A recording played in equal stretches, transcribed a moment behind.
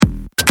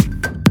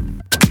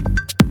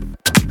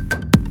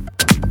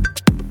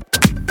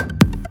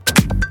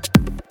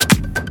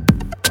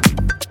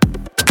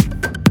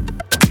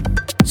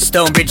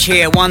StoneBridge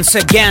here once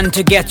again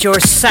to get your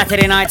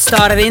Saturday night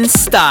started in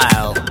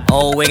style.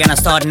 Oh, we're gonna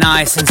start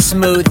nice and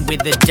smooth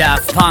with the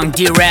Daft Punk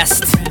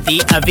D-Rest,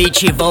 the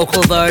Avicii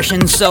vocal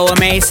version, so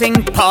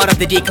amazing, part of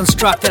the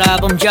Deconstructed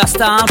album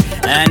just out,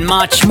 and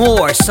much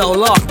more, so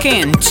lock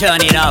in,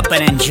 turn it up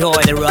and enjoy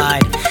the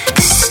ride.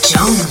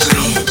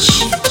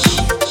 StoneBridge.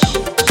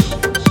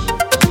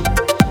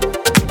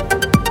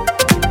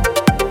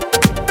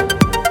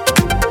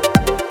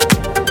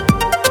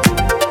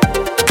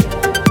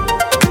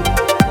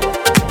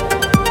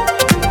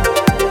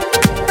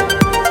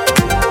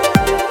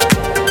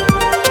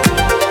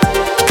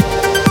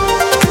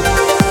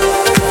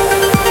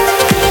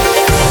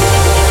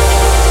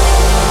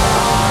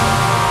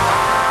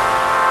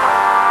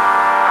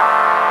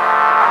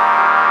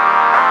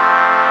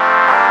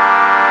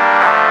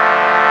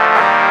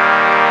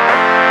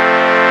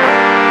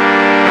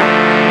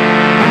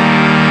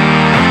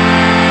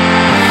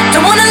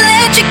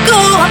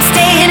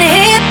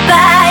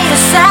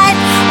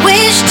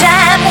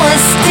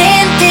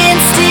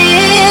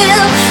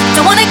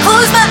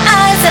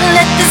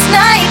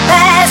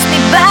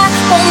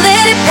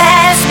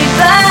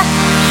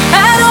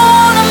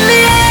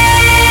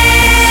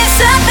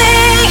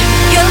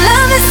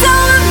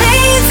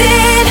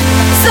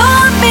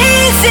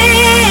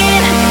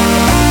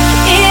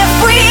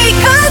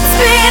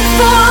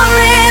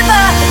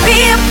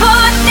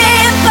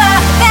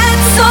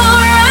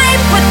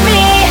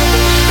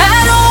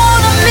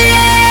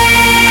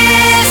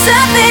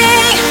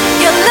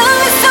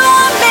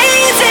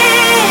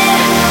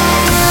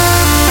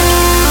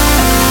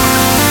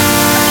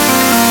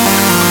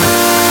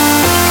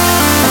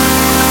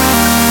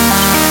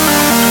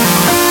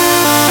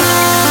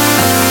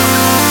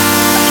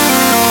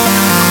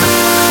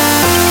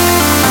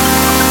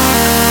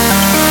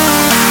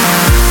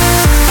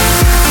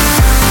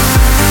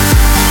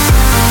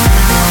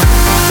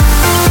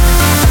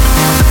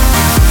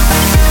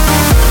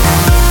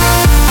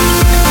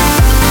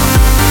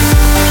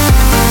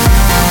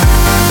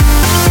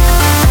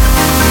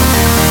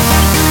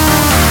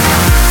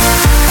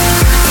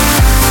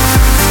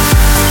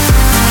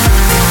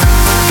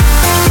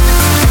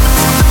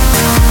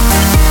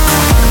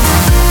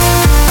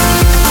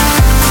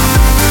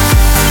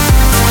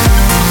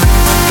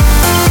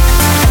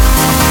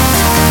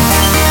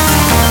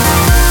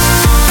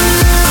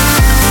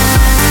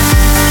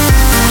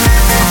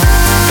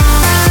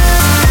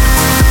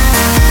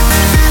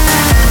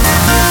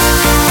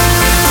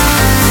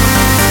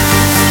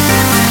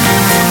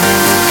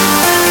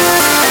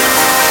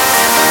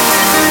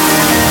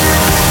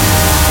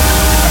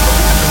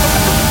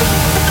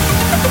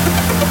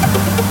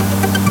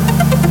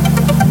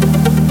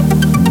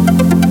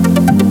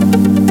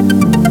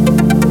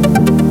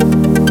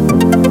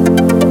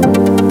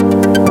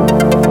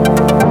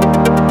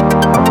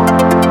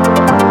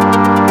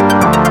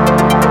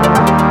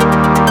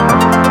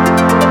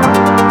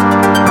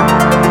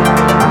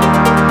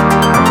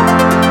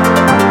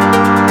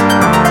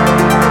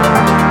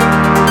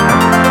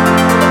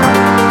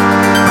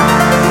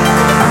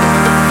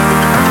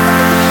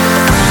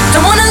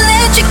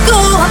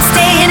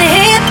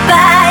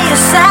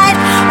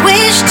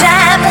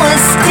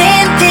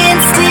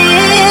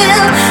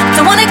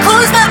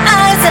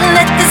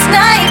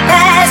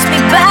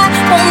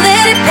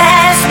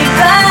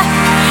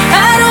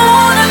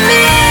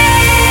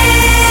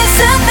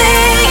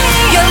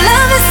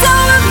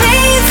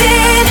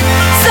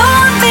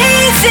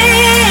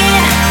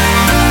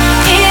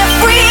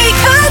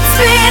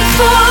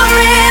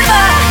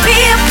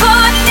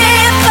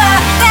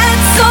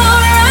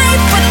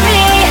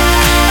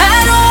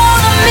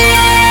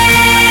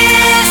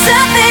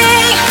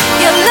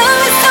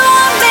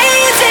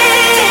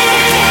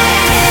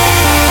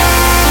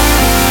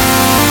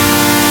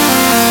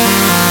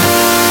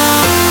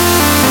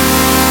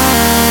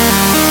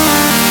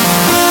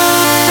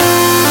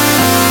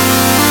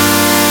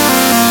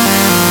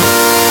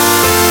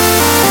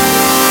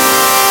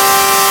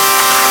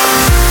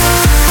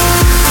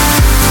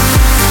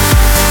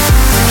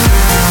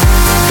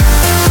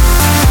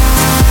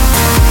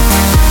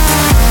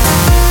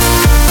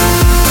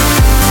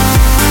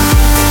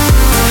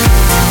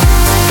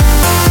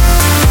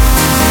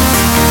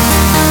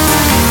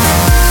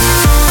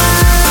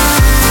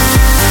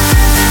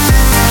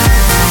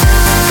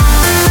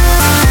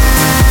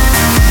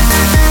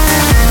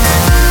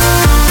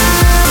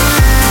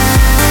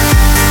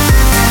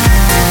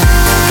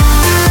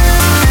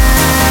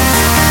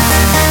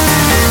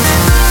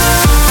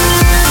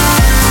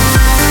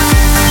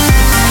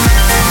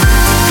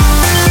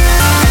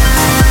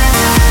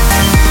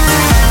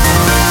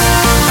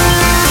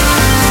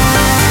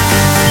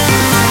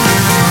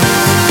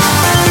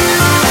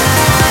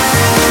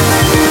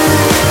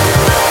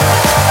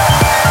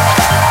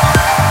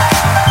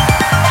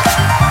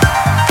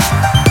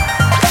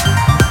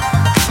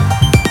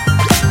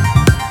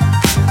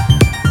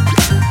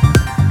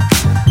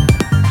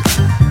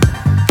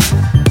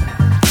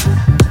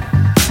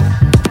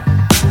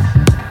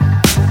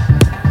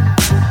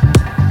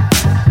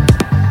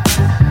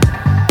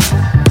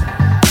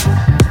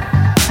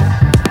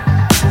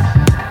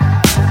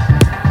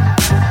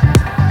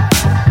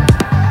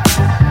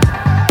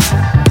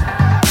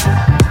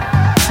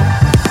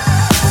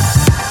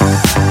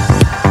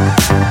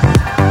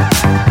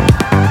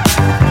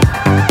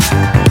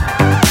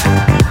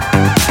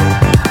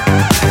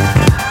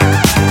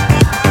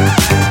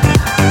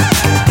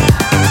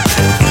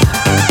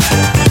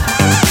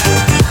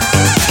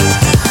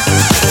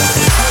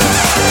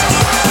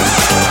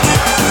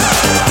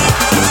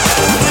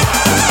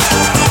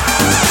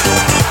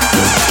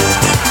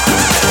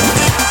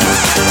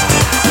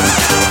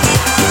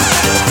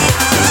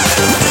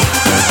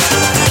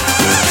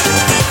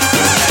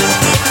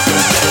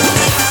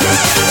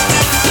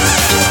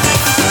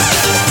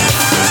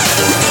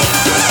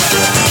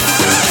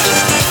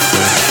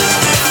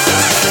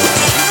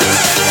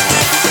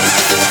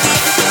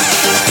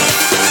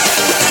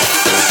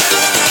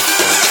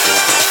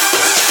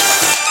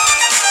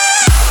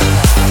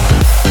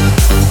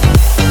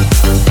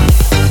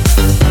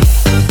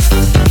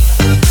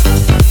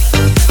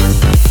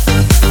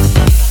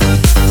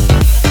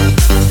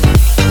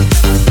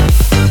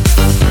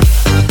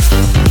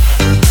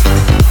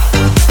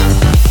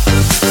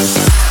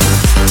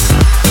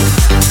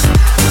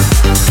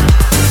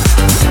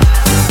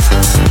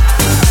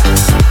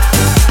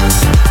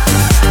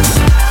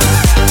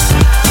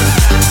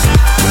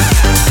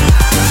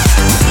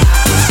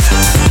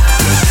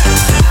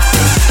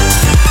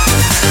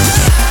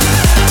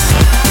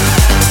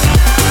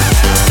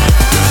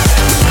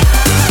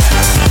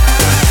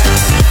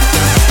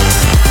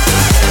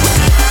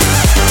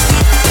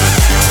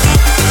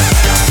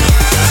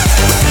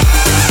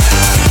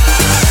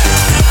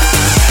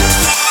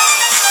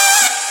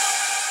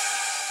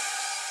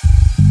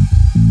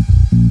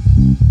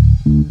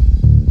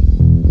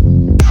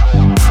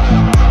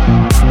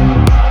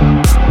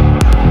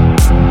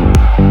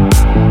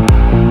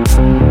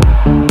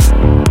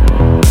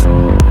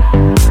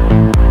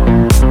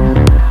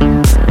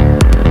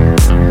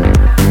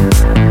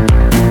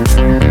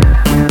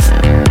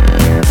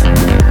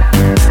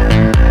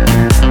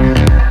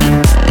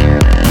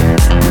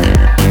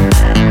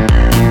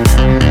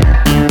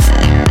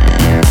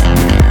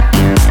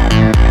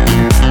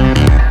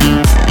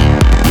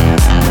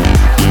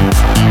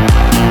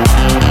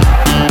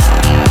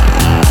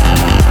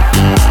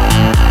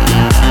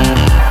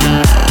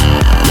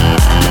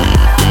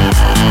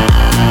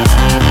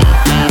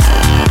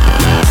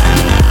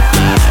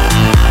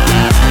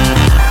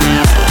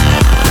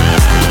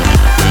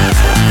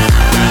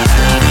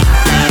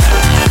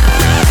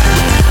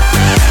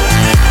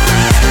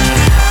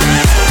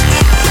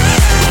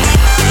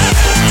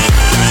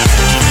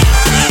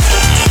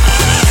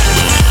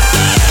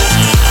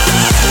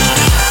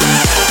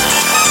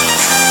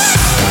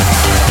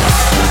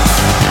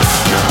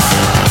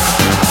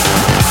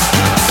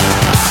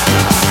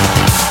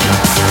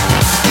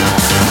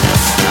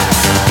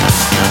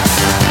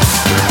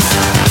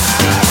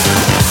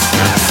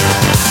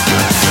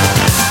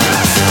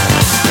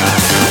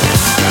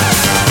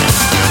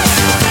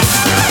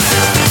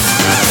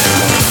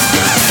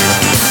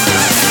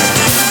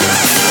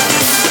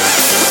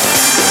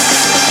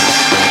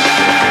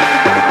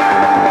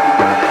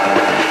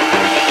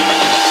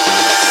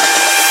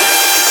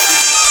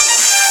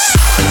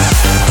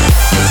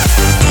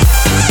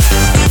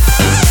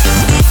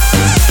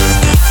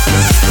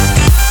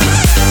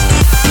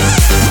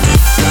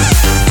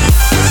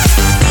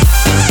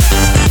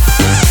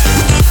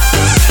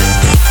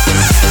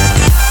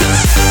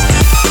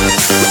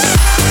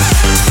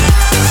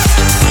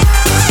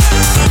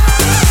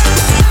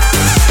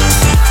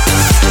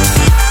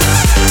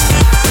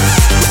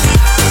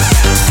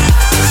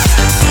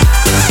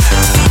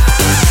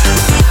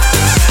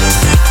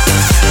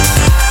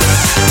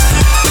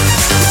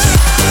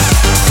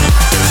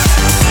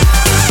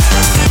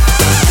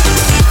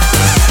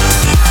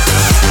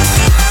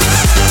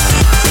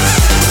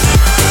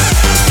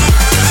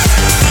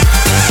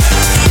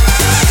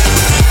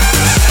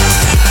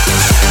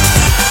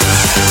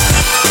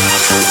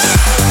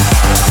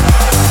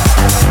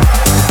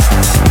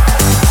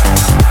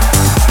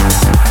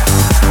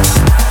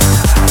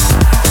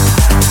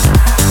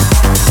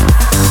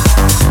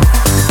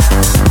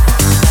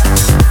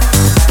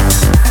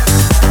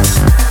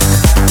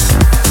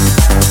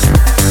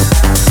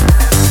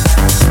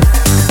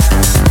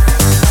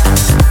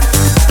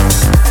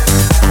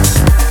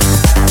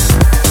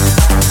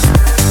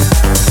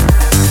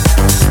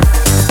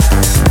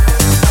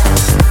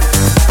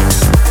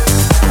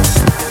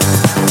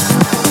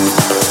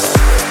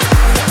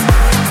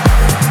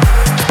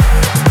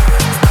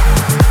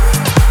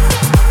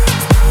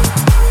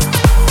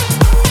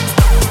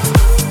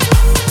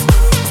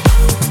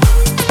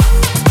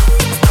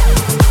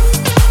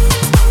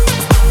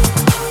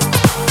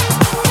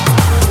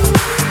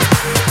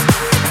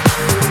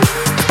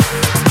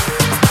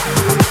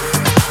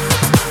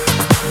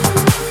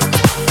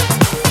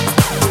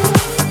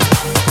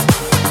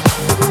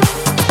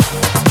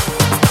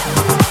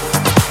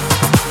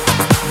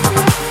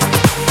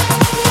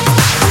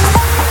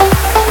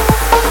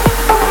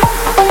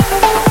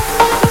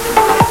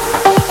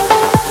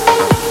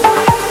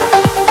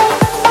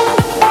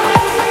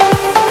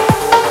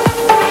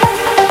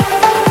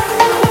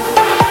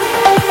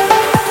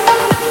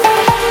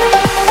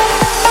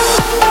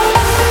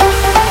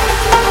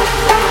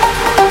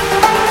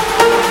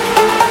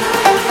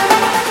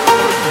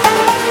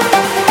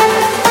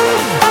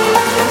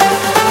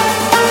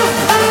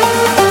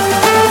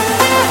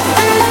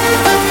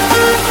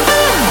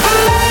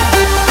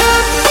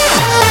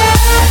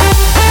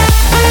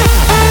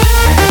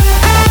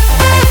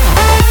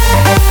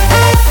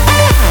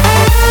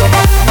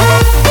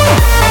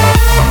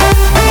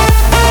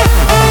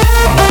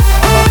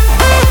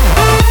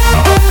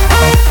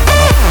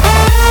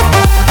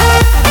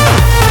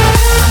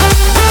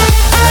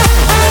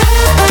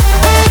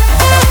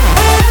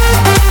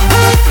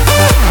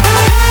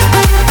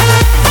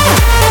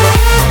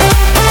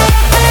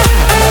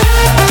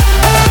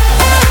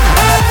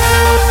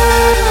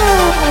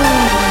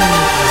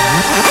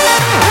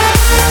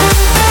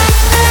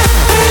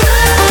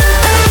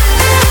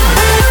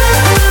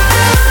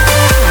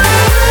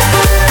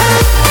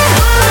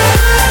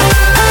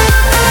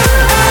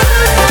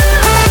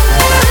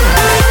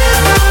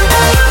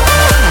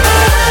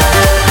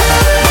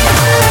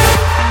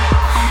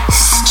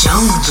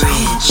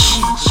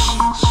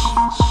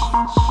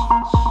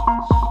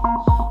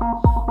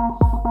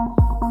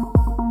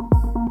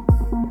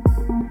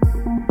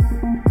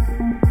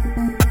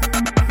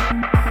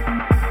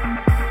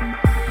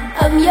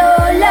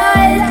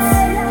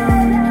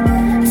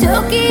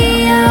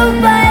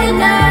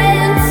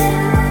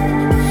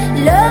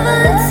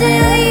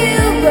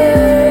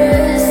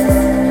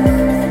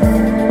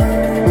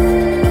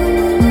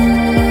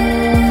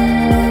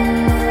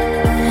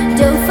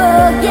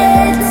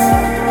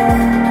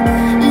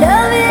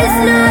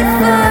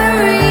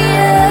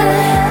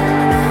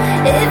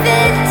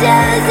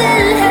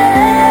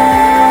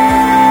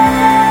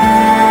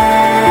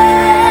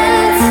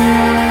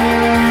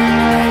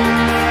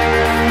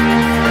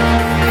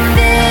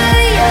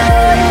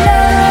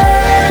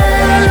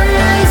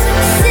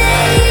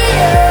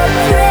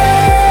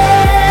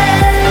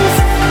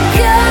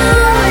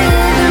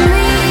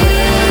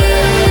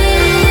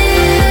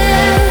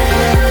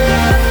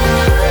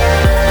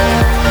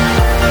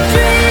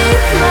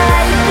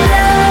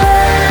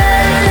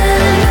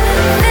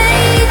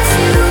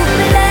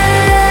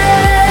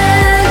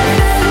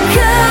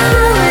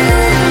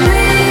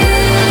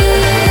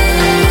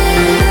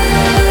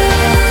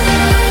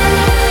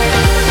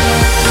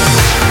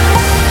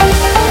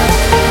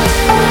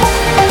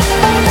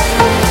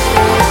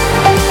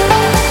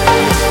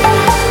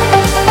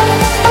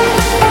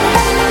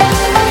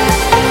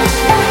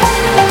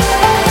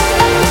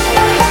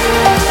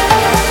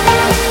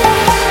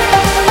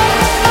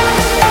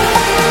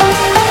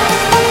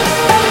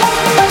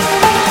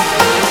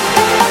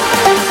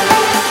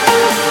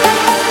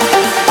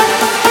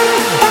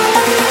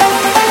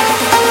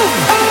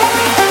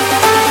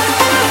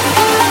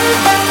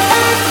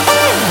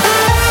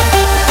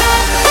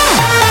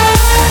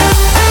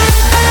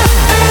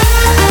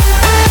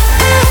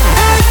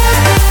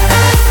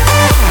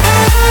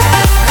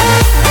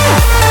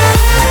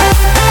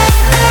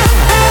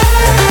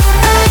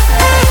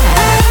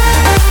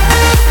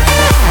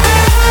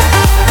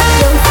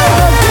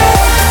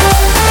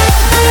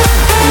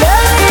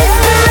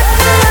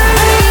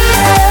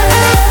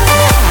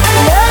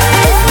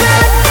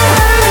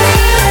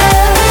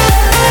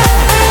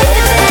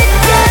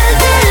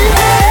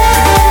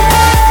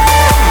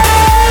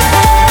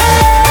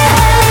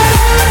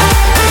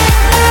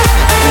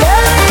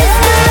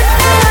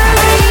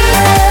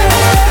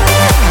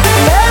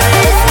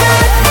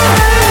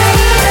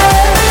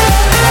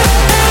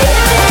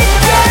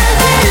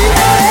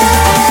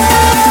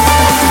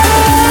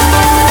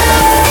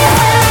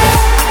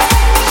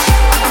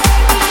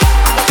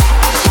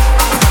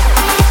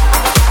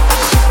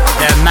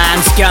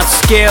 Got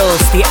Skills,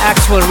 the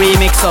actual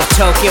remix of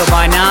Tokyo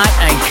by Night,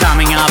 and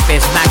coming up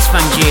is Max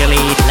Vangeli,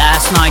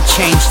 Last Night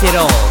Changed It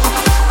All.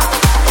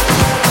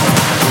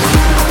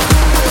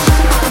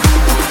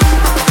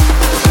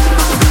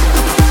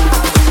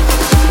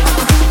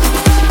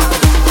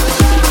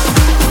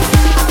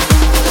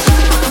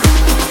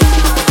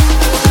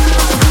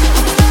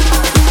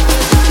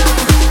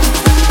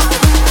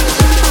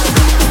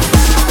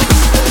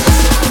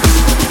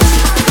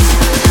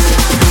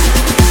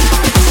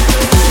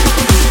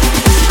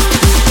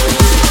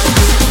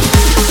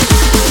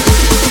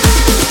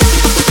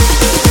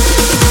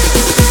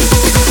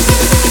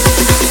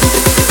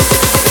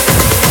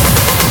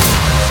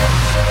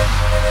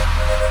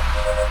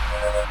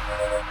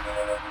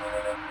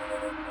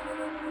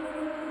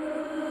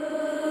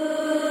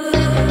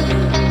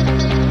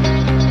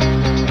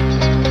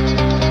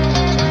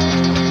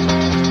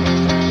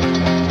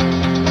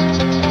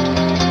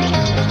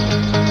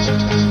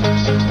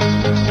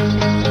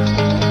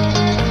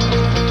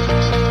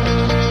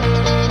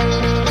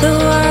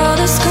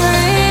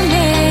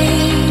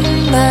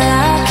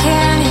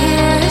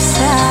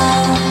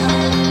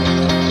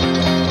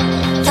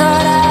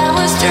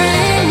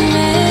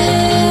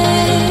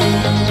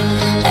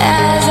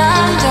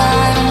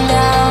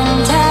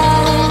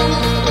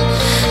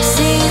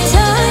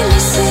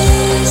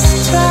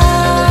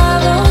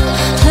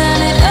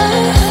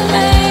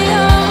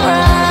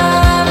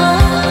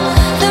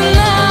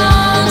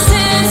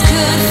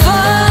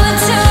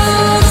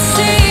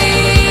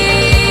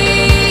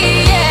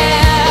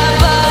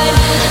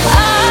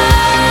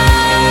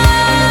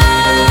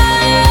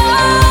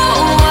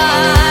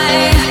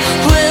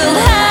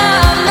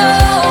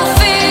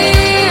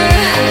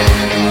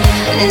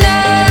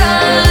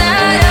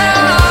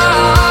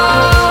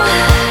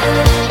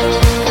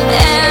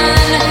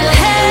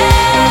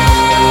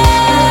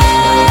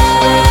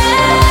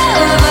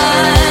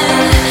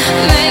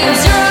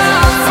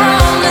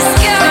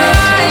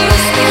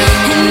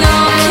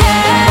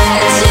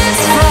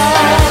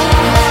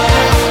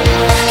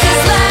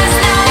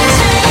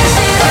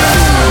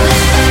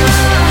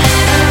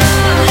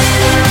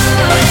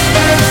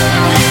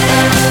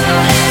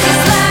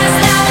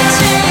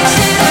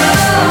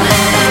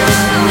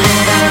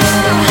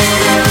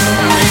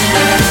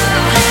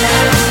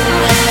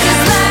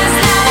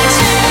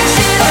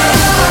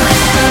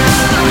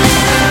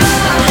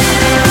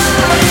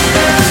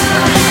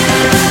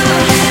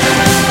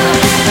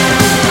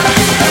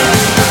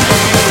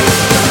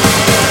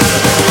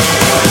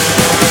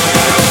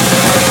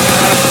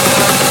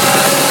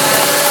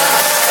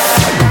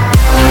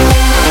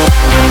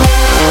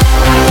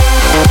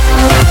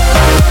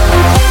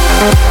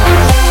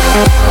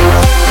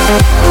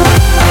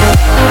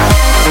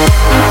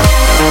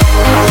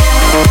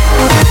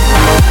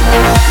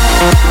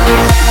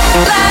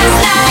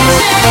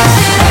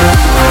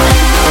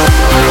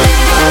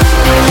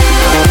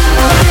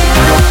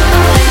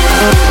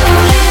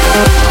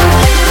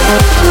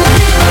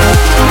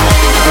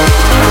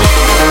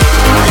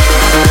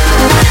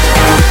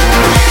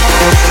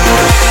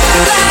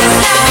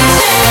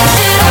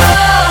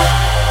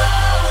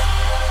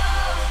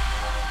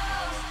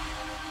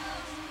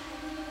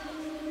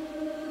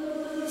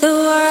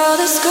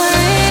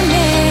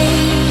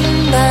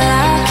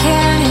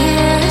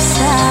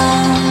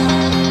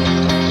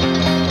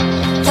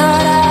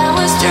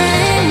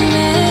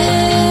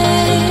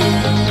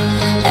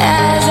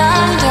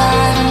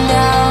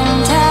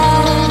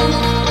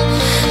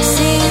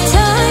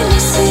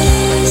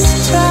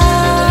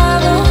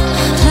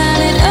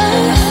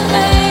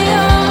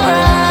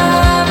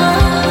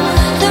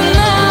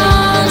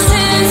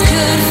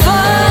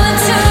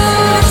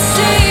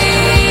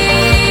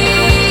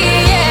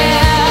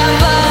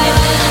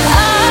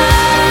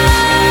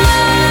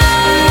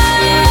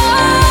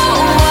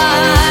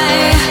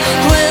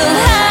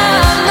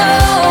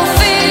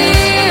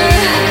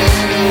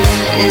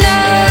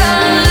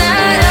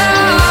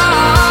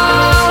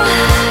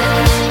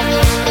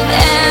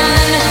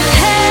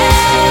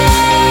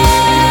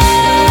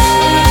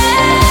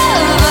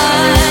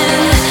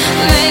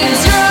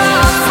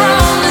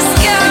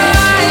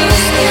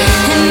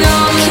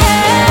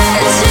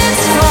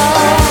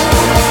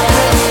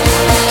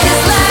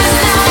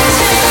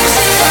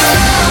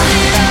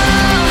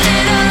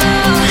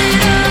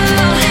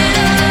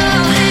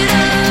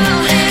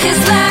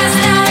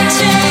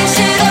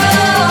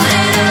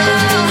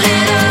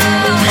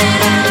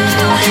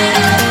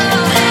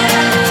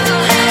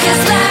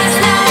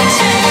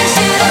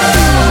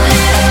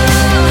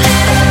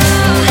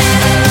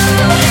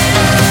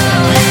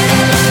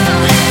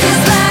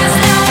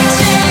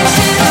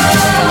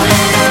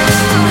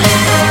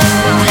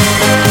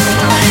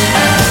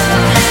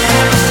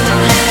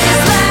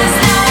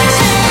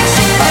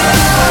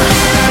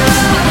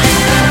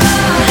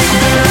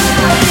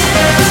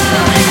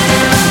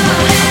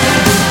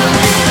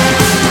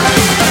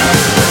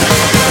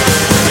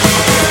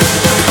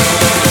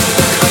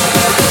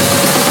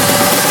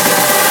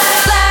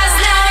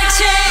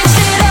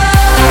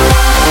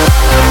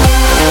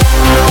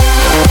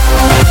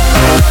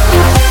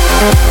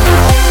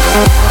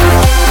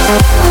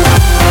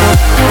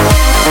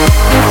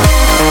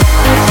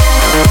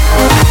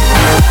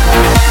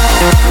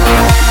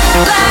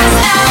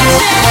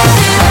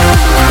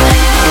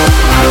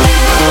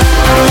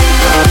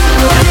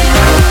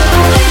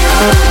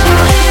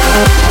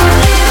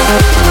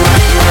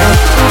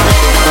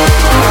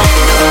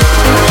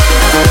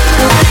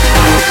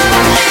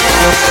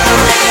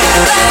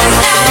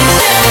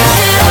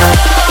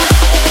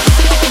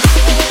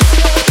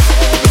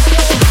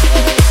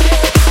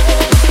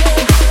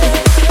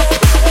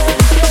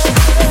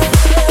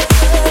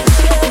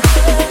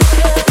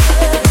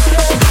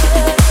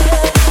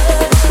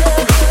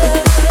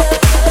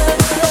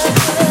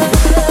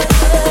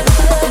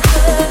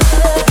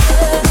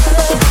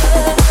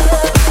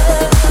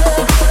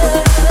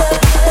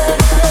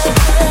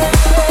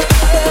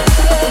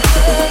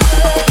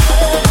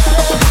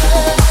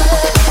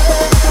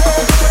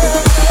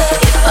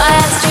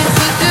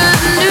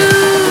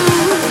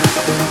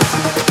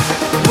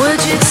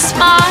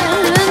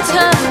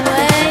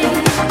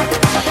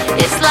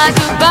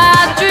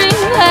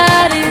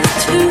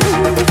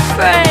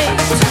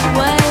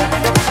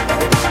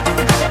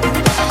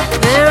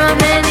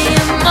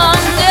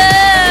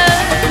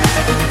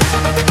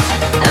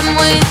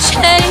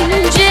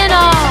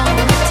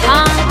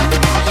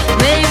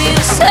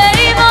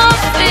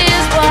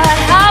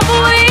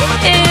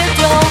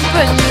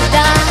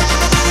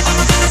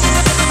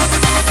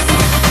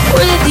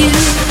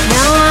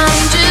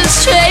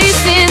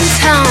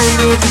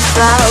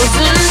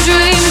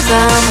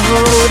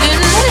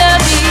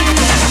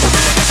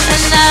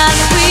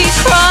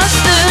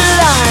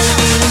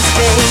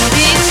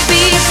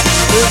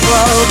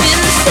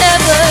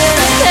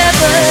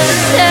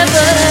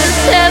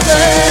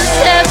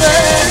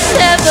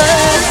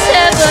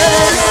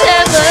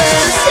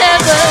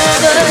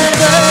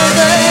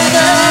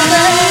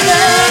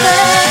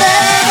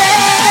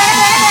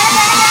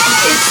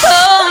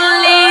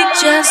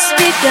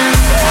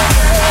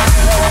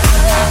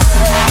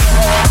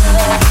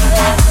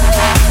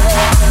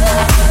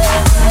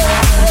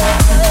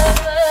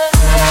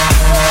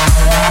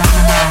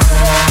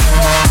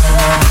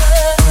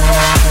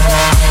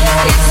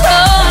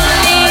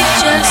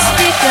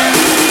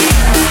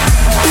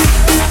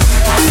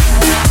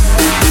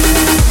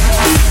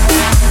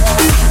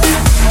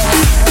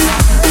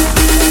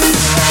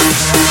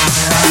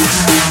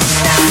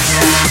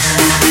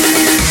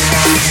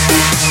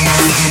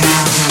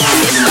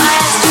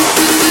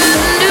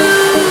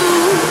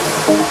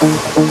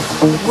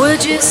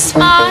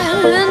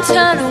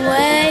 turn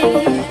away.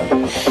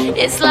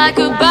 It's like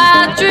a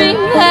bad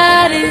dream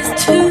that is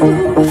too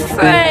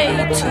afraid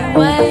to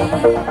wake.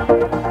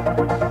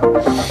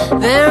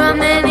 There are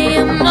many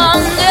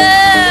among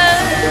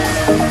us,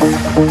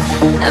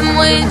 and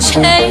we're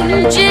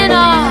changing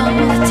all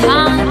the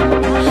time.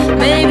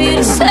 Maybe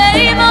to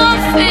save our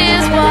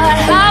fears, what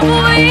have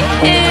we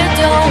here?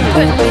 Don't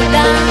bring me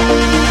down.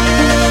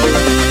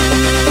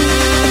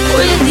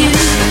 With you,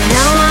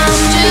 now I'm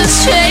just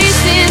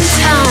chasing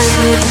time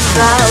with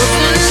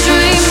 1,000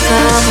 dreams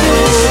I'm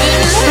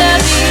holding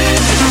heavy.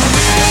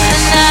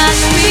 And as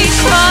we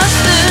cross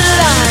the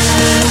line,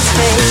 these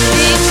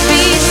fading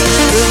beats,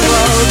 the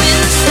world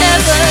is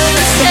sever,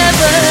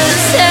 sever,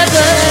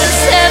 sever,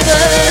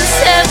 sever,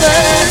 sever,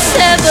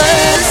 sever,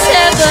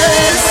 sever,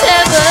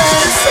 sever,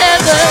 sever,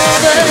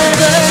 sever.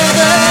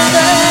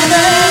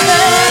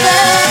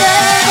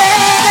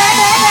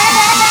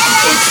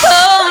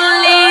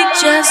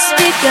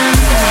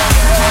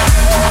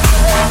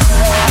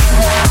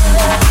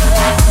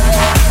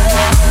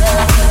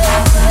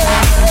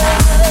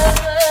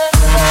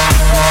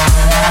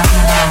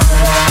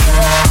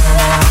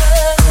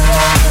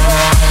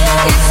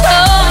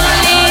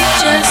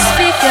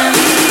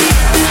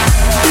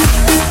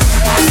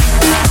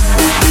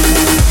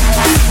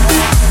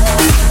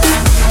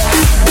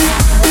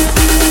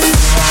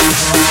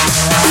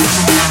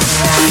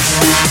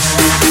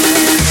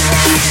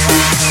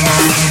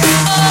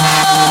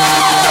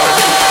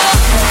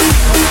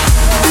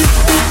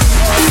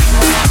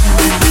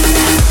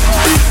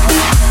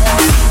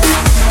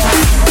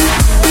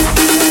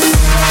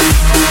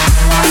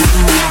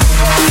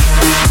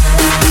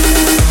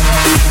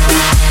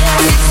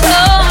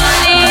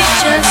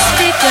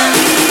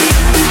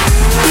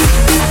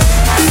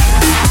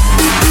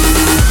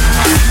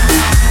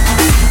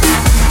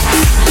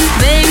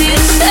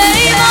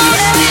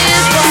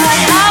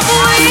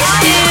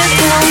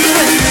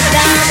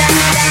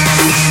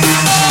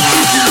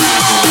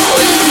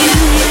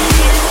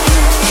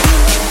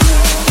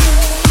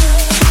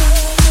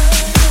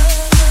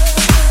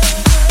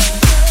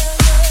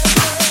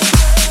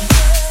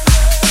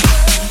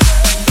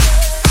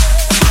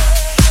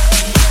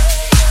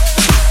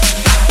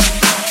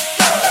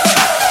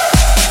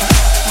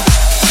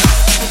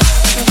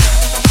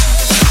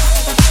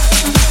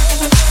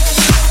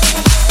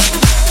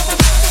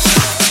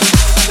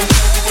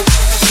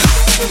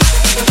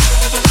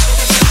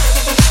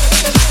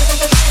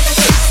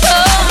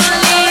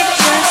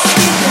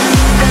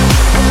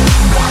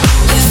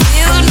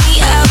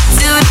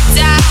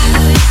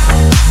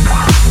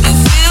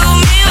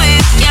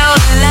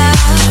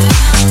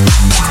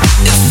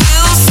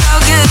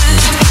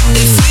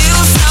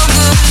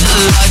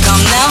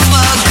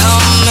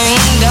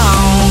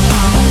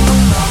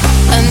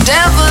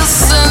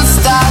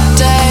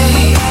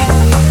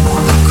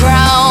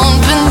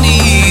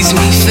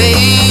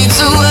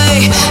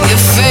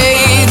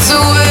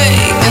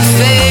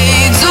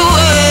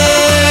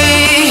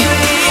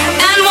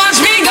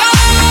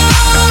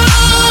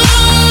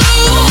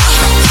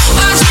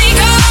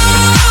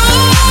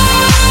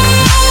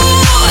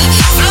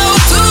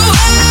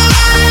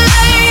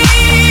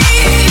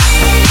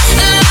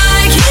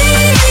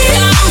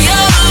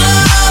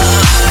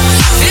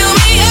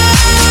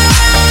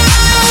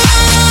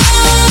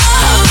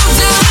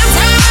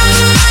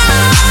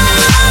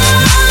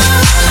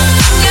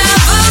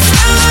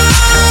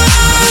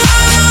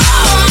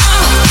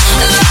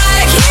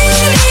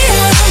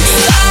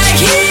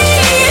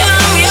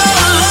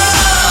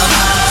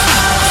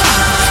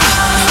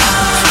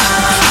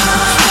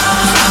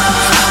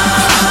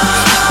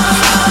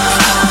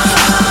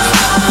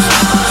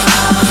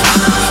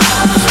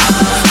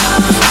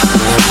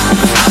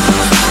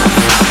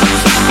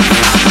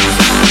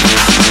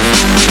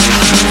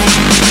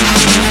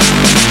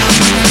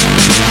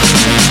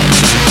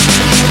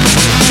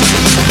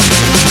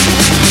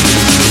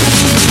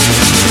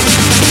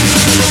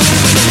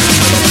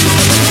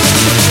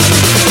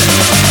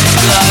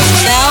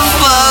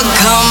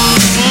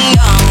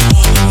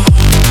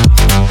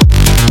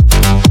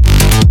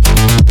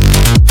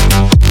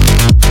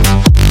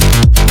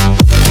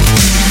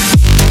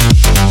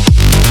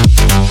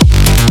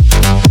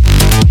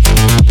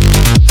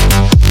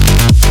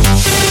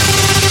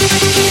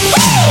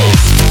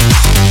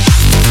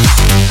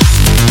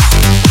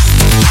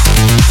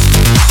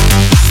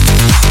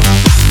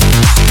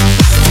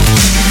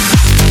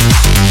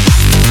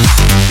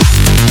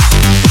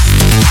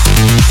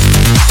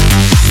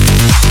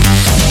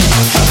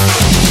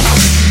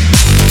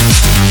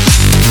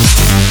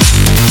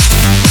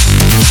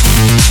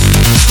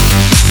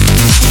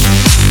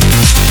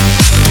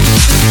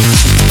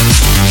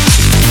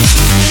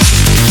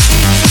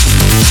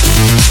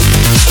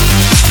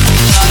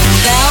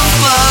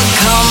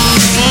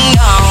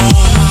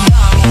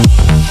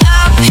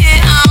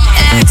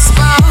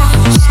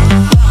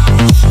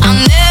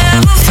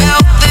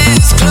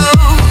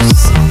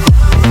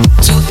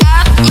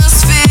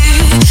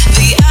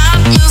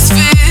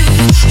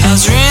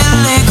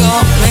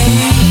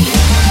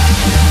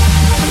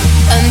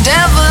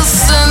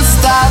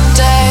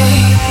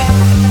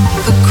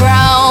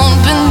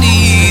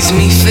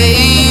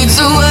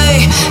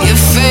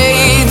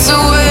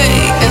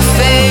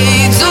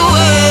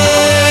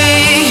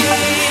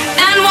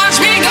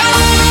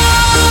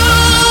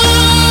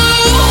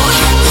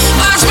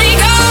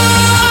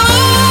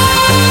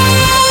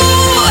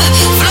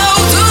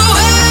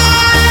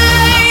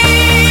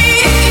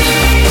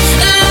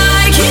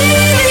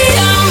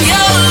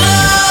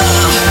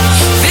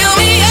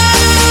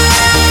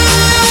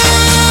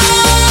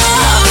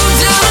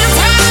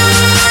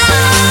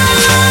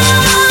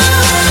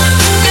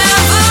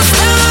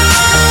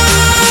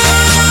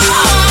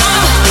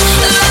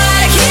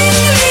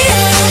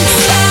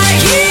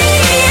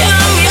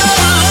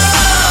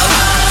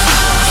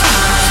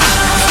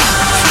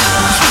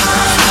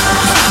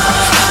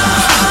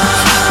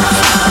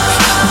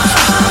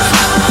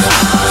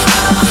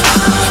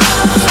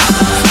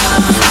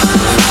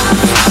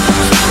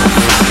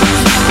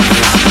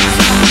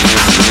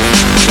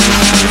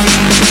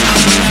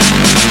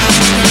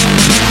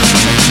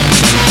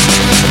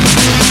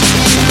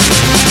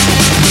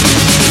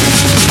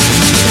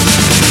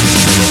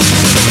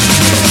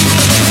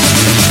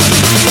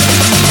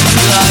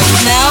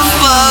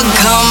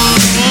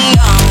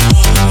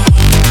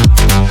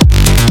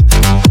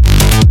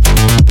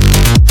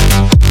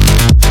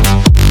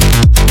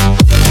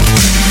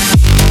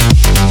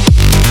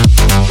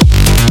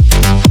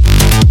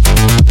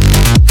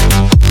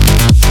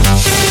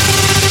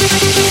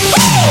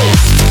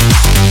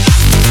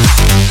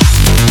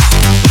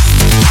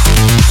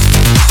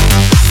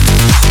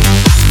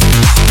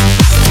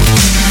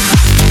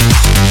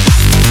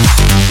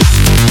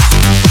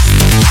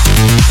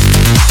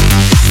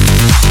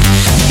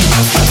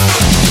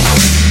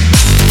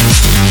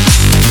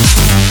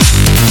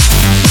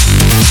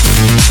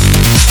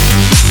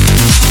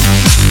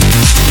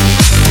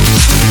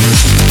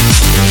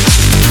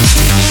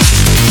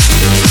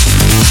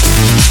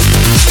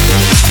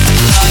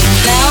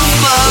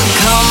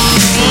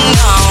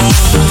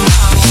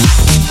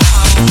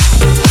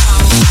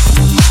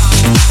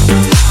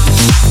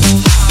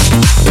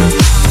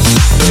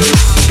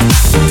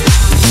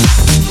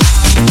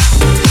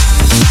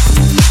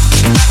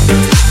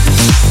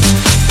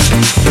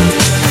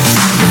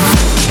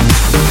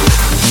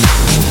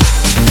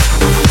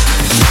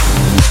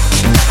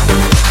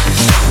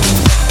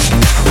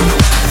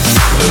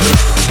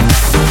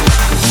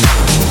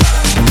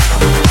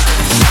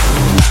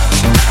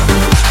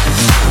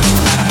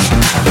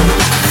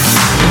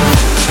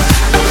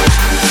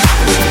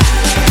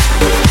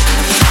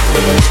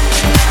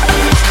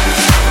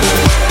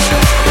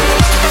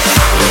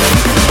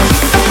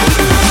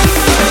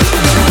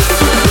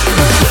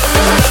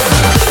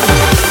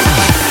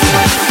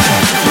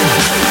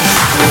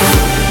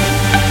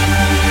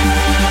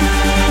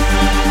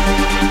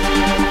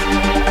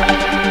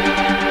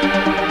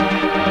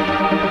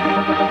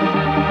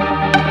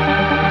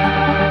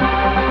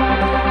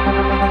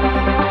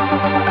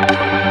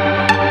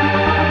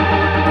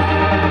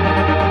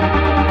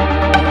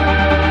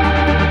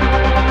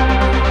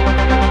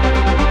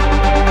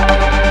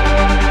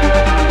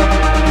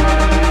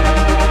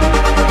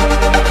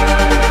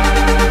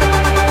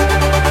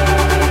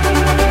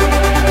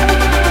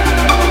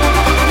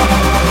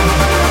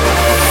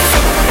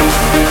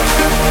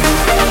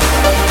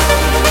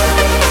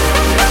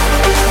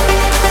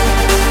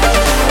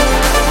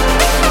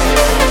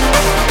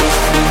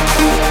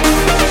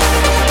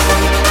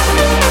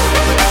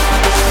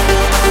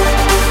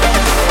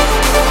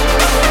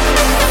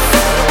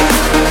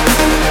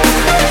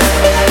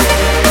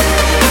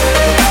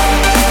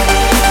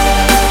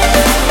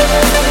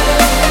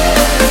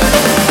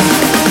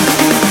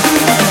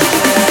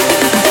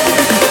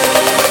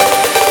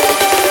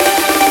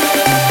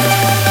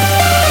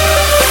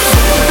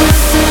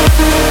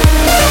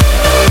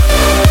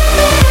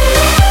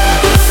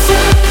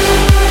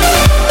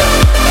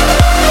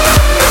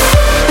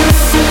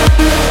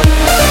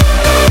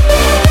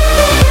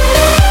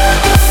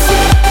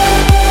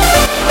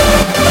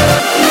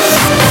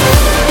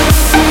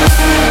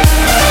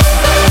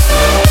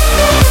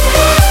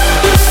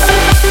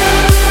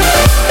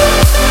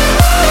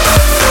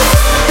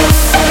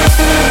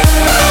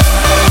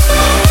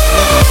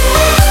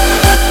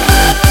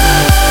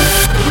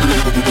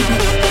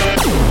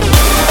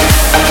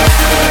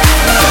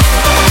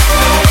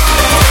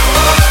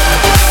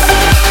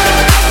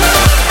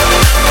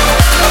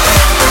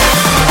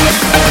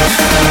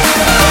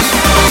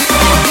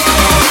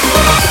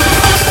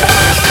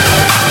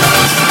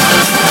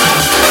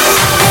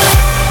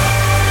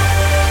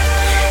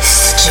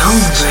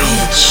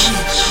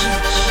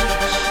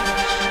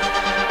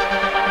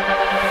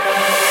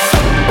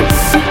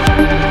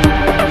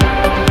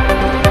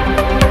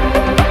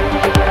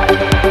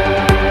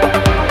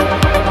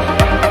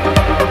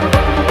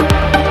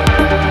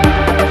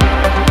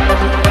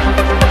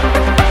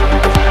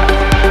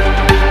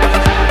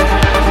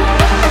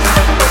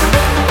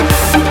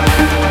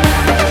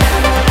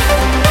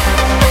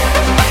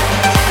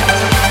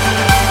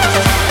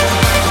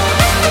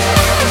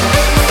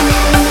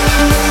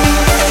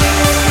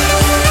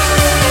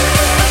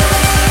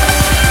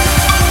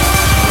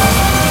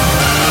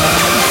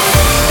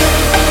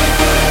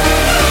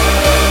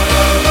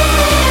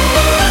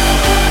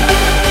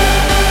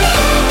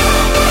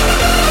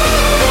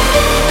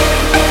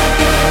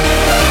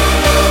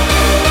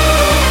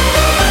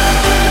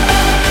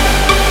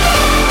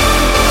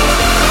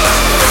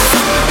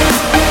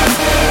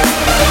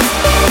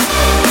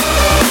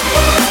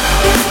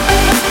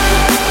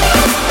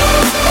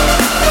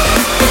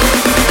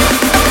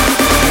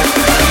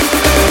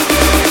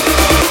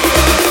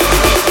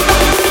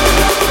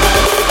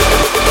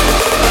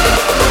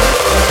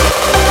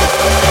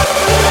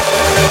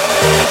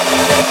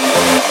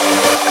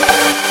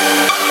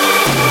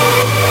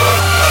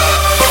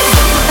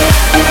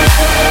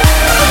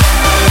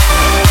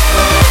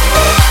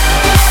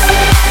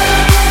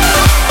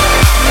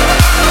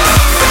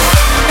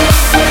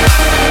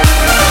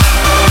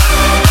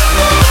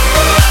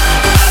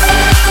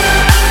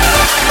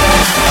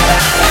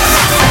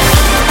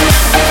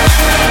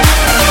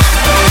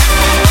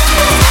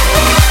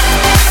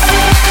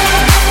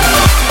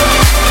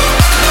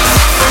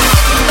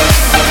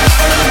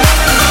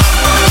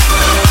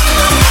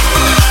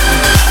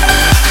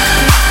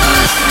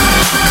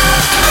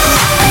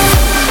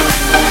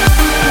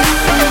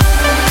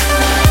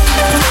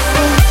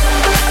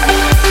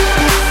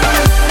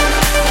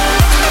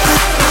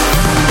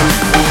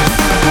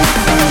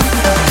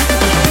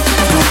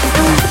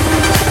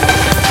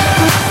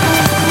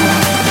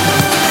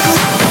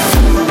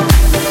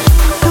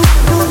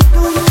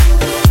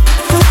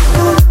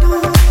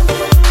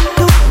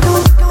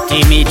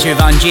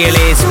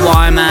 Vangelis,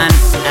 Wyman,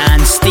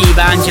 and Steve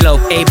Angelo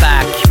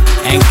Payback.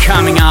 And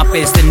coming up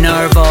is the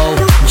Nervo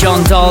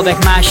John Dahlbeck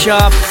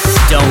mashup,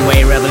 Don't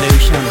Wait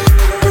Revolution.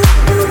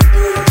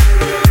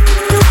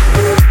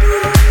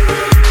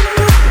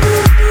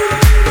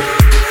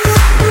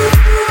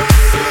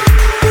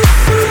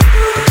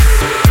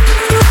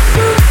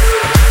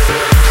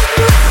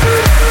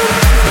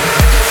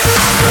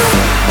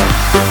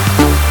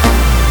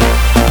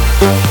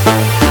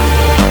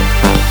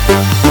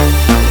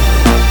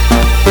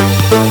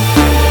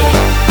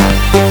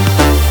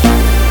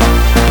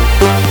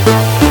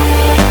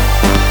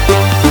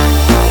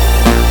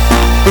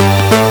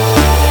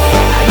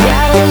 I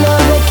gotta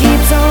love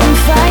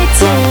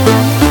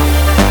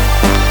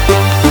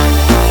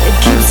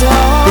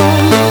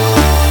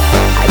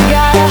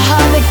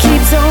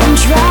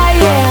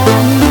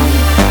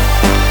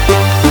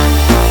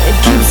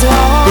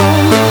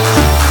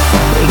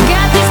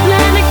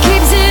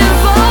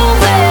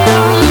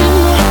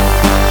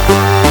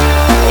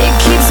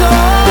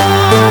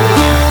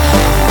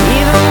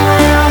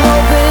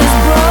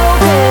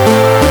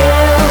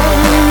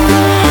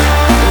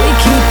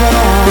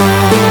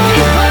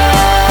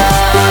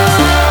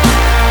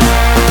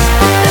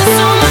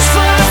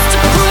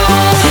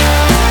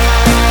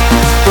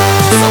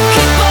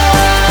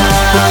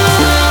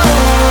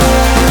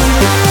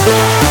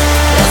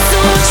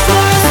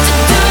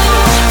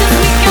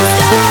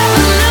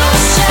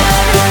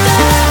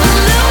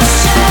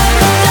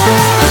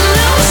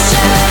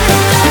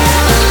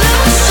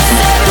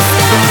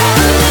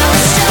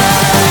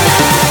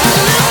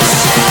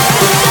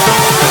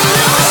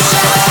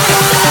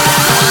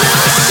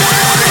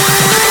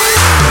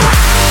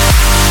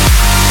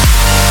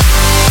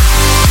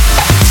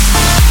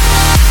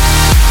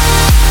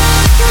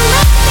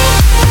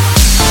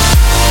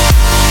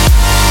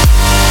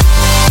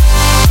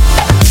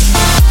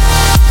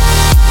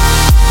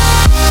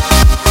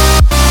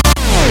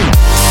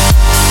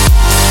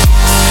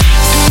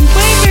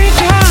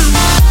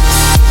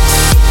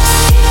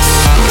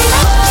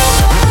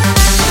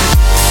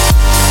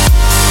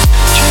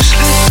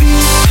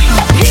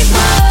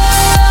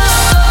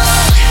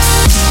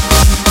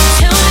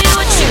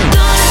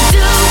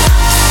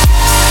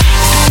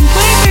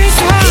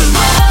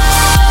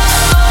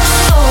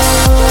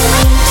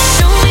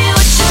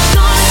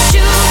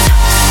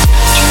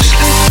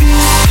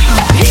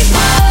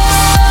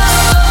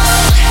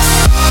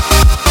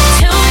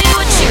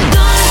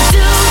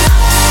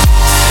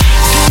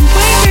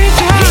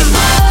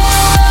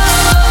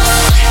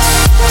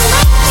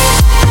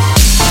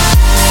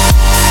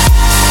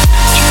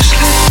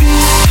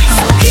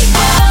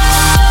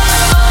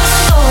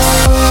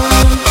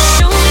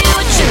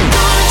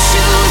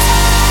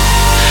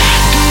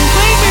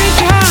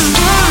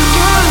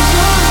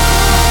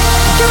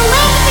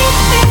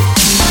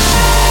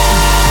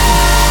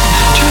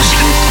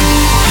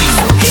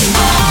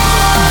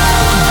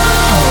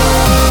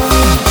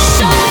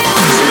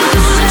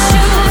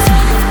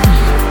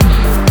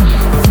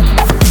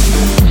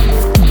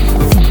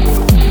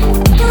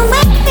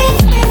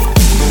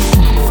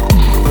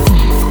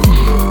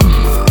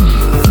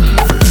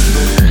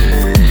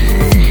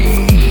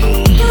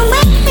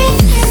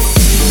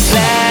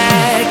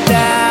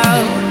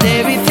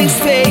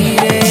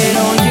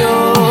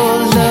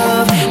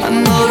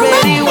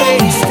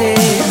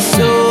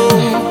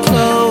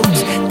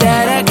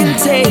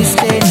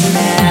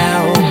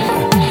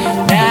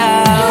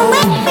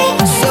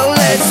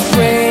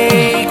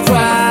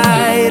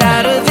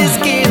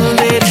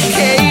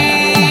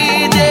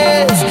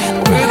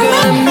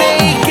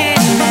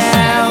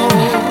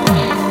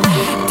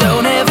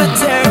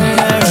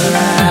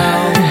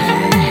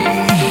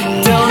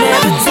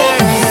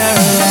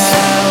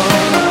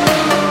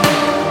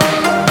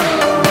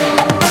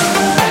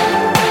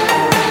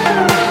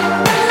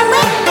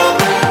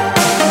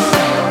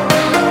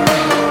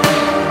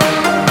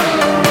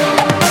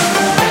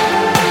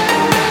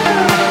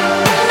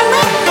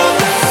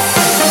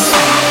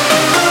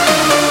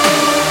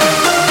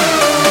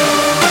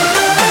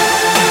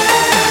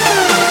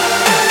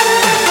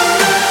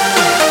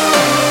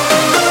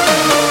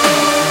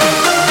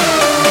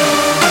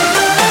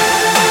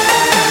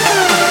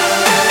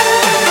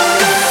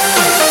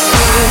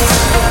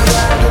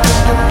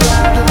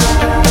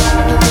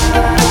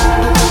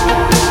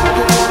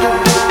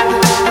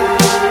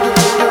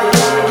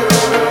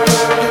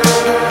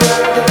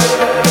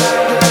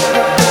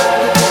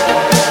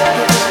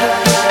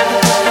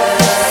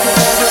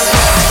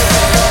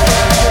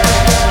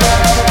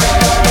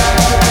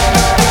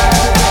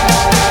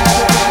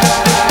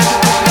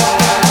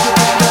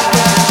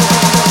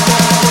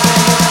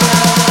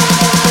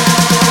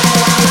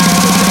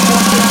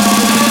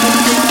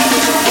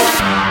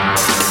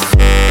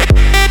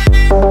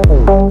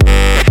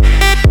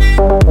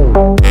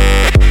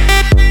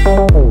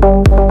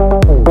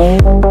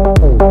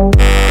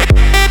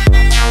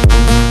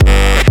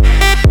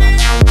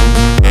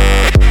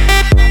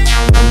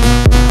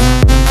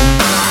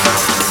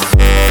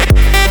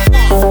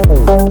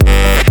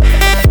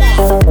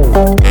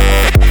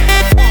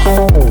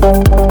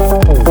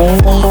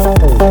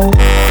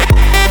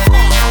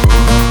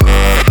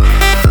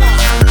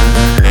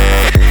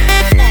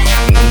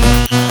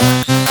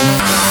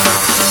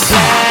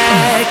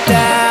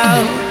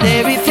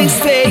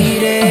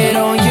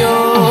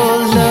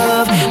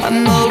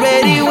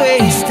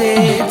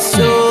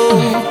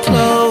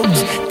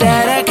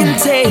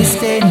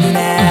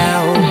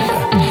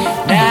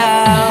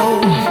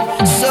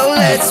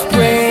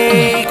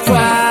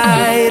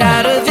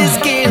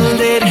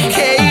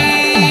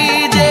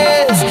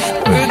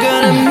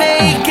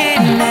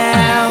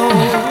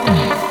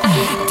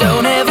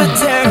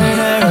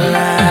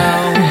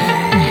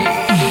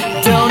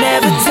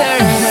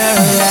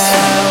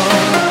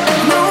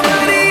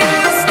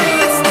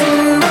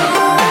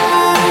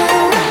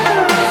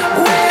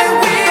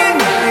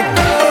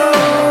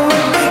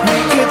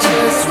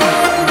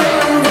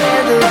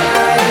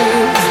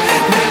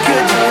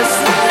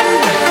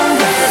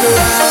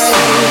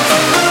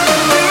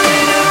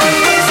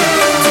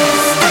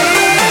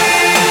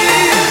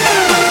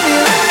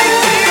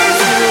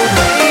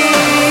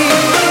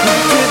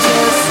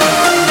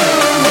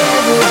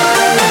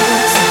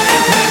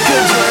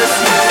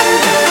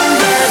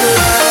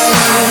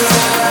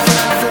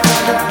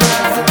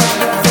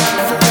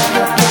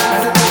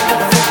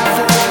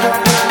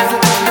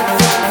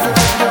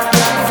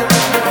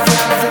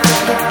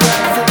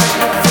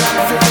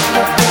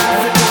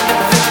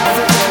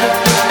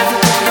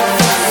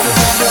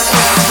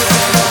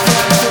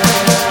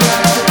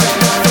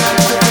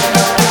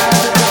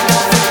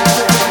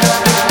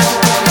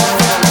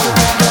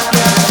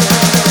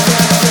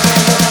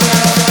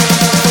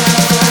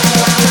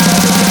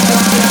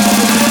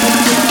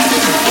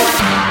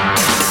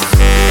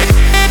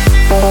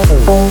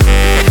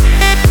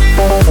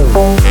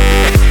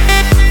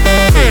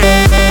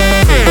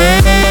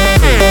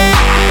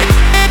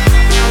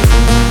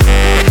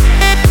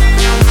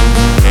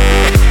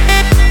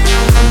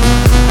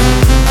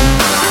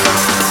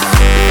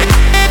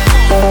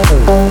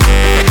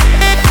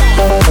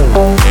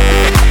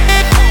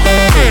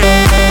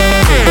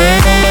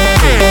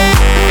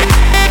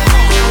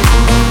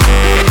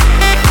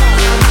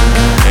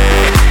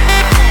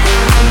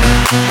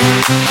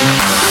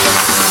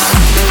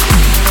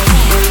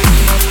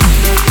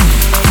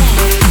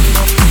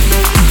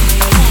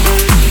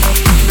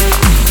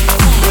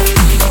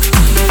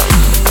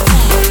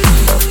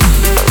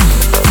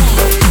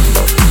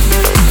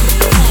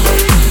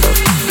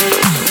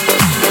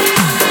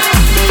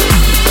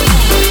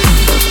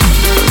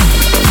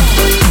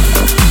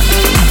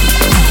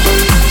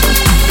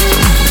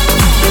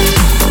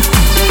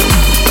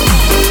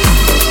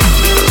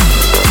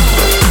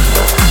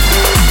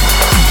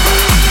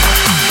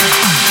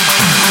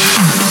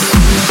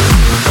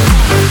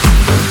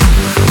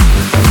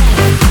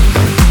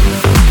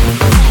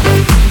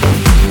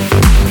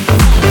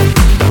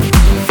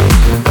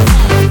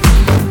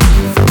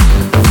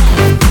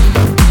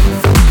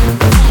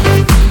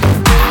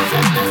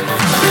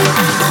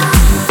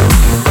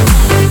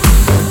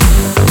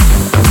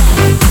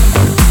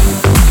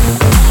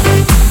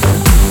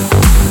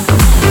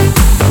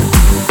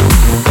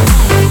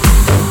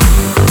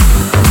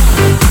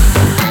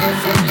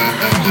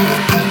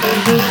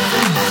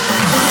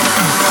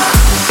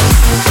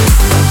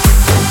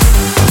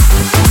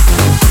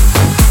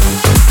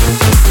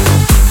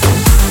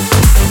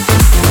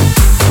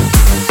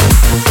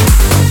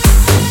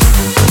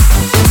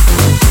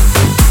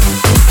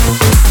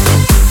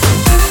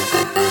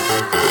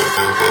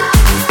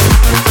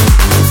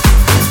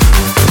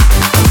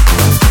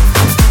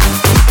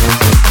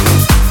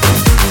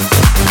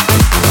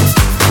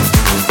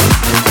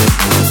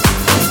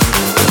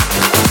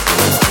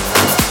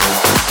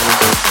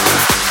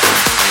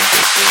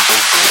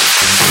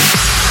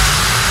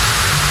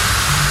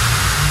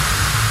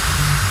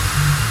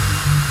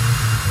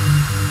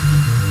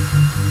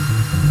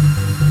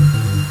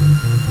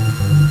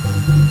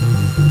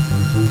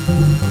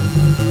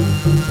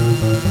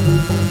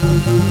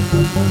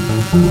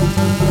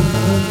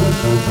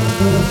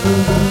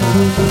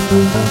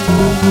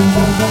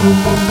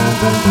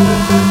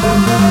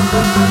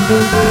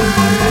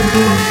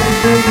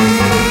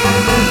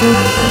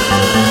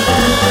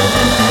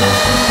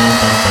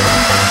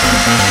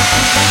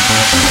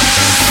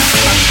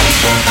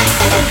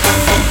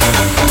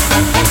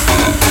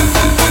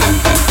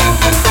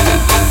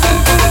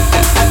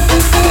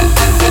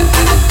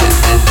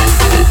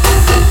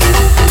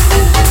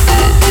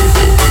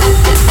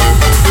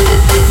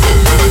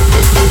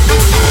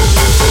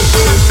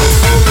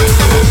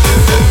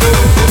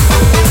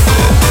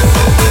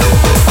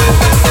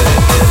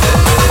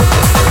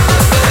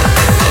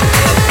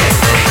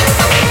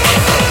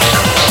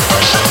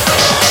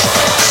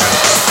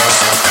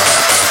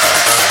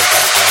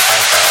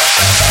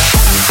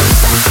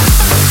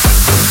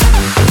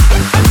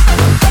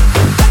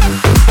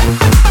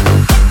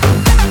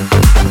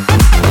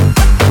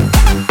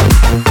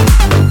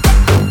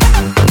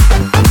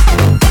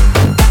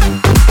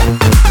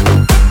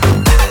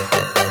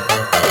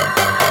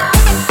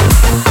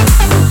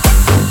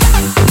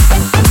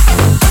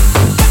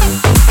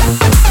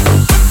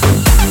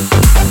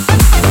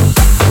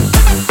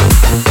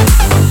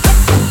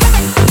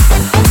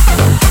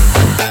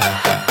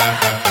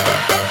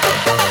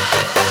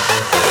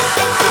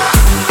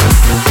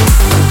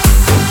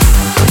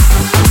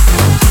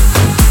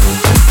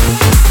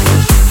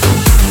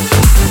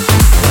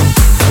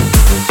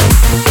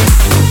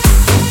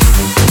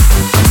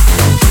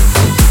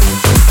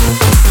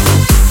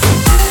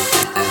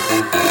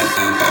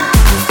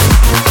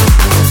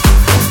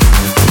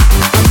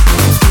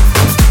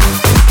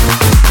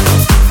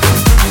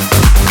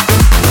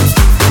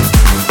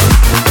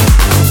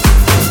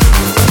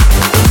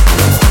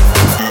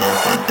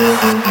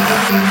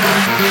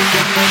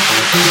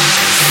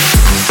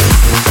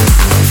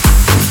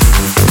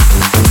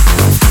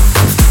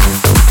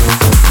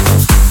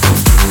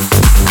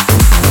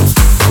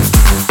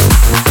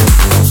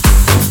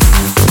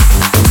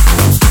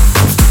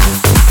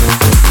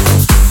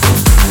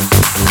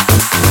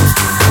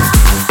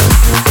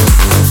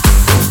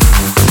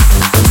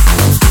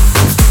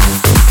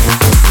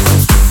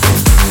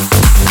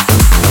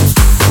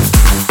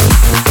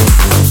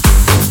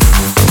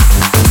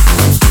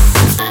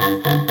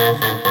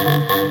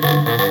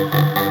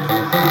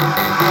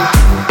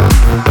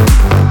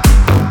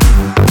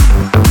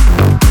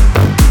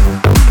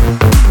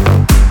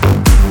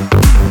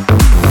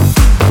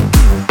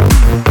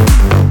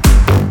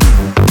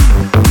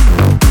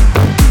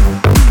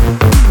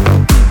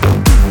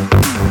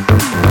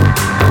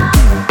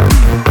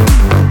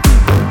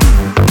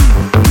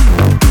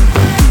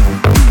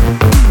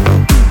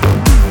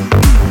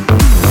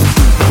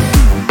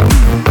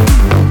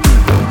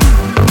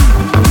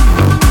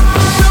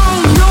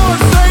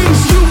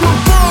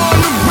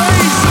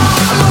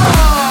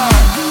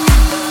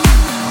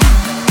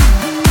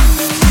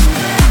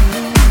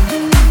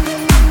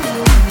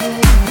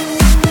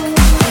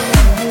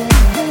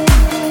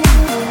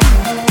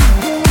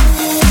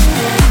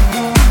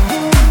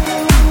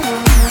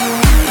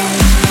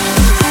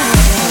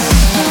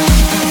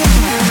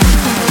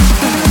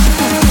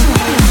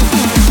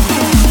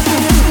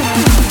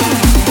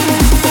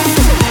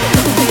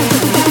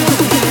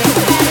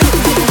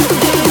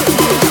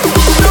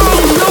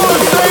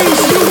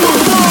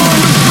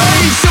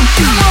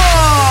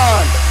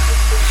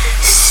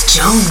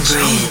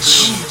StoneBridge.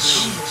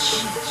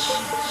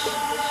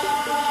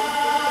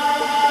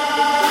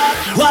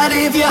 What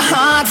if your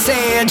heart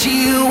said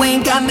you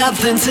ain't got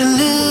nothing to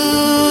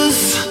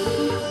lose?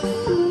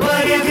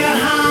 What if your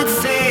heart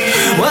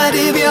said? What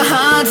if your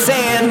heart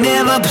said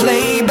never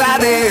play by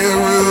their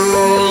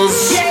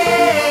rules? Yeah.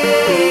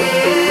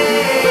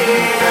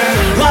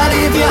 What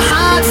if your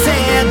heart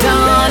said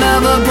dawn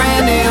of a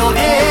brand new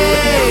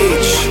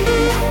age?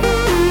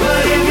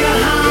 What if your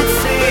heart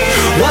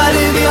said? What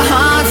if your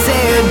heart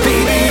said,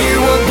 baby, you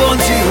were born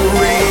to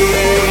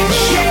rage?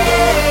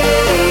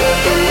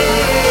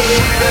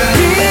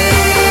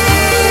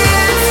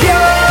 It's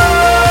your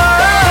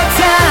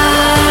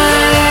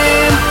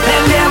time,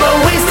 and never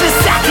waste a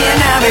second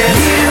of it.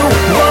 You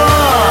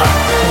were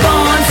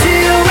born to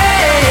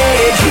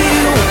rage.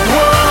 You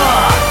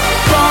were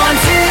born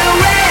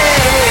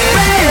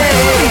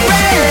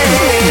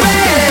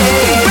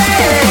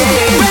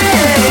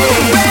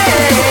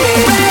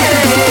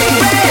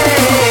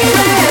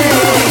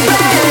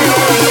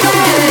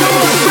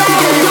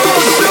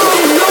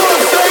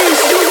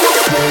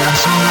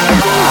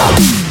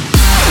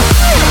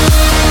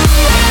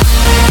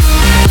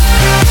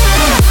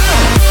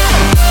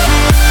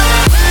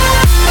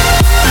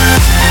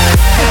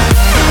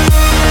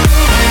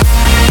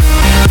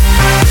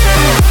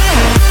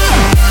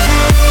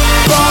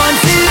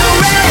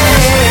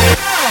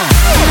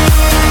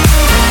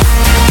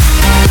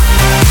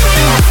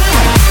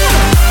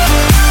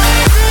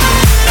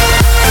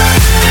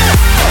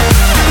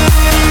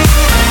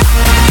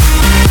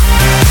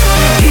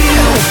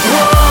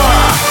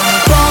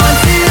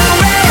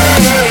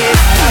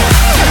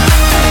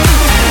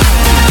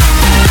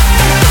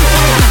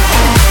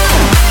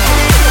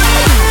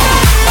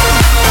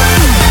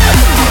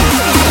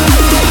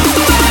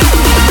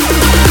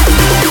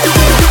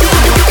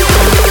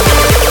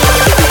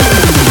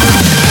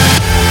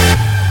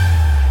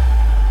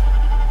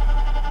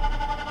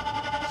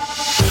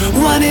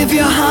What if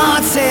your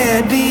heart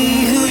said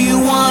be who you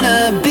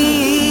wanna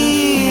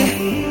be?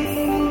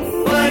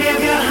 What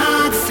if your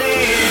heart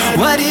said?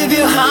 What if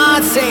your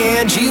heart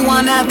said you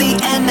are not the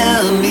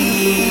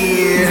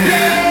enemy?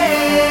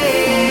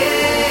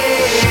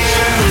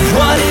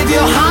 What if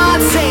your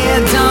heart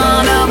said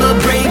dawn of a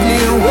brave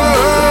new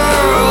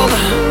world?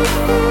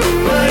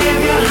 What if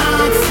your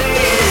heart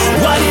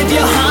said? What if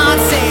your heart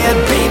said,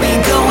 baby,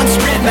 go and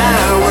spread my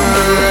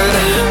word?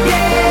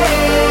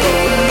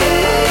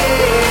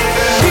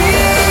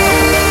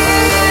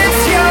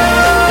 It's your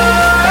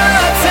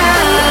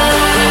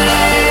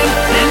time,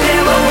 and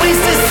never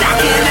waste a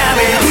second of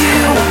it.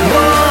 You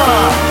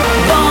were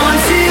born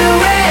to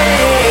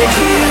rage.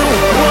 You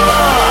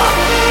were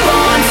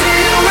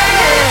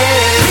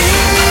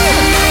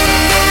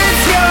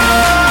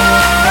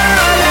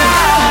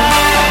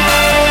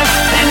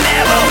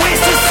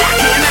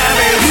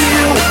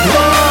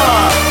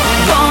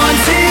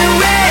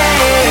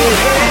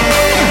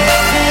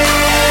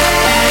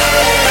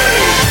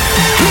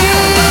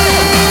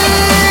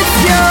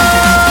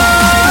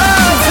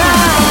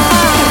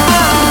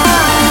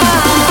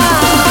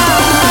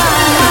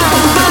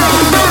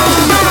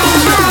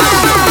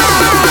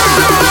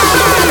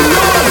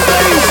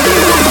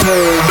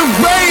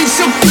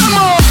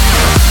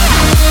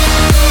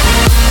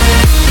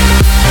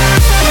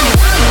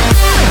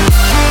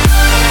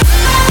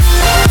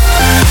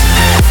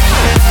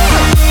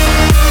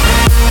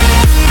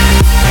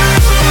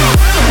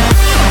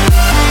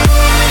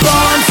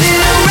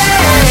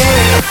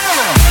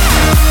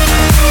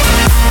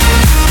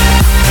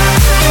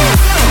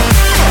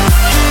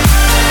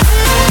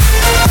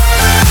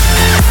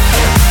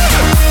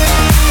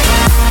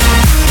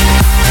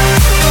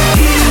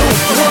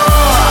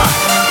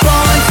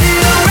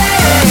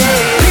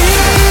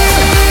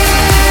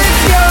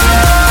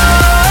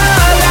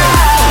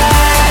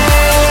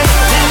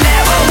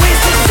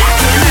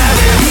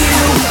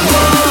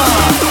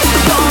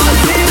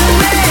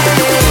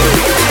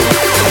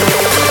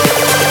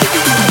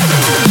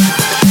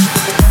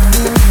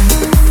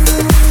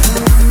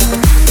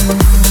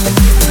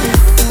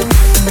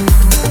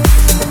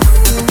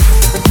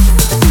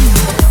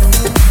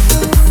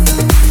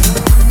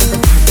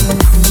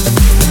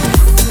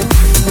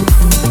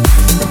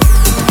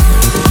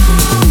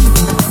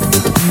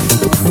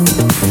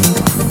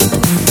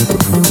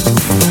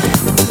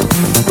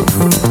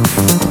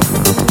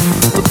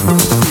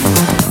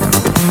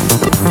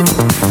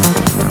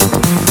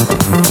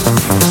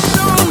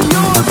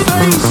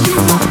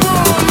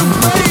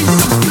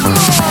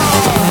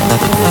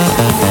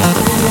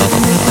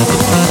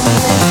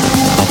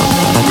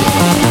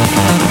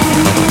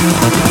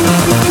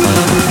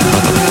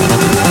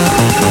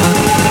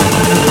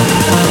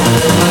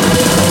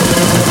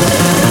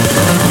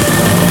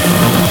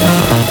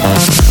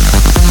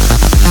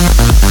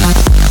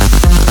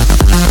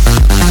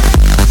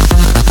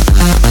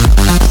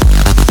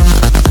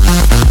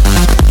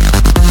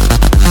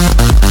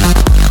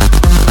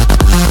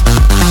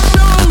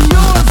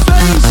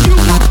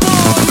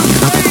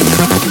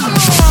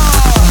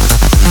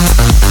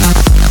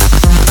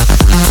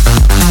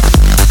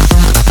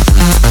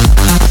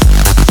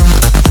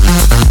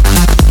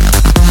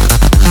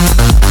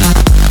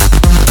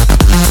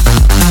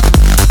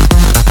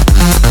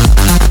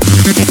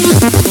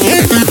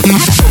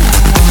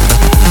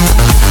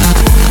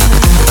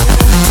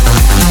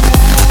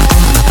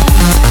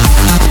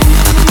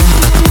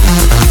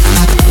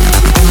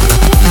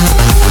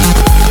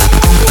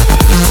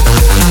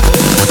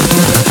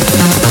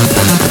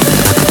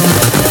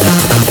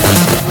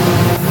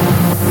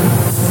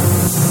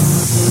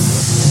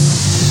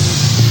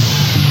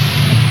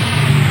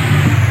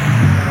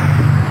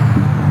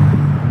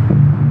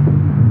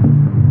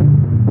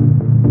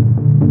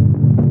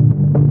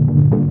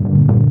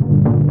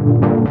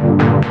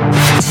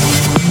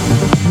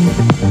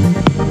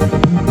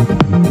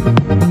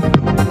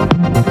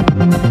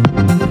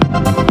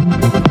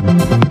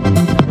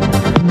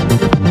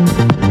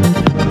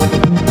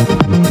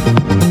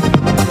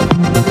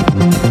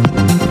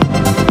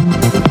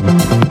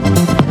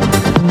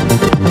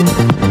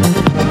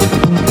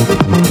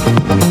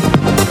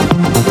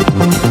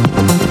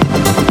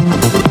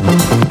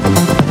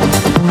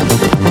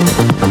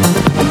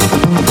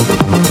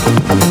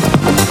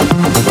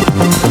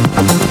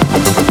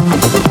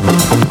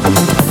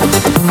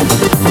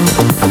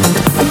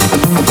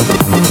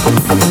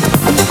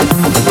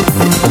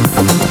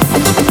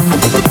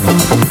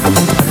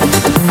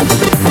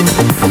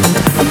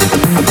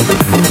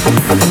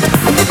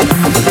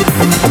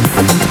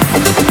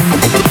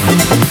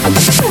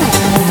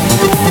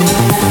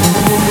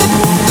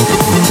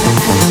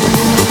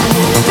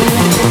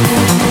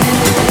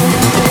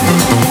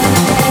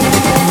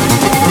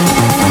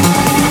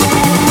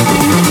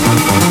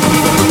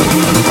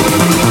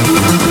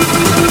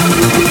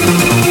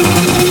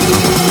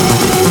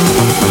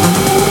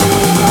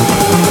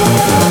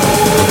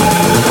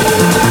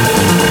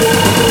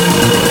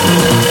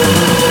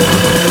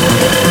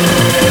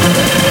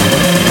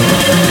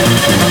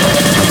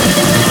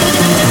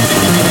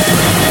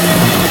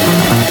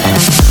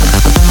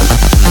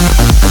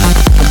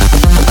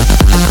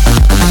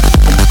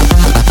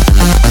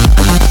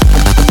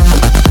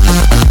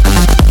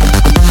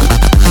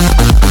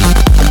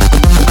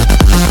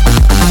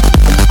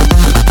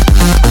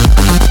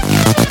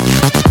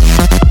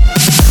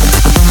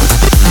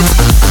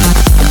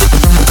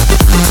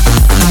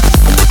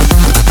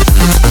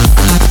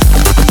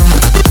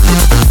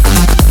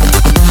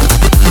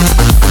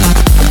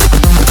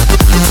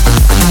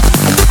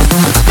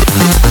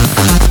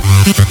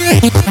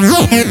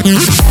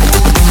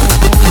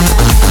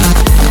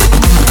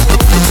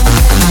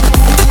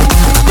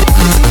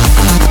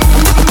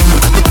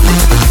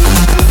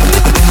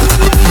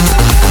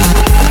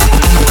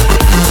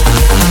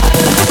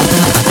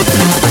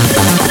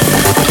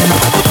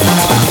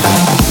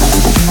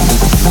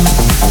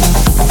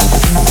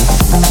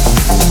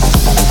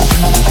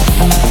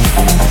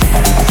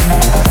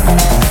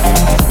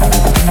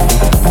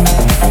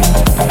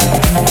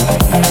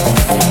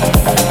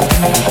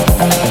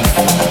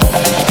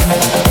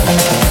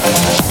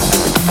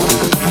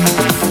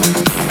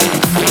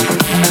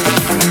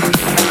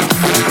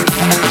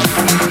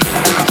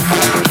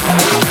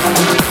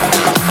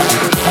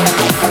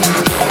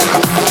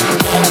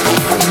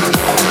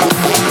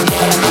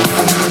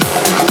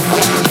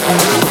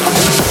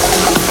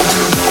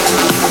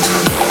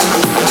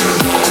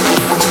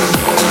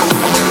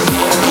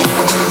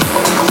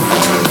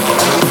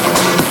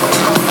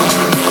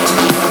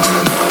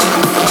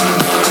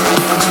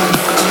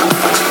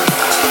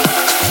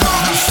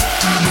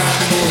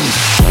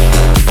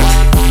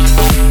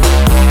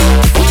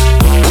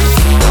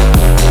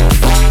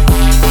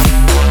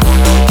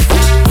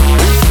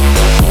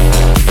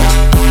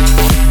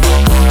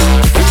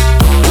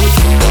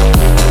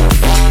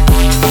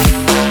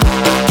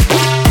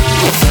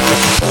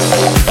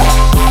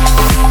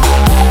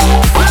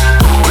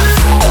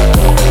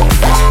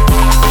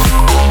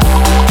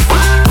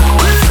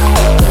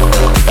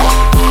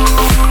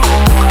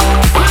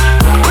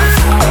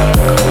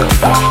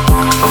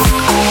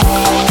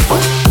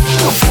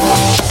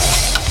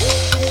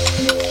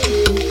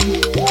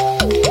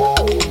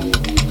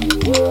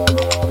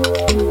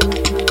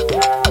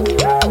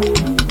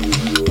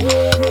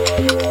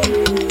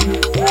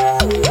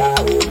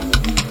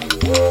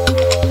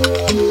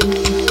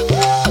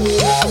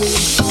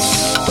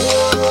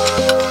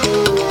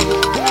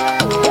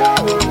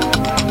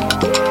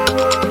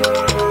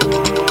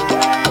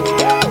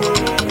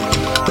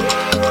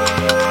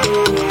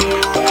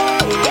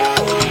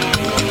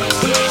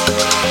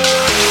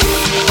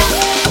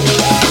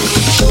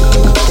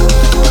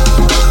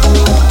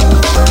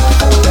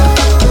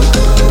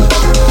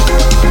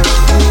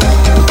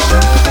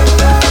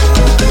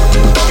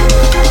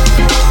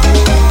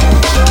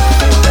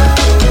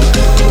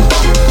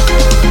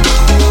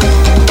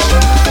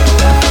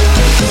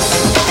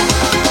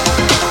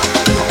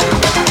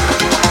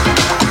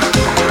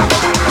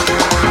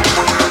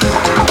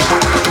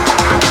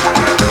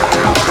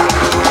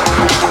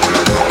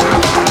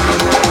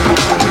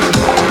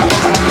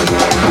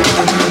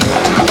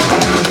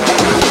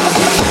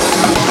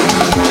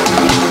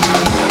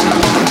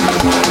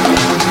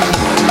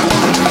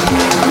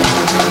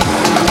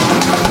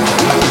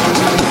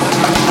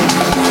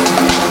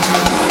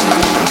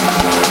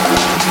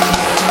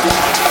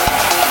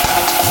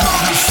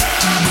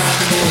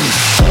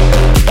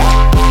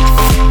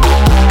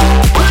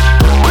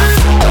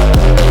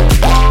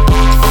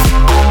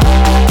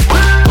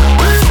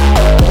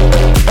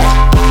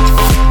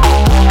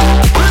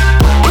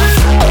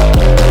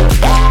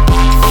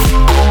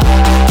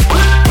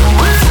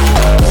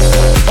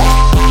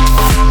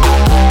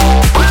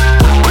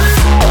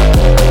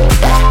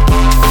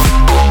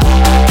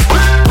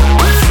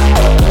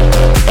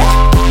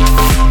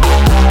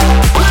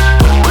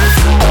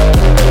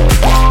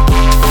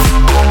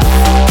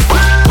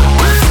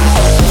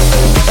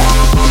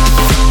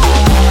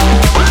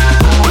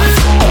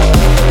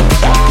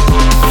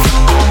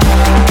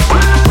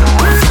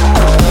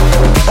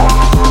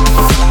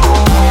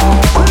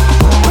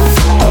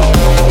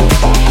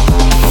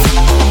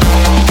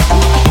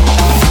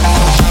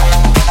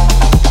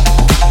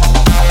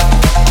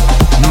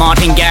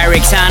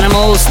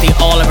Animals, the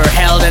Oliver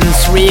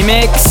Heldens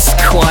remix,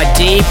 quite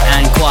deep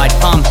and quite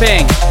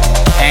pumping.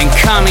 And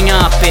coming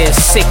up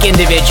is Sick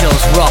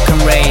Individuals Rock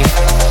and Rave.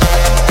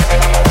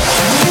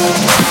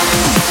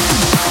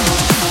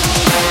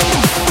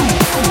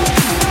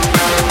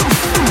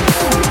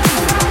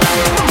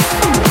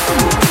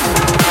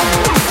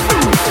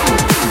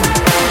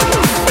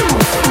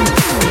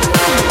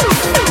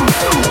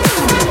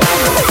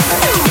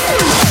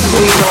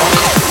 We rock,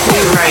 we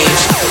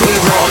rave, we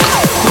rock,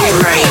 we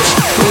rave,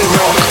 we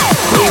rock,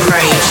 we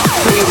rave,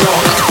 we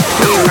rock,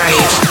 we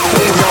rave,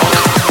 we rock,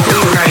 we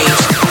rave,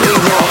 we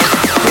rock,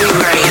 we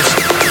rave.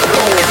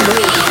 All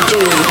we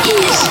do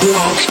is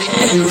rock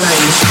and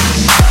rave.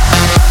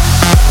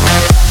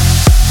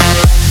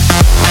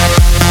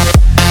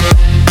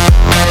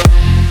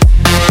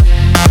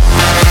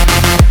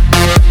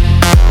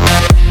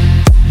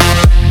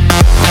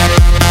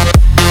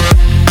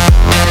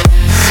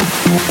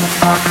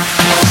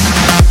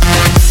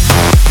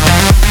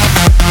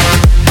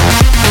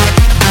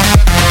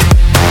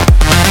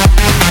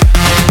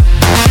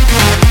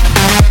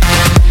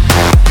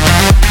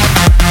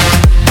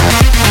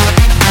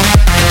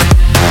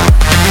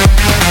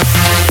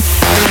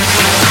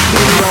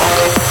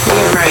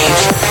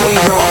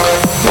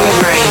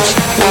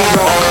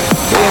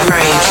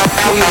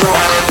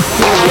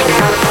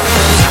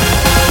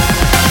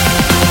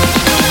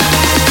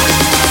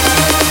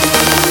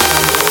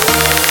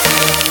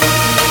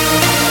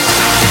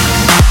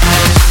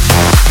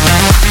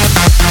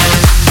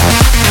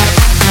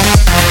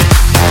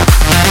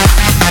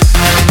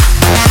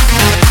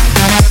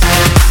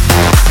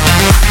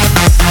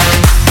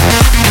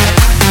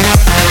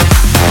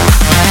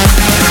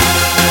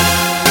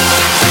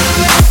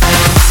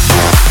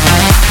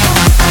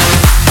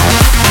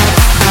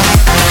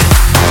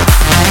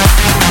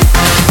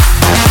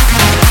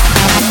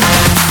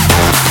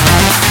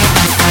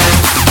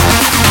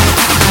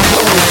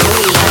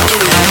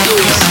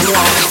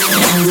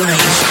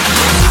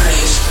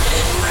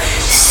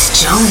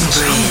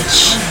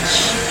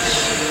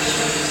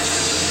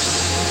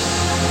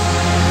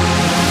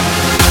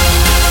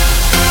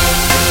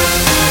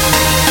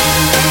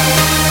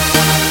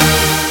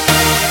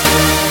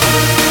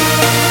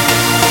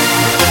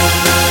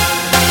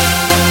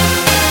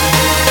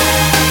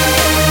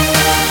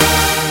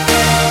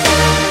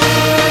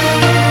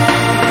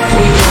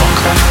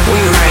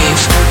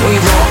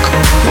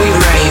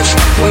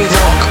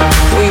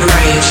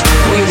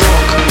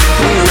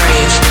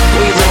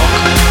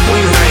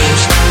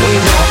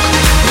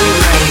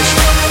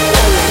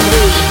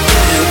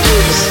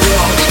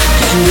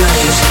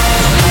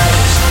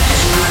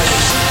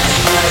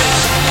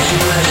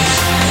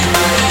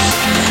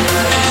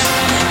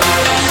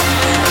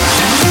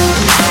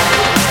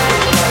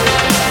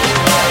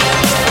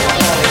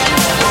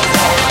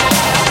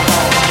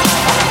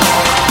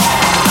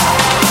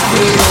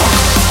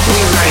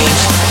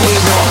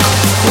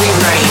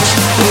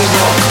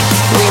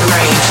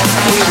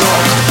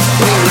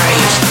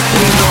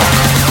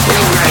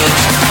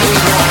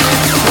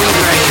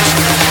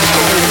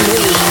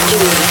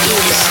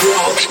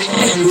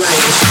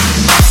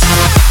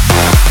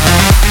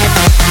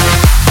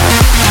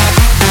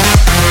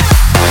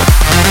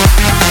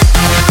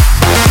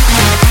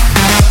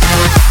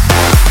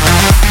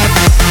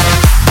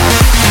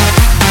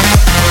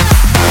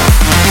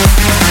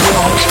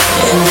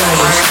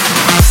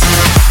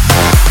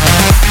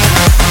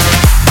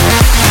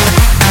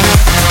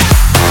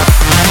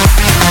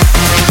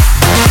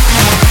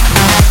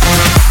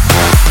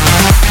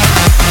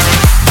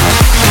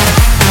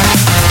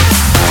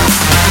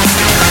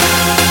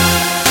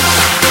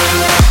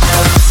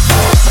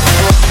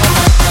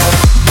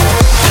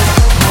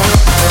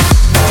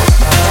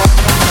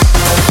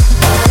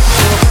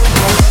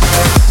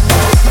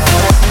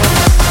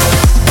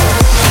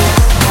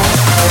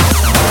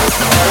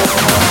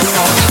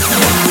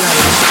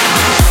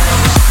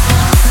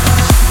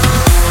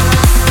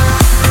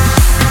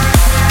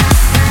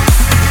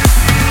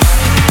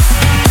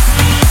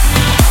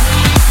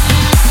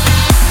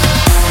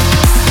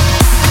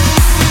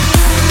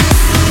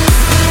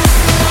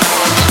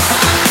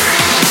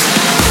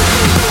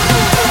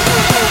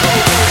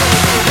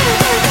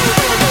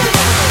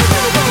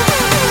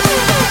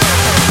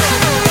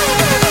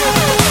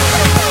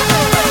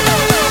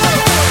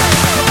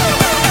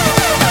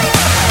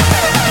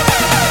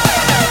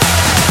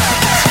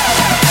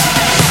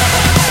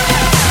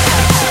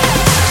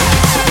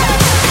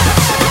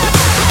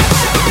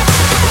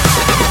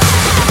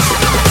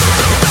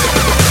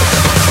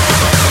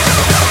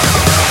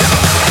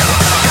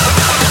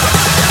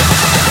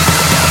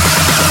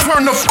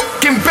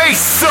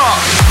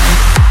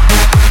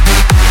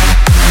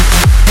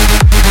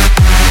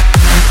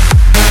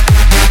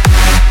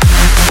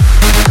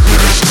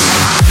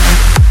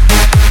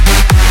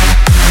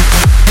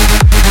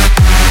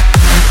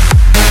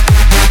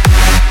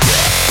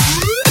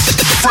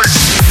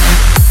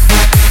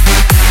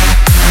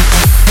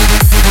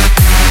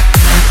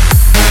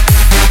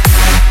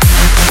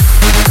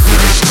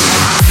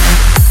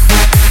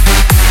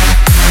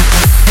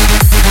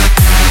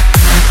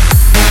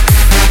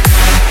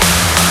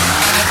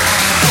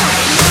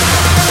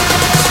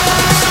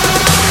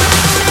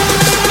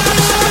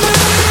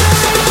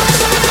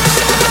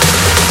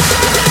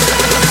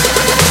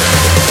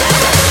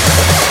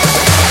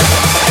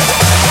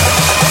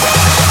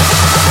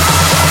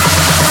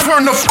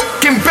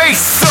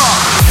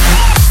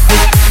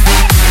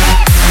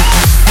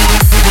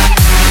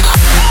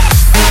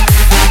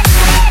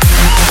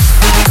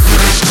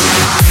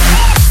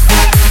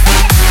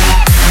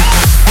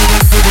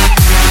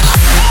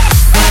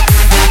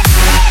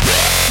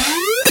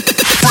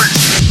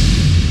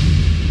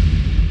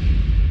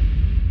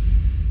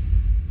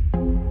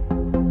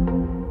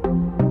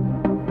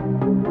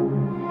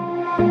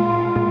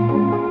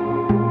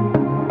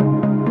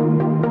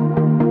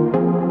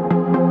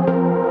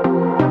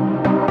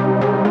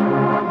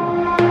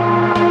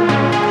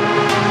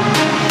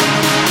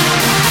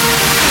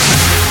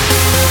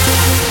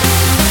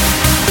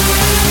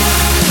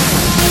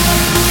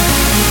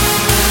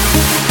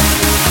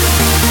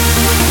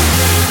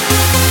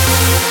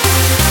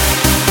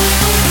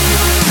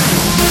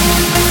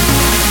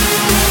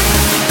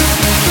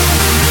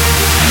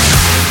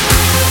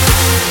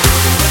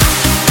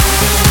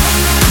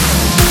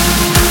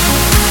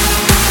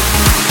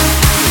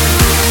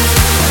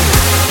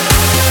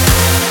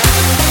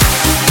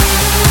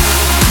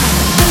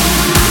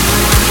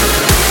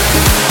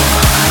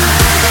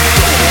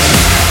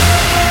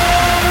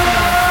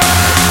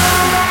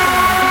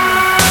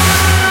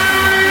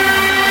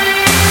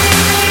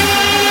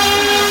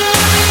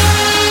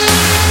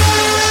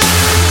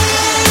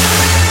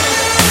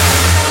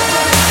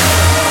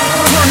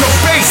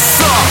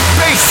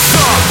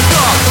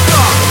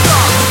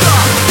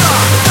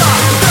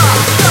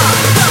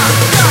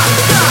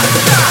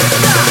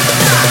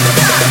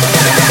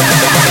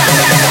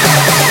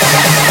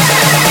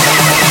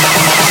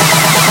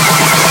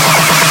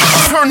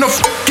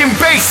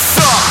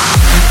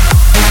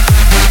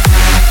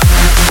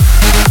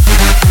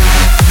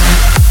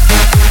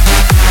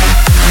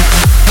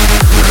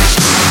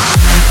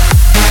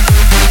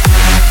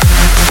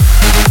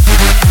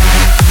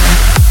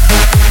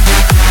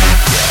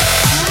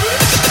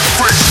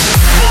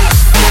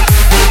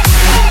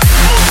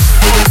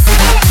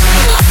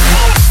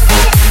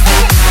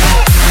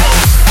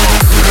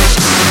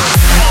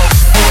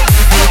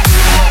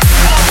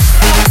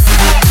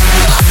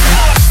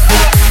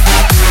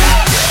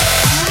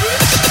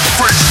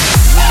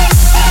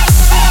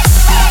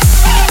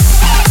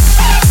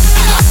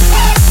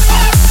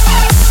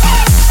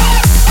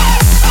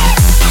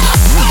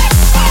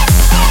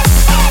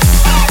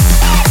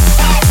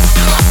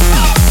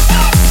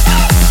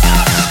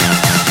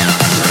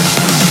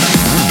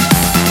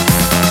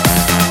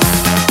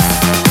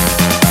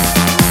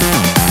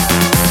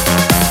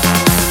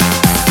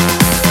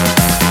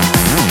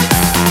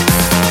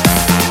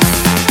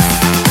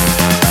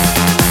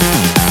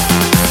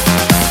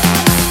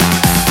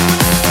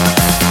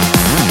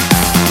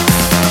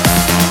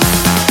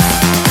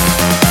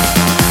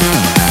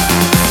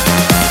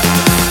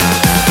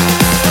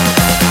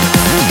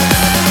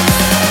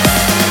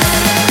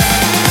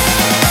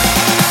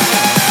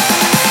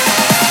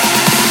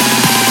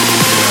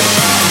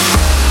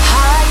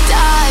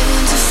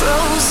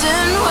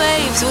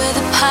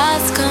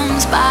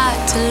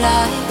 to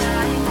life.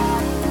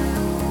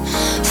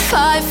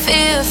 Fight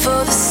fear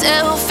for the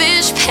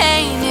selfish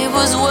pain, it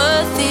was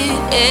worth it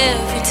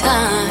every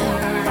time.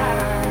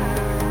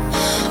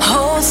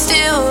 Hold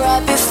still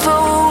right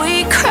before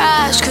we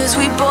crash, 'cause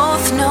we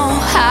both know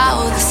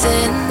how this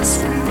ends.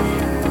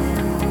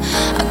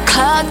 A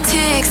clock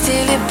ticks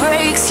till it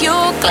breaks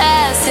your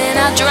glass, and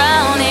I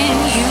drown in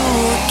you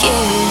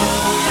again.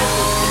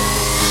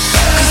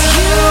 'Cause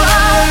you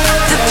are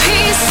the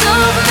piece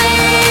of me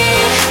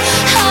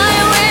I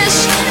wish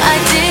I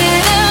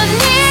didn't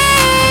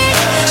need.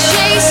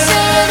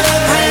 Chasing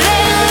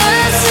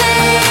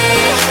relentlessly,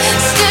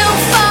 still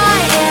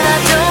fighting, I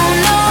don't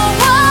know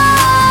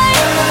why.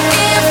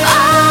 If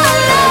our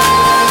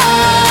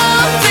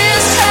love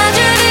is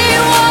tragedy,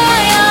 why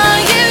are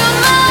you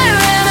my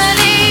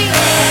remedy?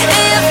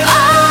 If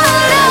our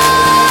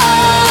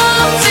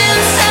love's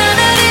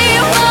insanity,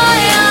 why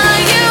are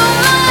you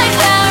my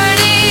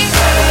clarity?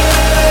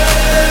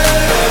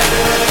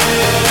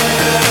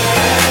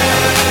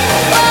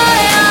 Why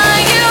are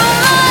you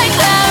my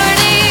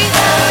clarity?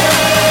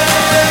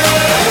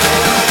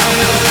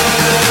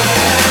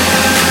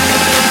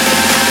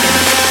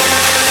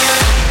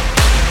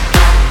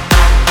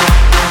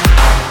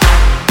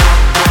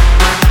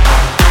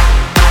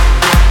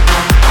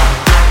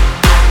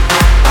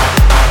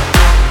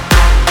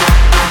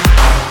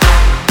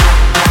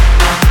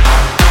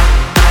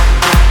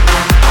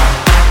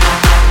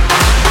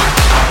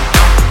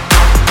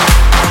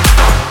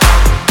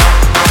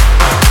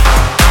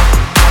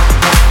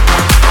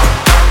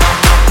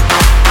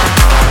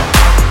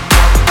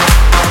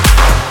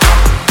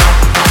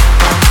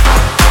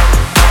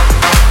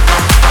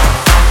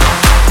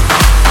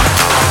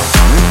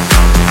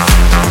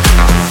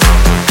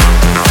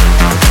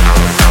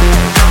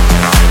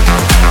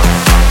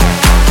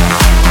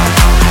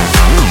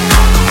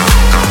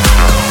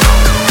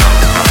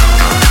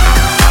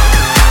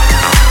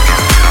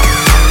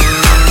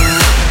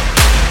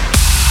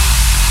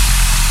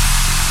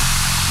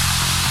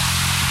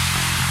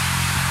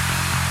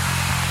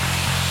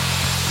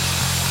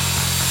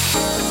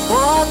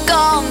 Walk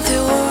on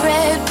through a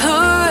red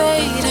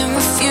parade and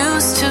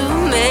refuse to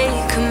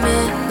make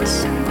amends.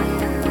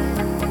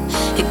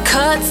 It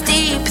cuts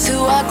deep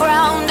through our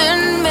ground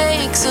and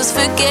makes us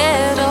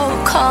forget all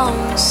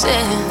common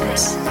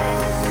sense.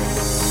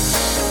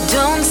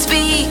 Don't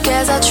speak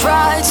as I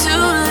try to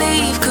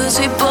leave, 'cause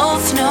we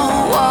both know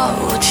what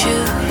we'll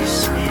choose.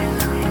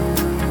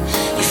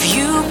 If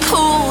you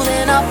pull,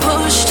 then I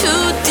push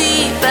too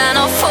deep and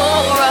I'll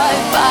fall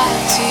right back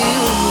to you.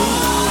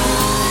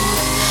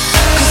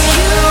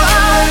 You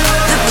are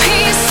the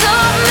piece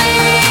of me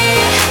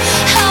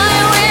I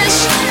wish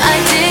I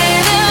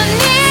didn't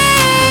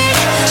need.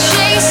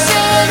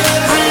 Chasing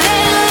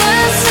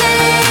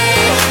relentlessly,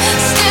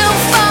 still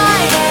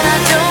fighting, I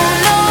don't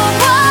know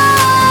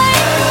why.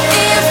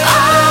 If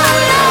our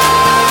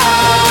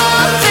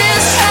love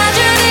is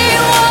tragedy,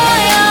 why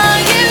are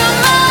you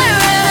my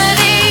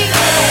remedy?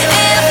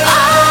 If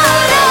our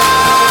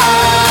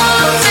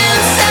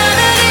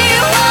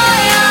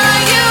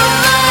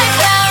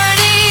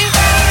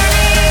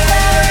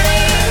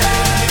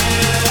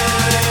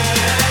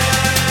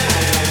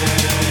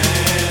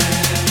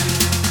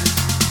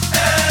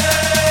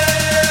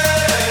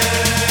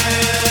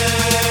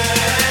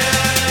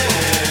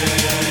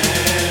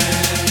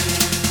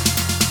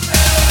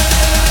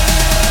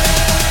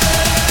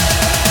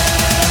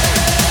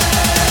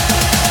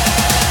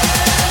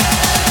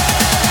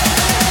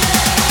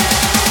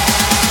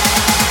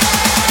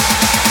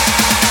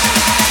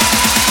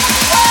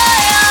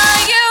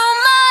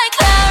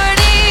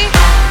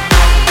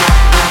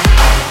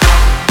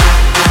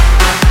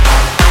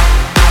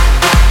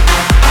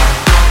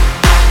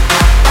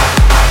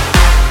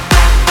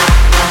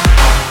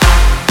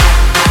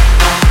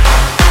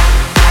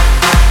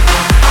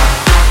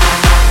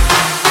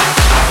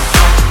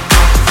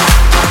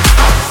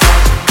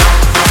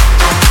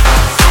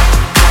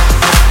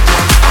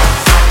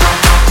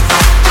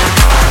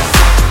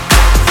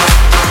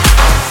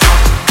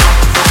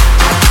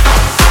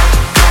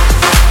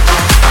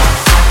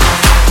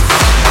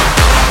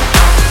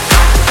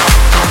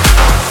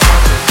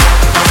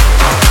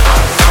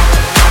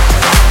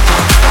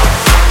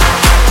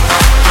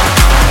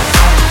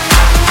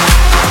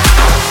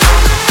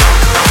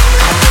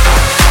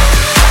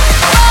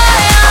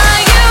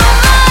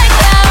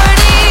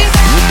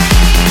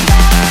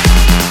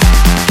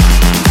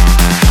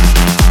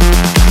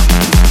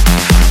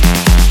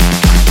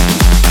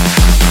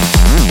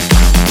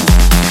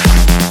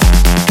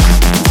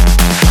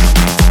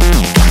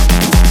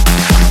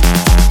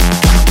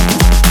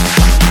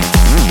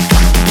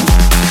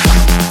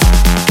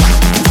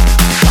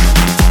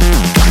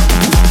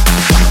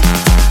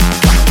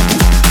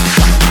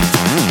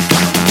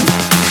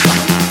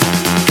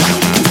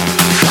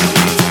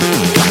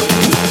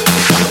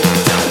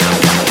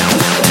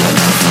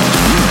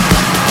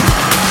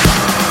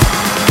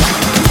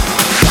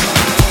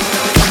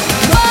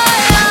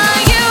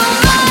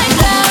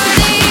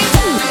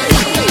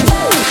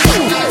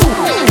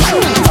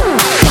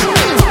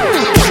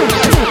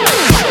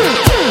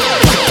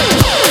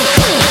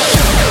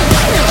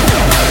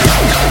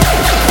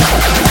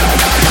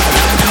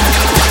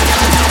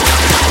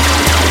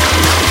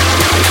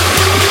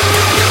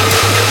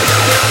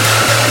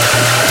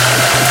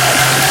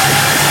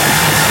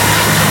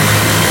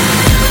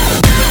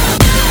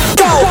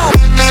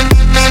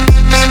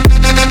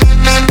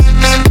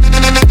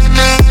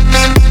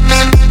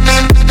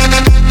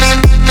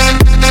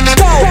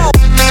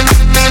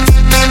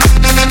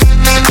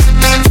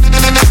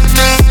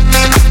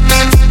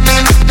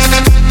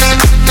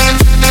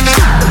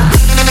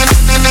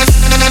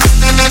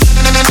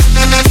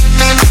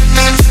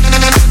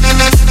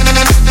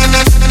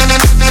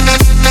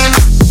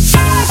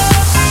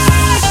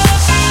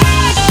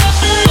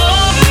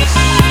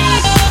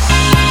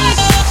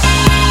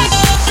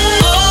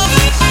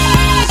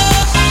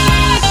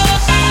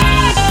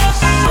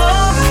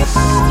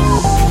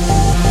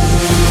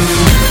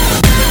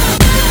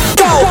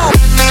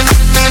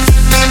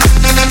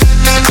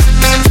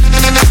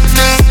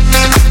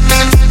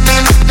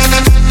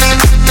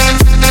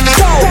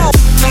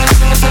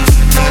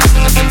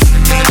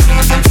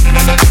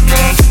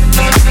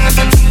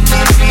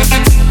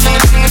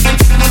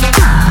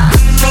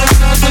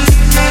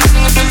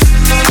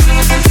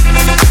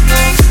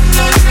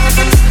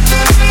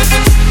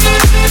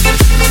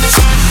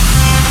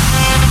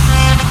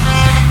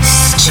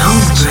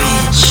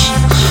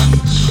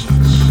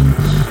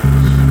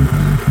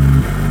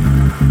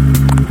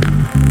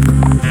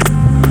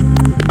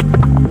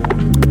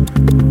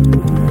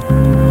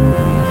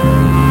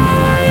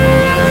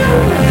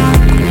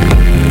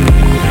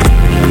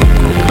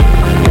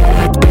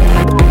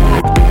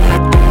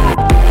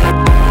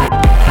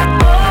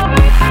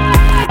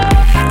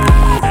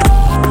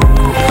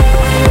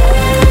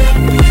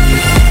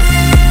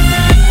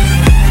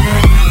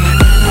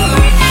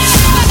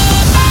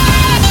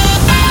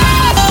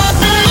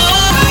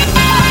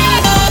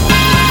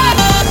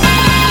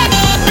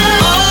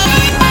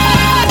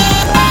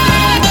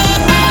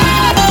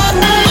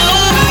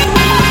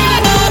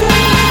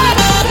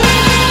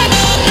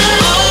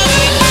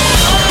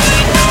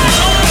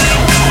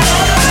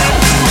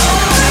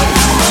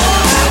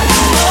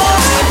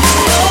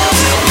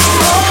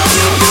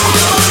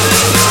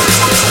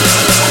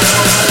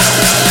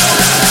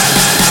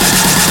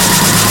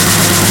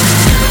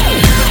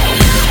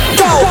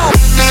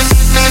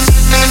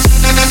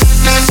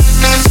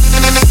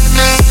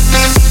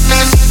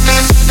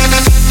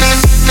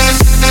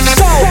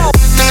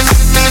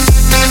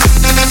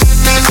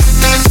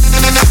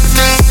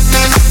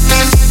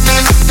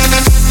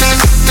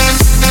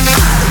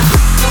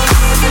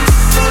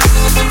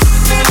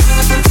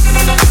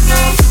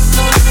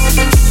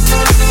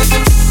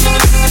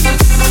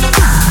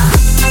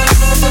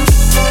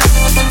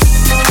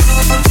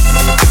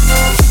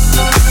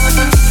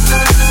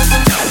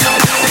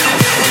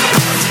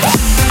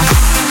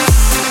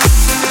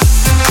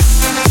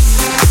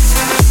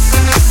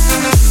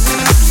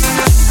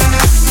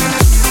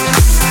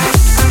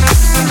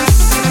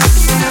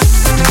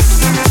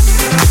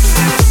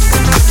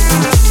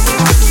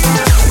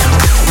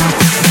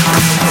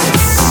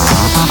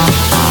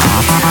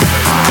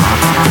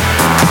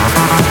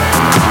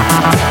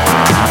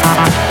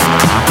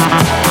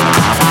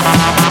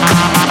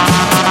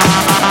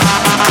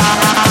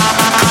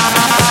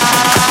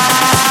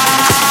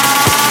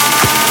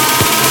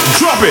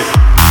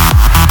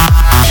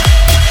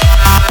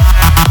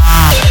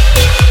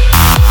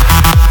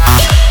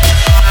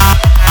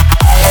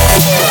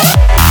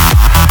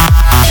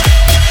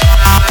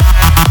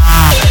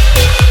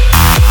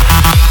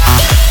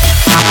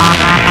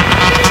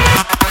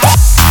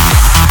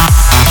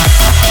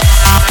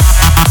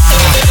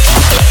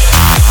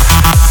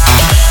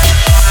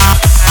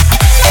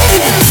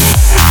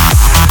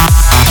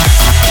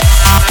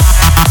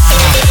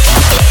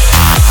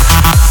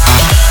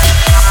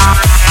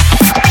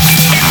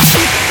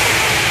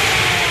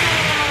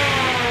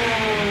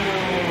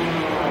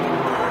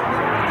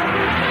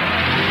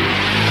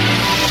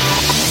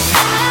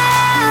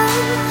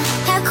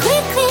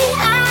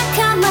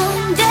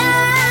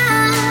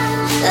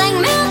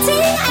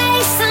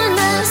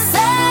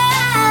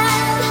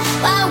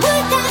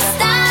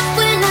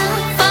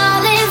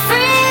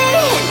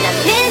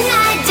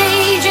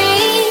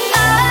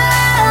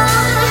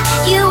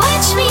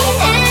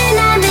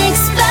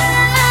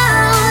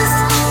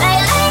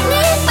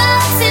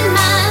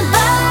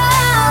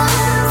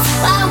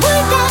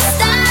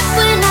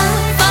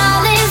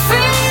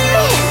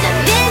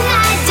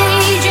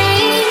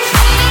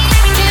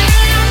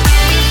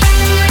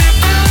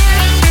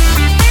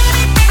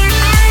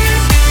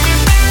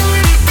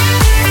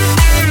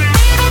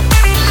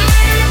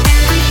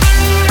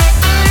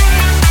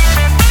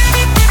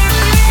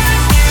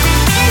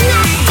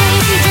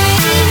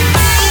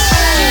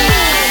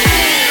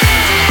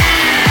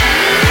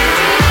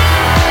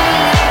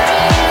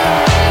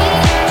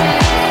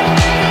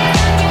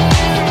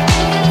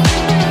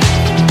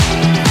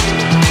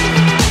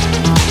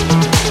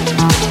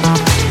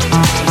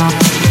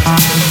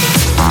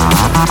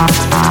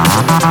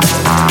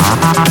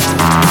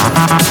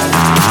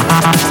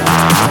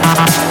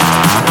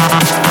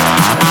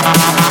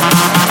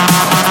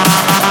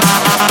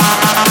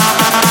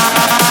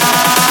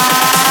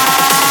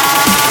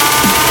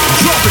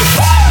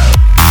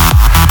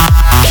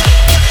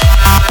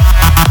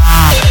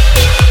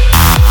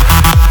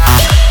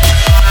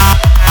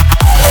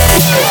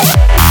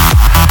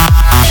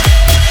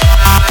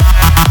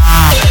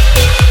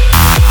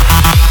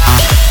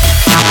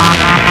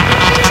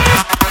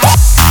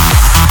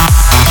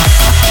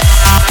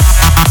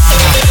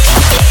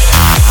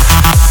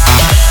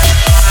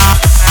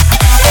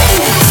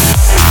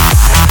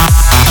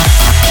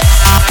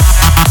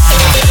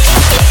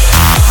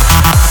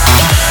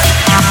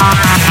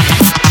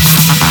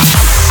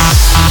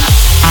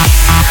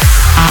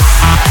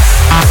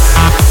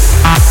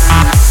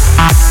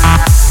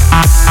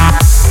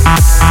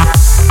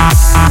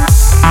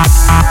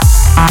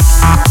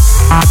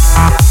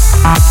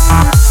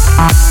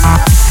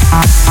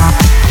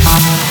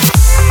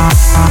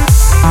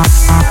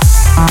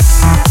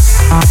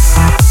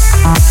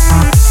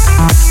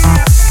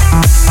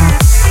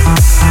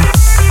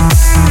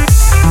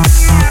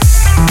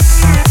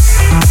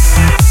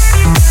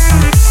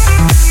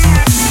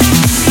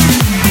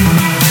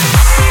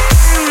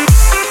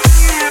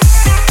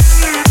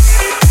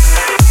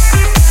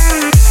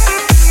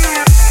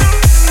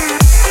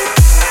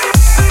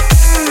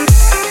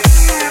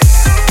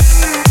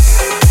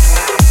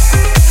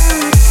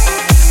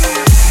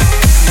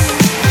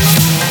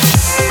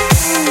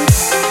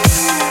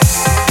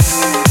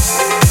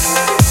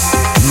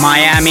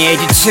Miami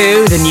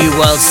 82, the New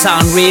World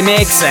Sound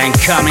remix, and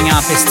coming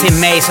up is Tim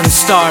Mason's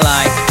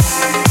Starlight.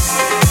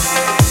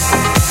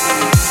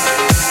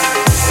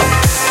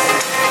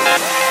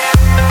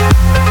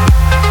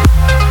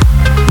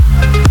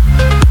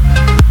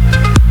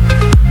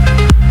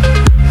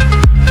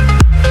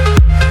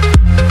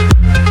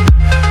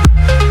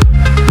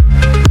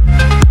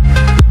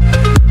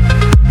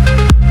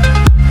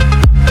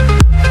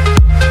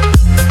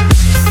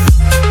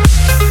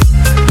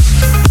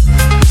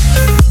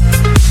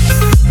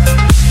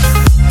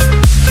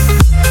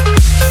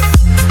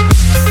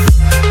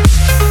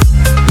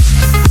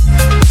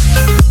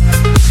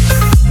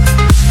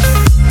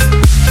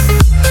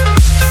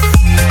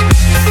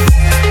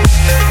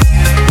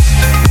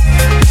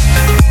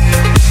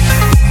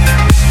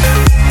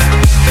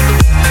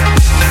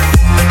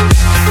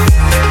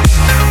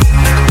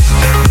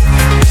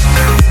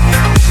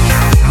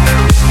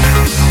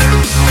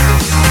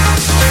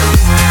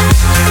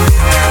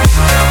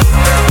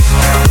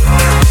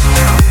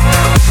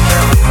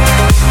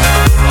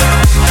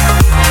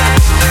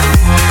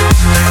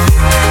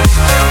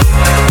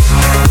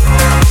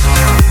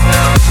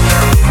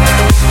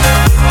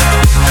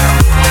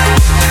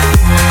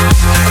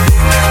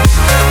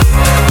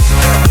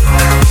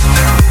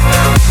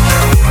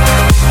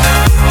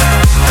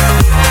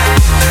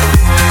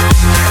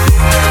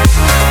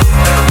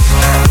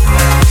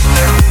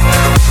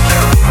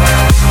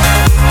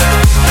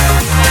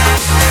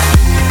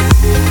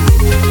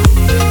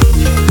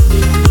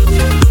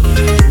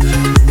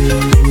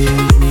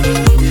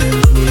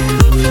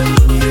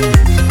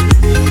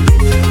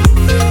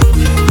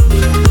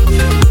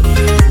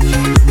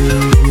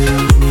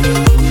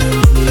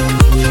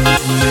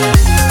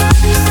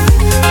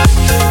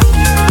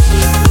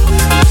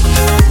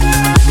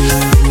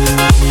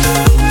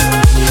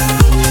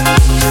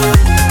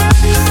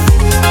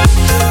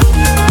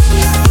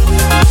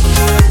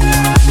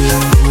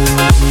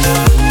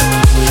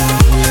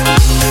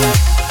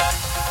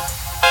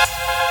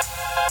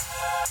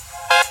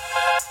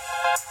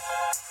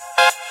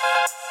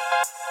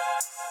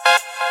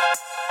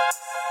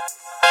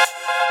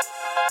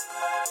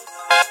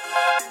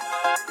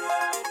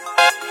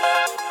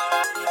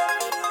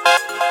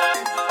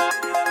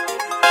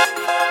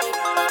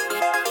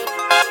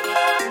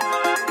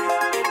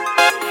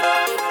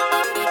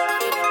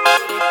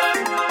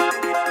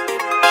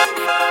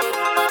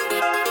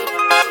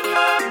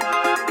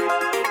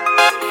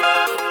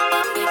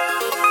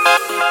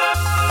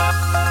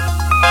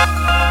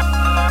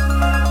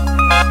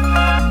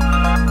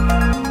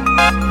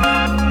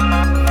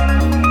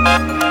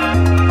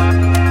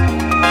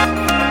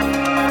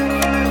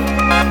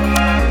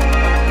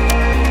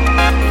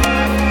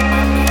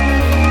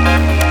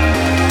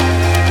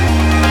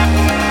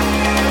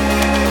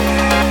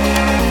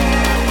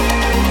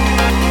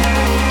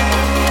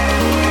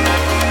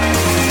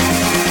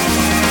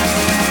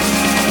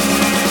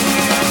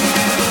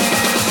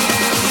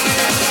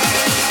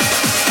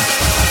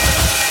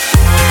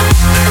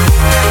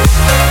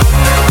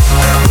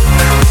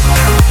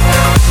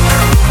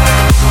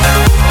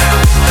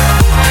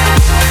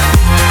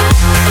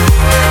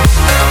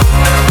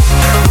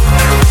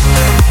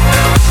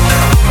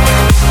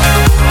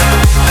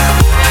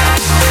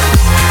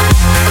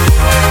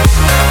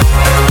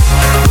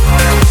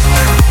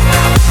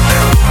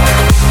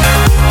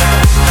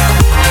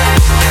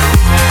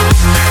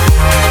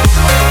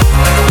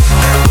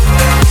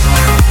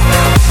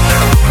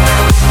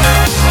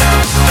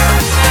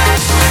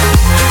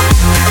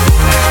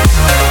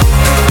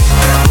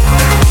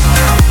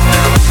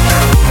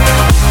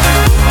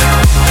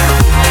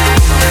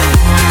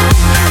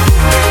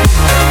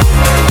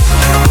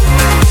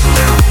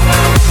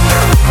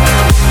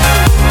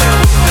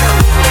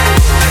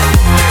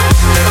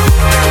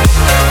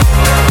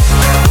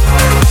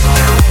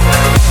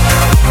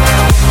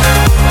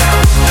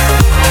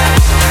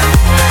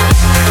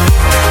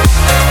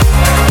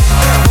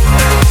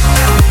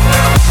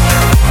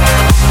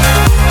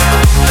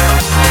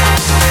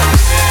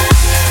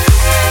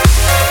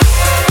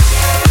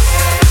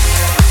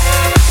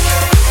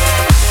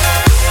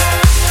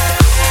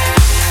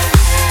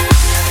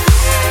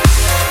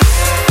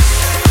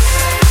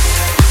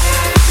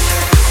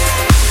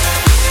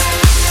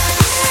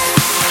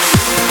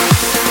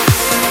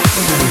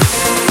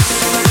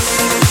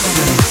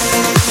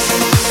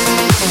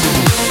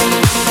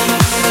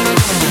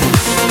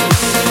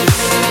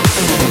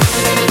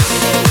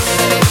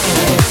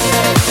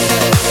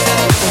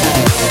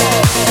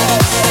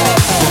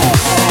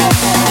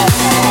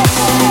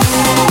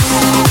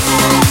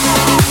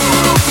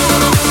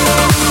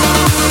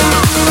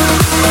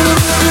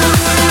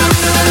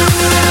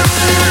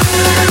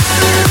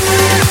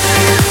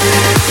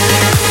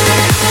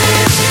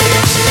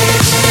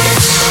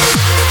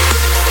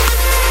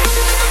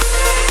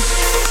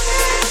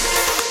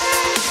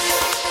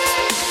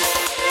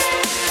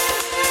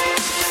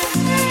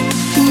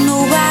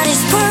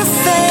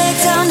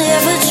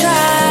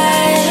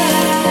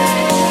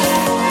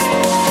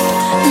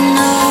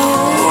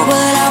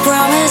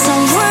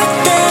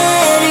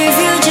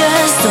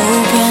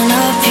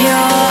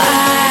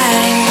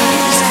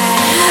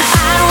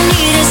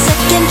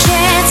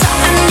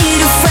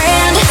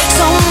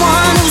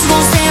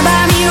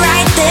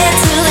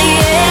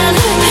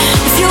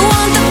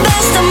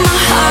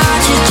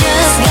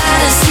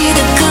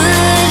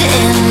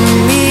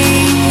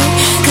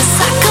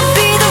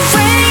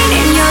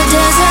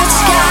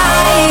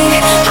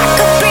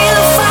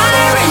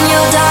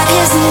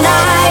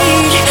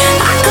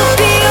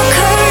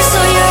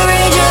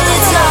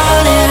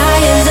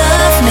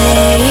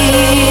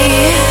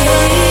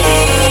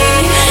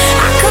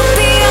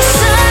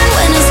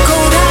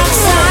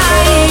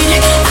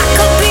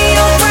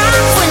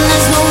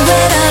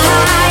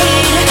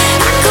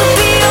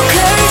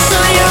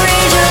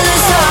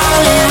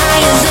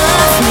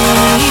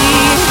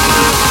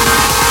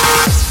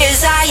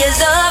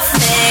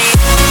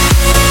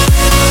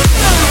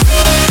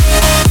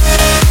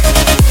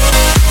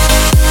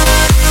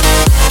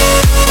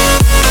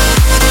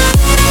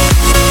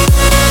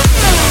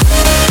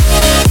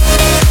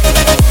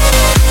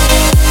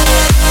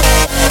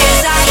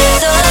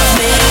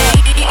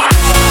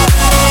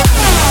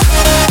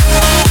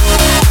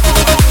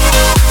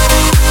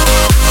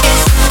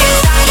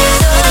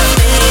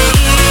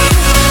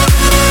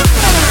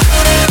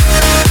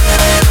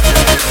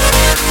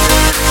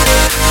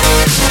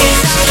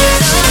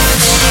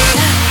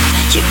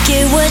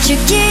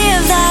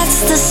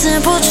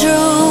 beautiful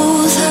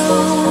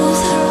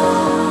truth.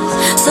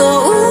 So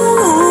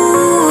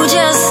ooh,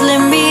 just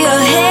lend me a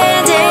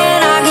hand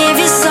and I'll give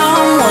you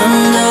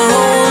someone to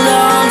hold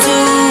on to.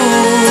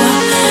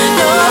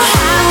 No, I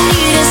don't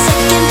need a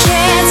second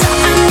chance,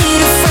 I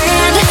need a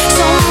friend,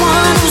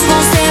 someone who's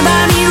gonna stand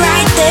by me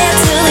right there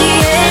till the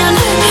end.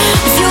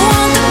 If you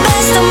want the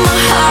best of my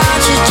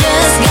heart, you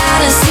just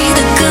gotta see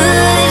the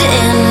good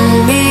in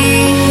me.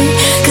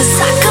 'Cause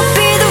I could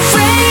be the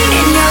rain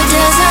in your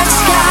desert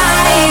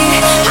sky,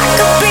 I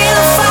could be the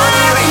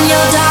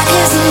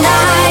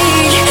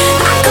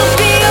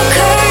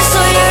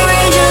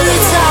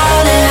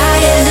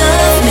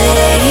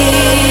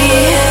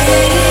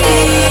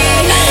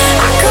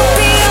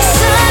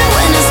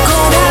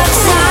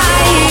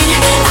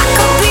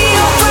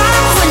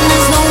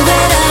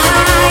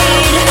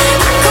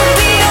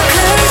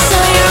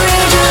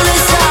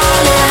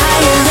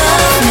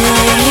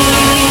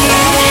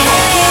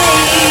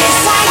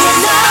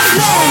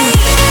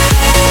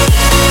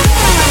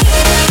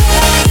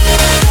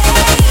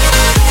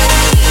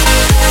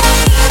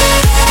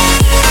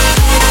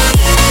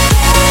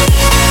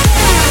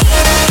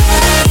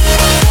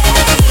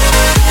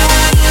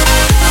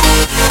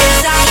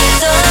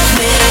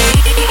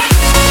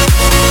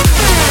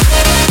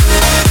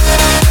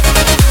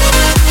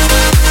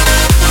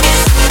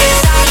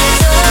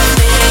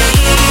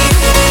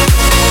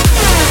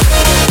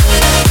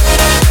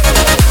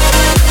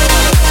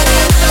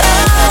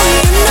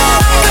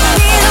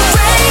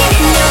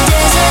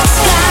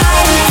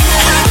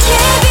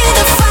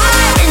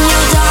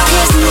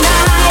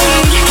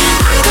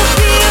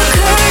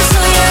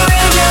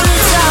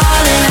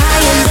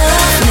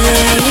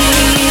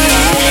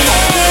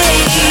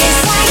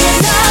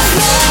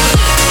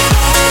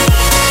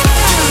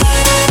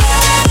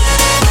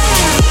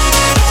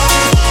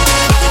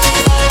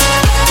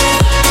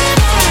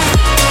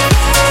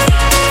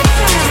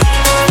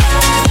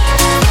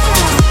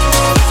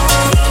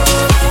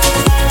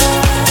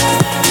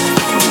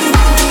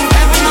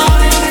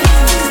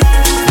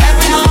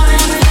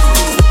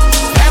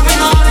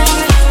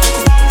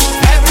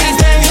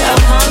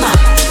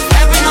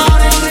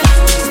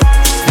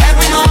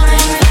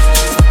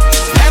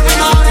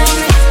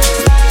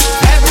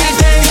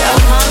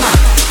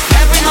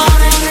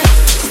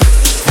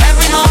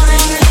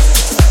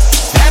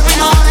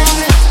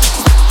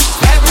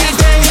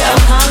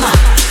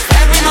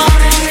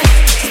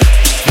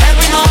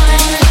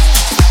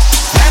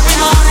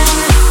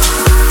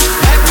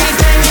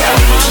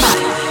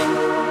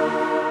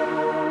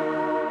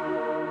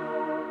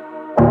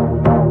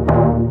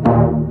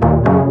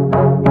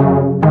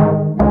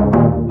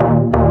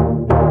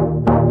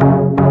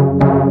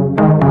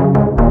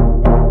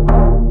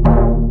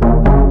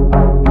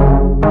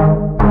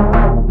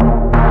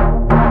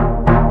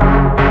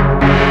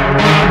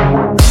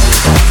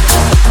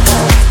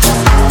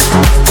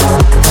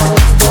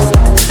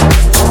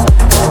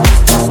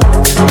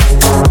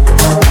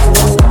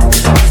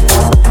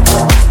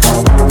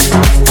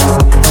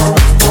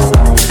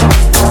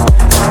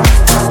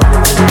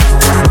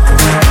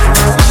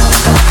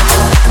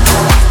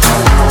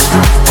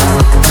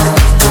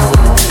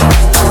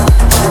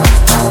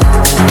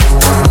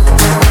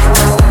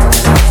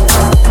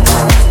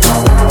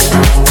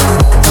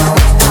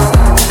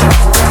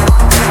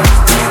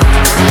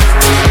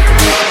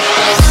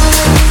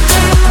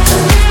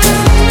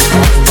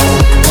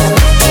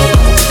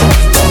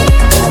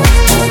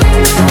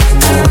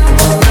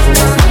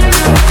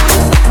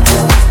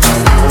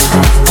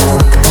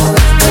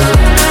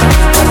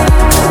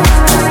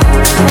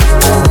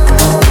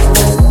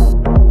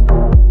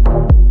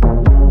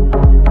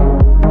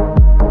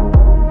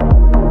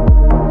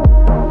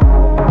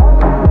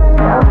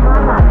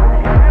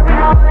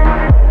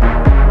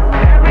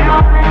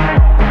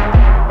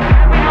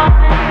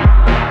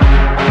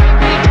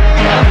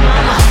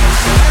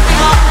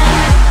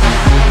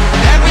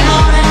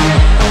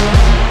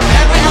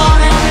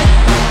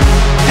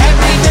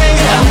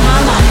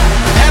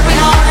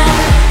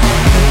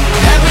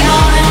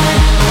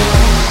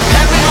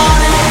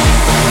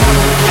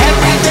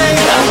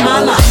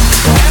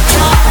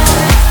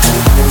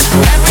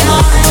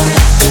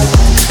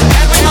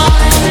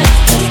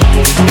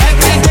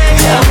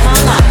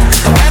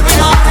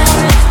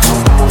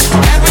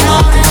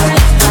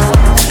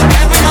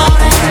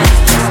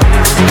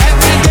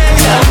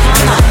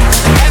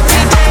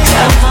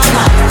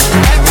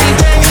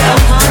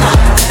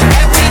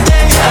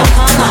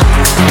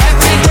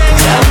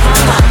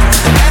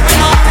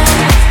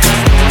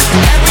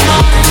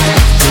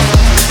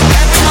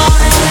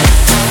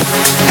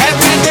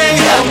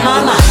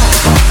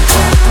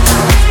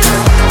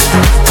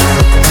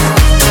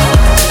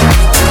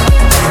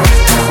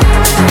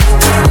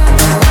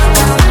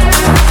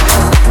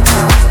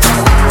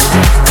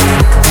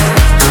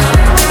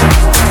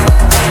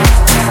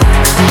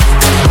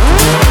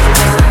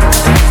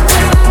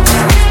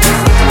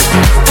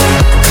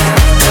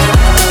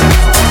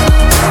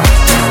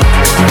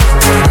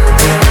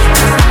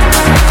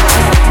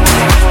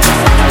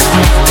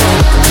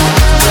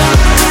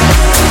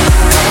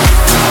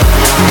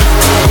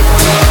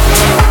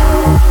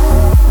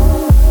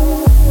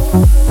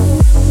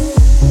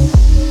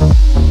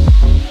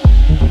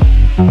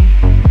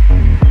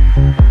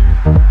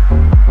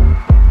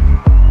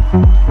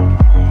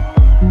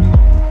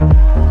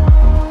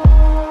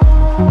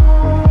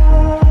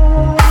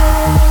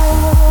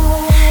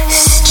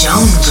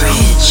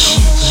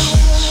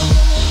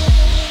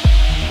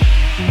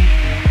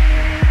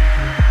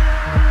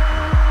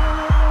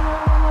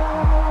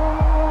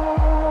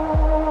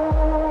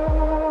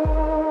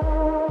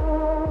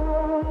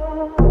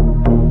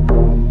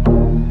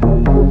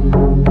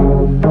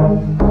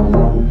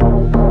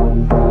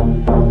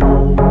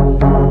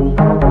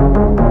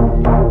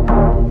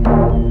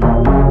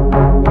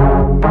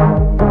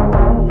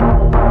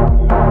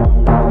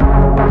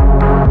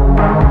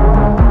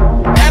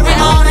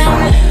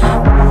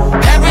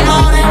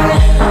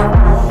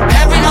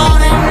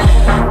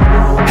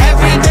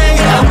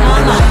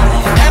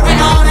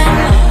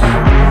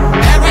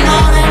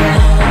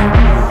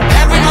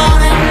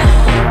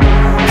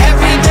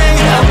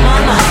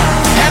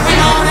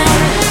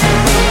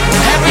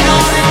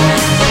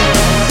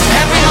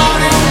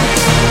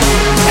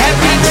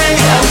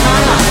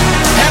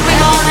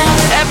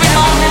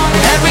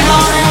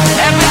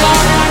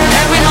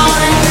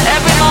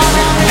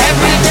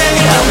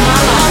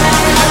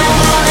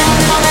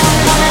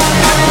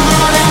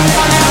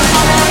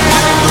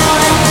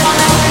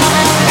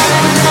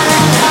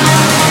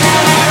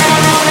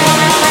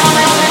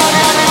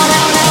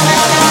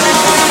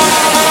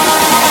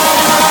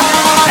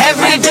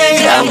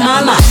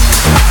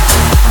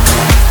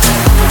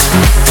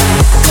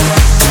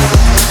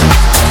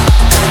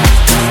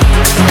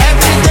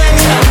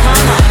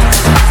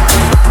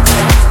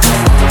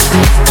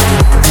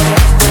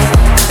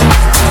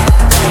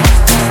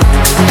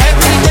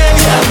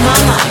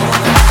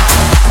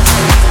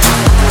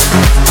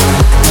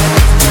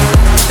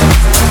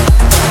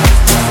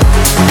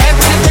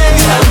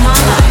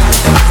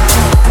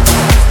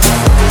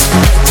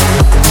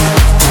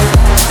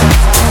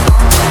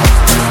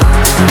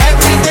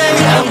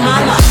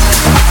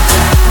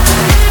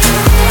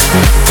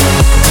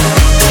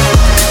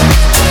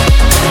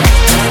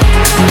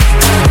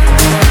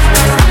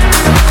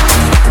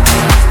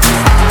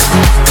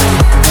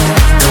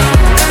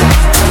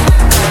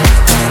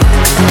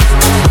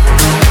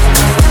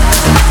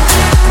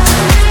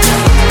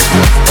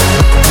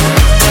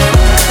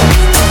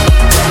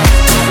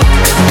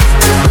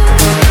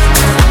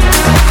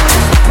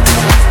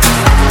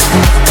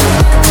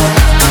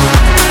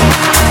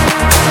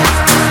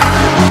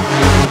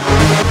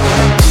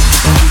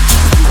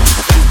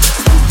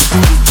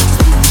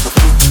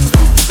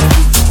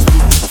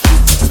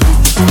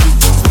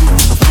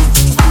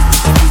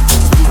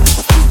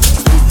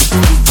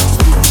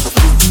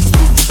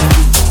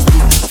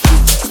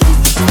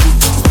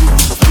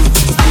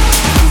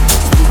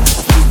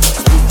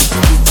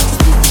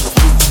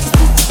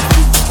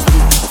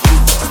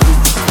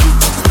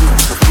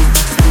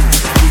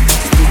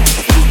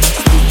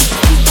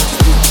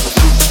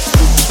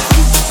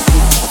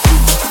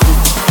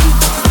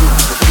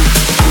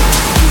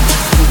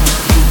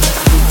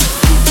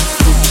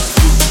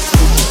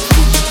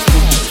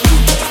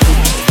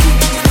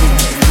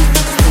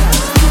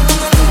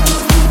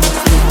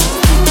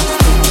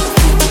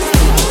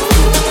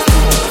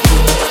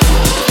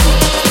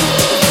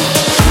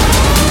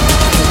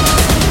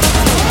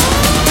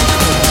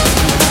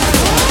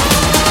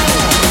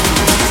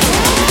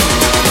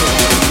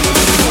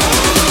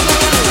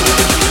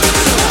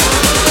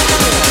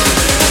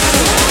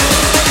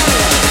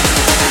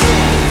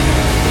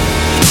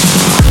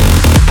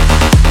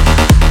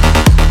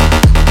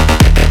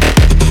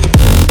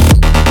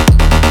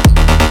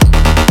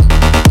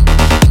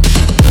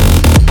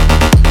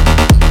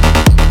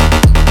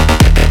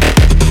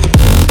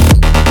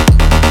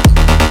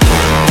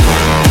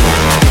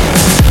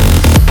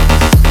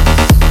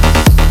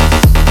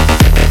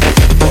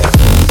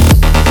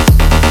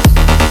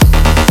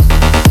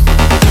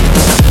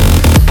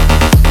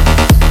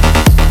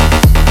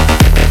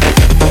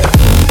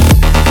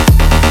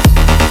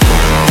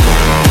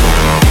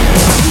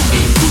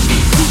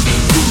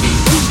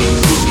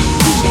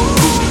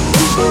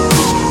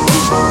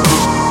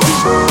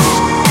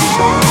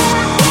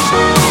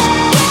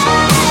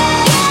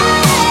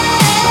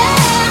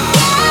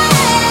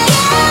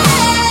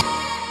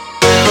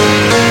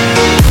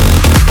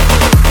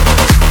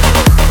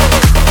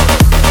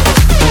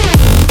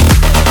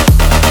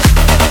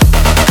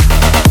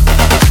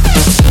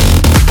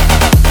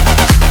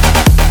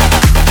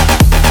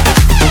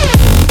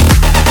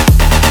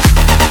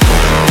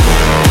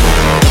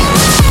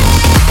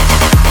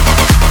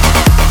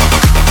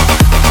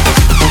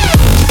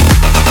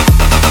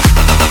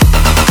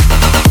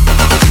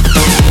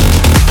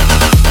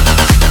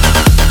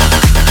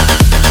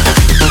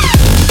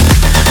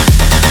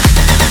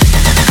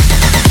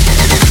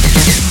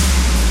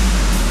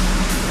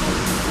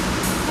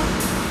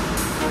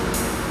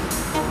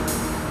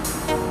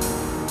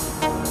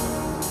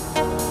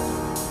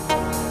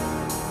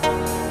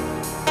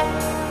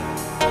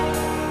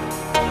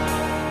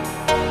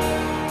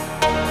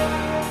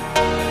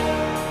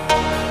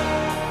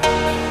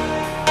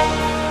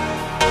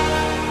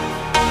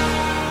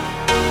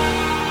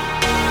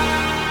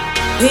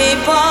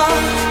People,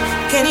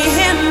 can you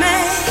hear me?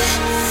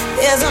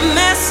 There's a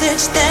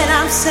message that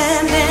I'm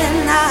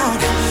sending out.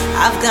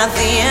 I've got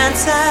the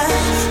answer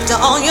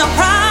to all your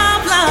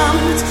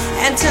problems,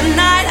 and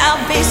tonight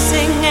I'll be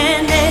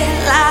singing it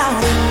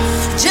loud.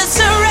 Just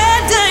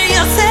surrender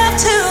yourself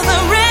to the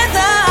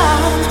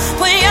rhythm.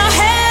 Put your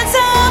hands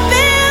up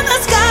in the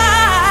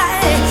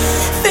sky.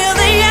 Feel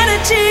the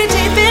energy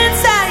deep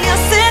inside your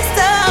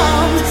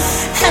system,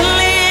 and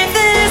leave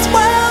this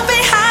world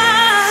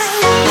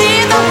behind.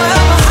 Leave the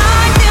world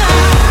behind you.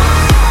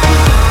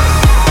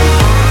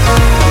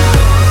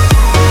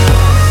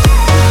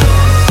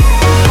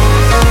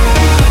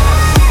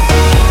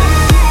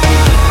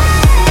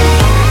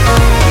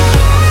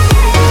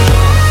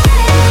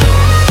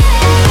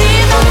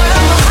 Leave the world behind you. Leave the world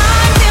behind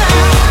you.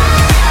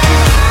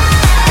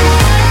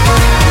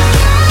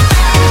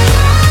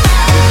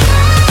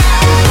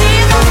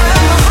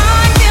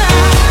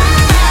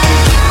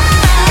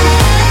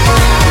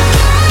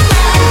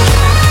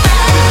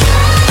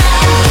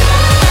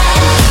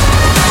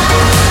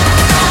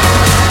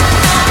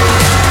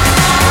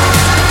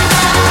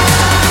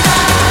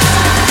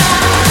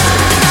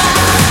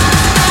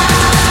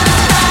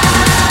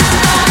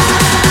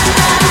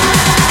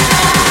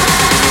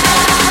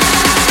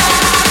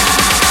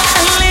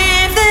 And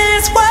leave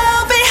this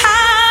world behind.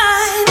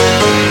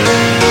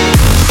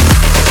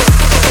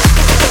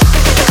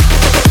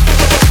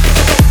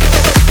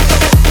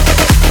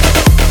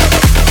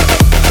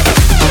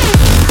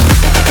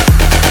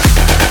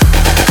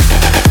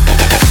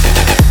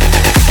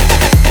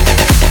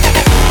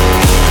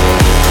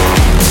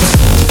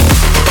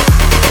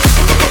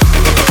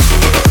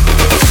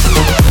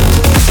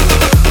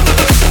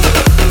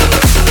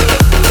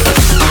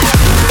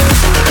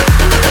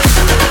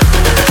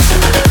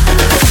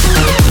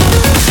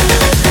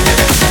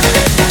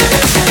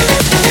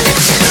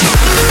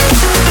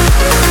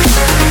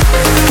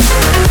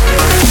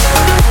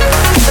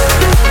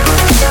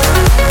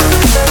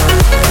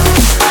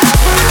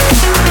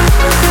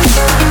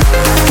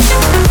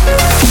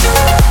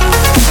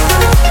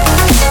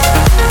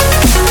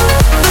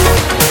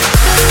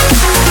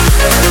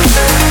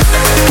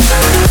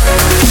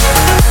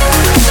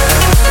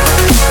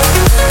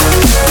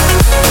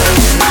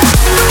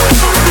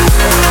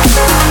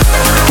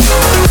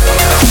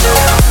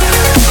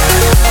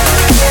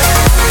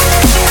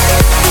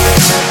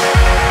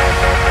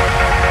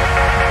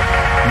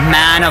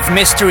 Man of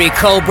mystery,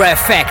 Cobra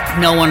Effect.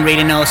 No one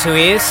really knows who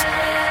he is.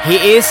 He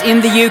is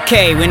in the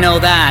UK, we know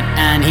that,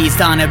 and he's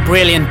done a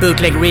brilliant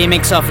bootleg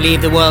remix of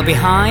Leave the World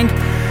Behind.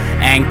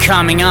 And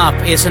coming up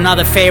is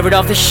another favorite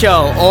of the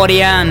show,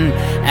 Audian,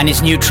 and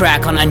his new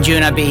track on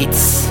Anjuna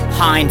Beats,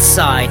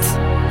 Hindsight.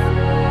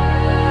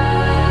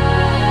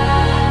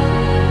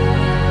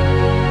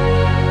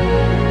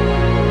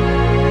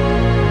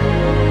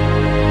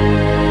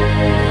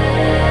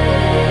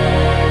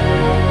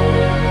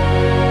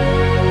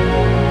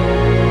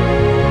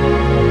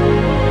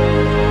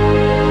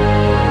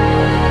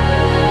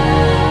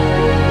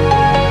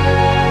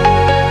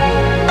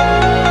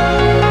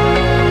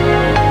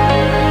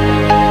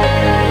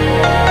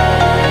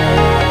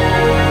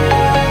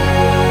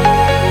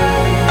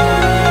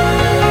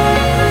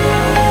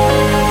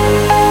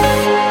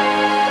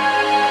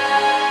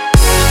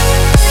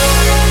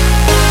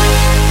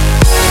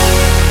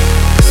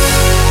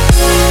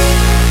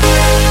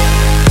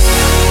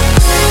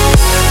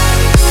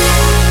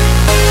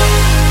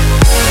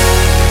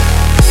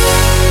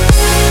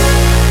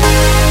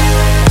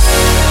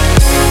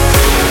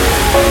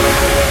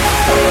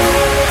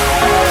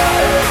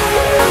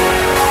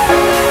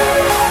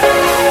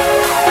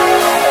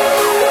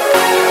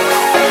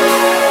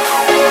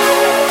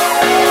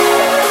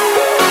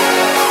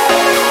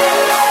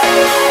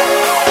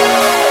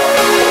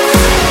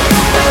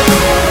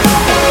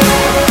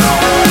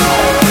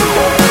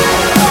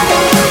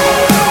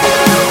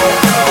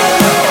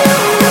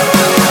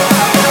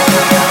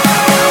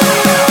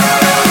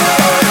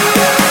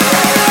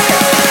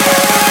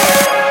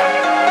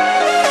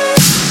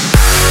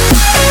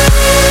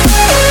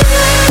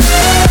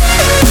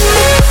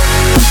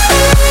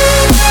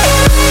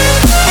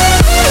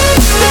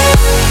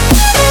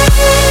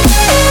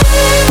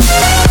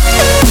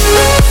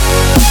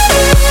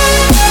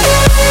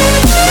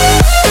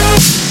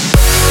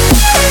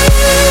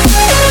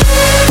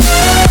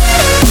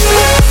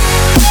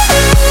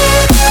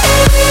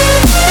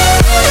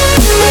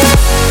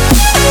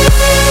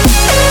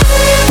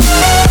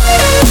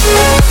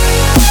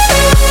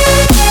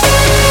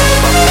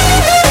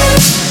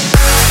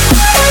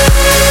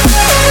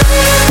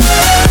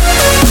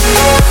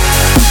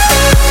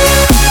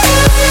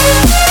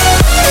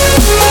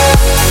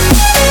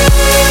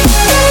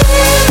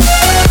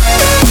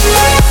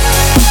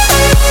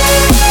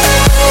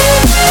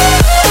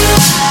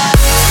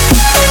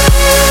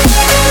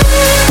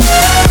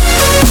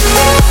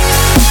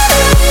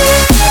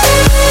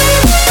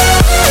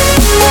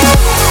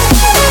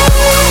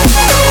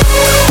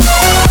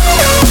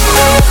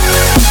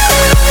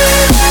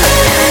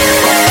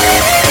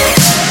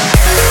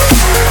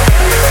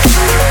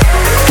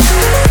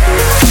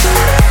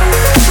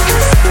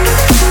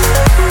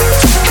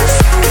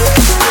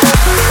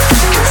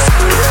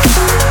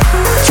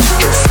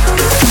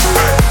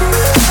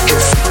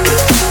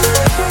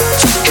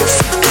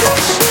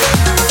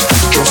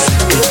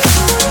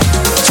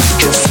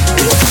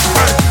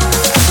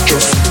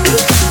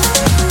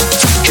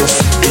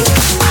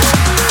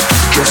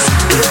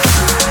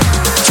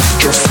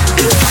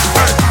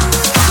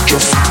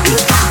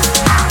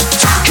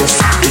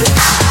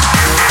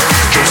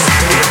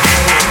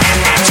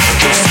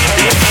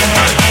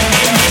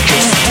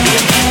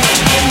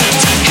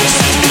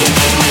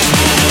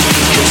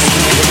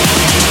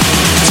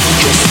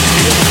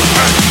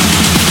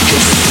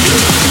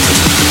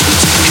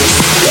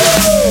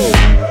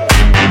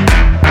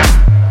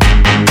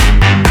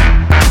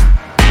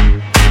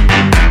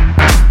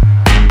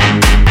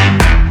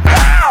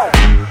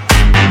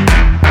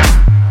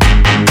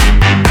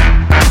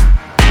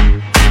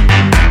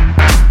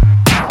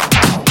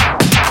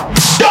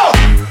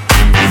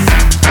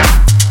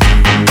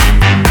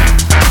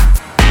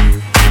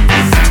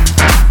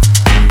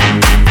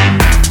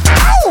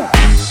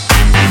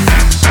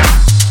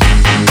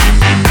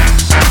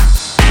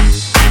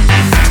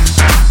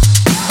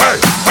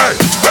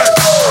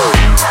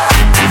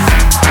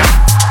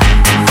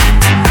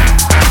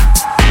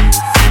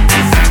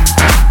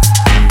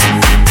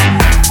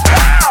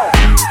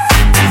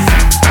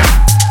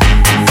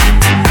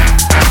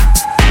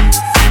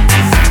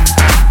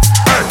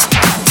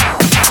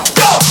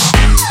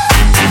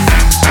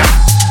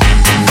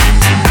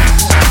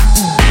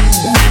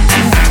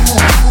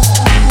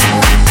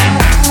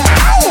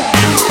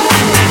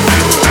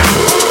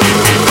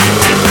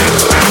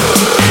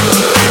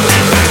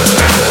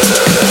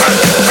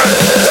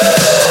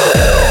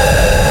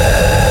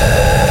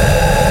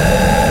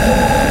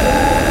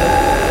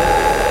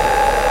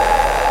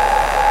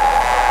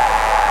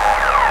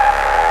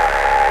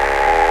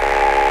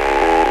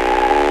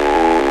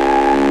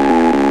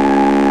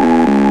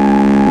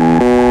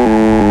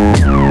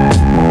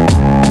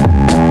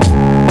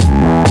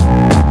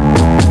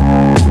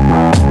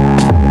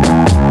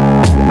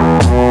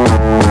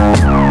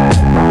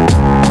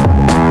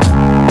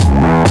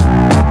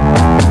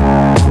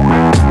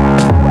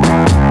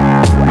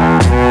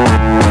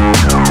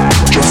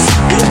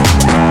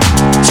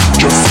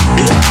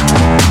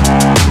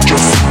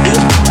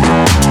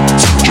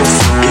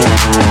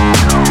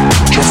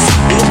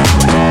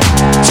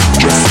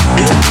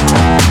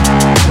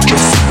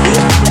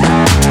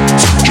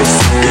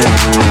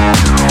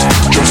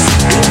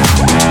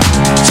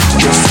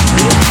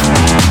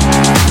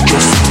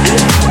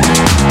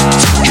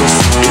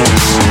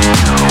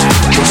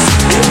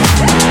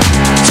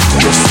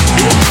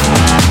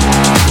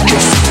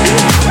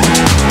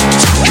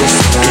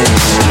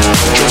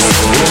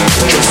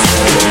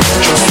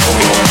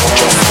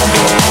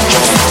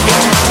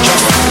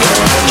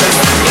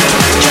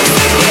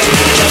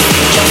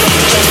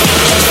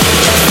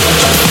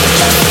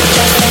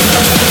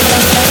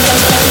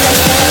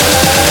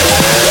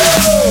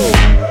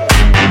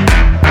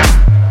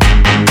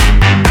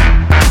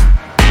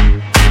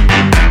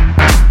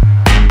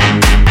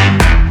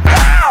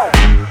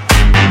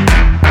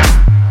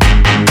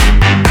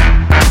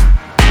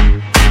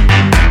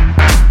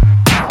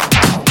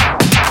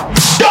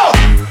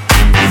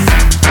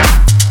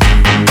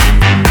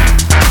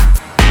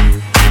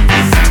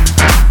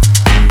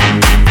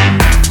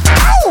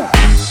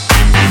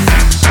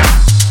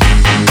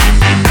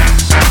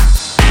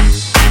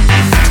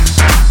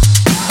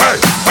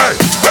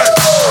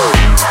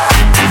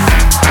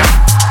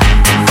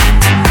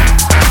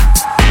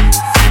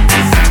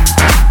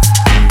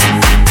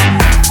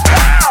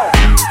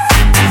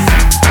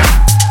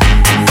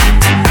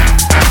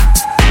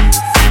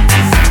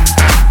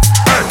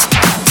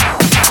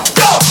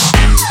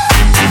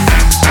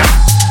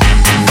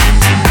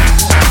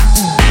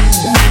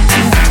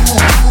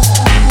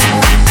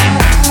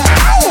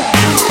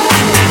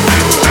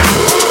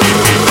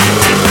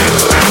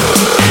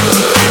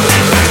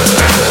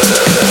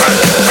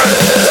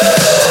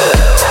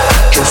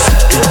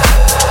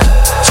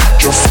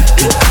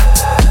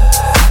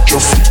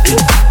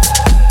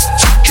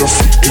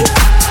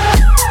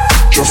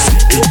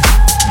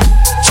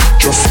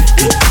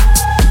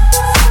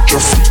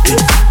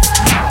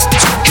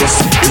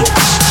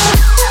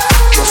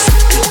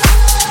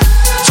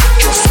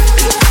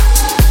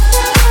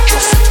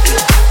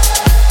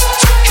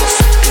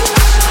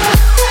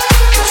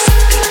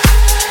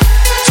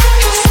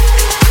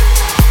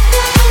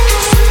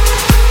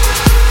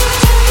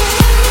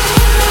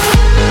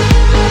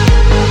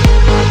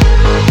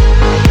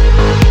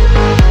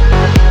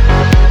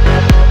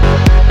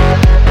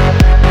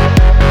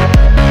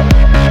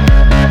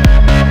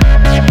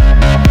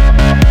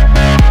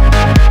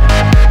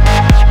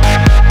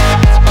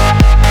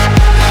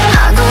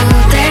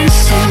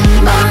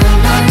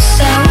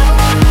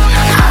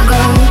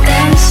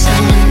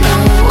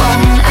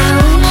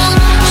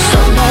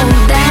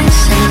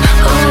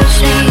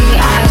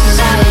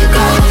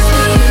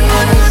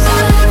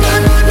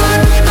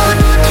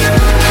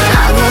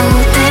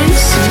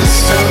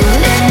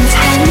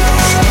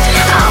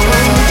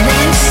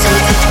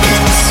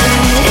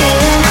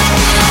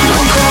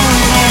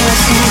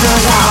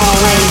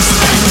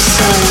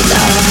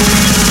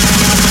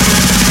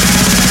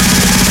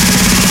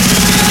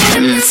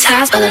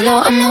 a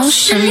lot of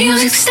motion.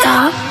 Music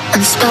stop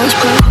and spells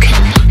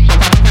broken.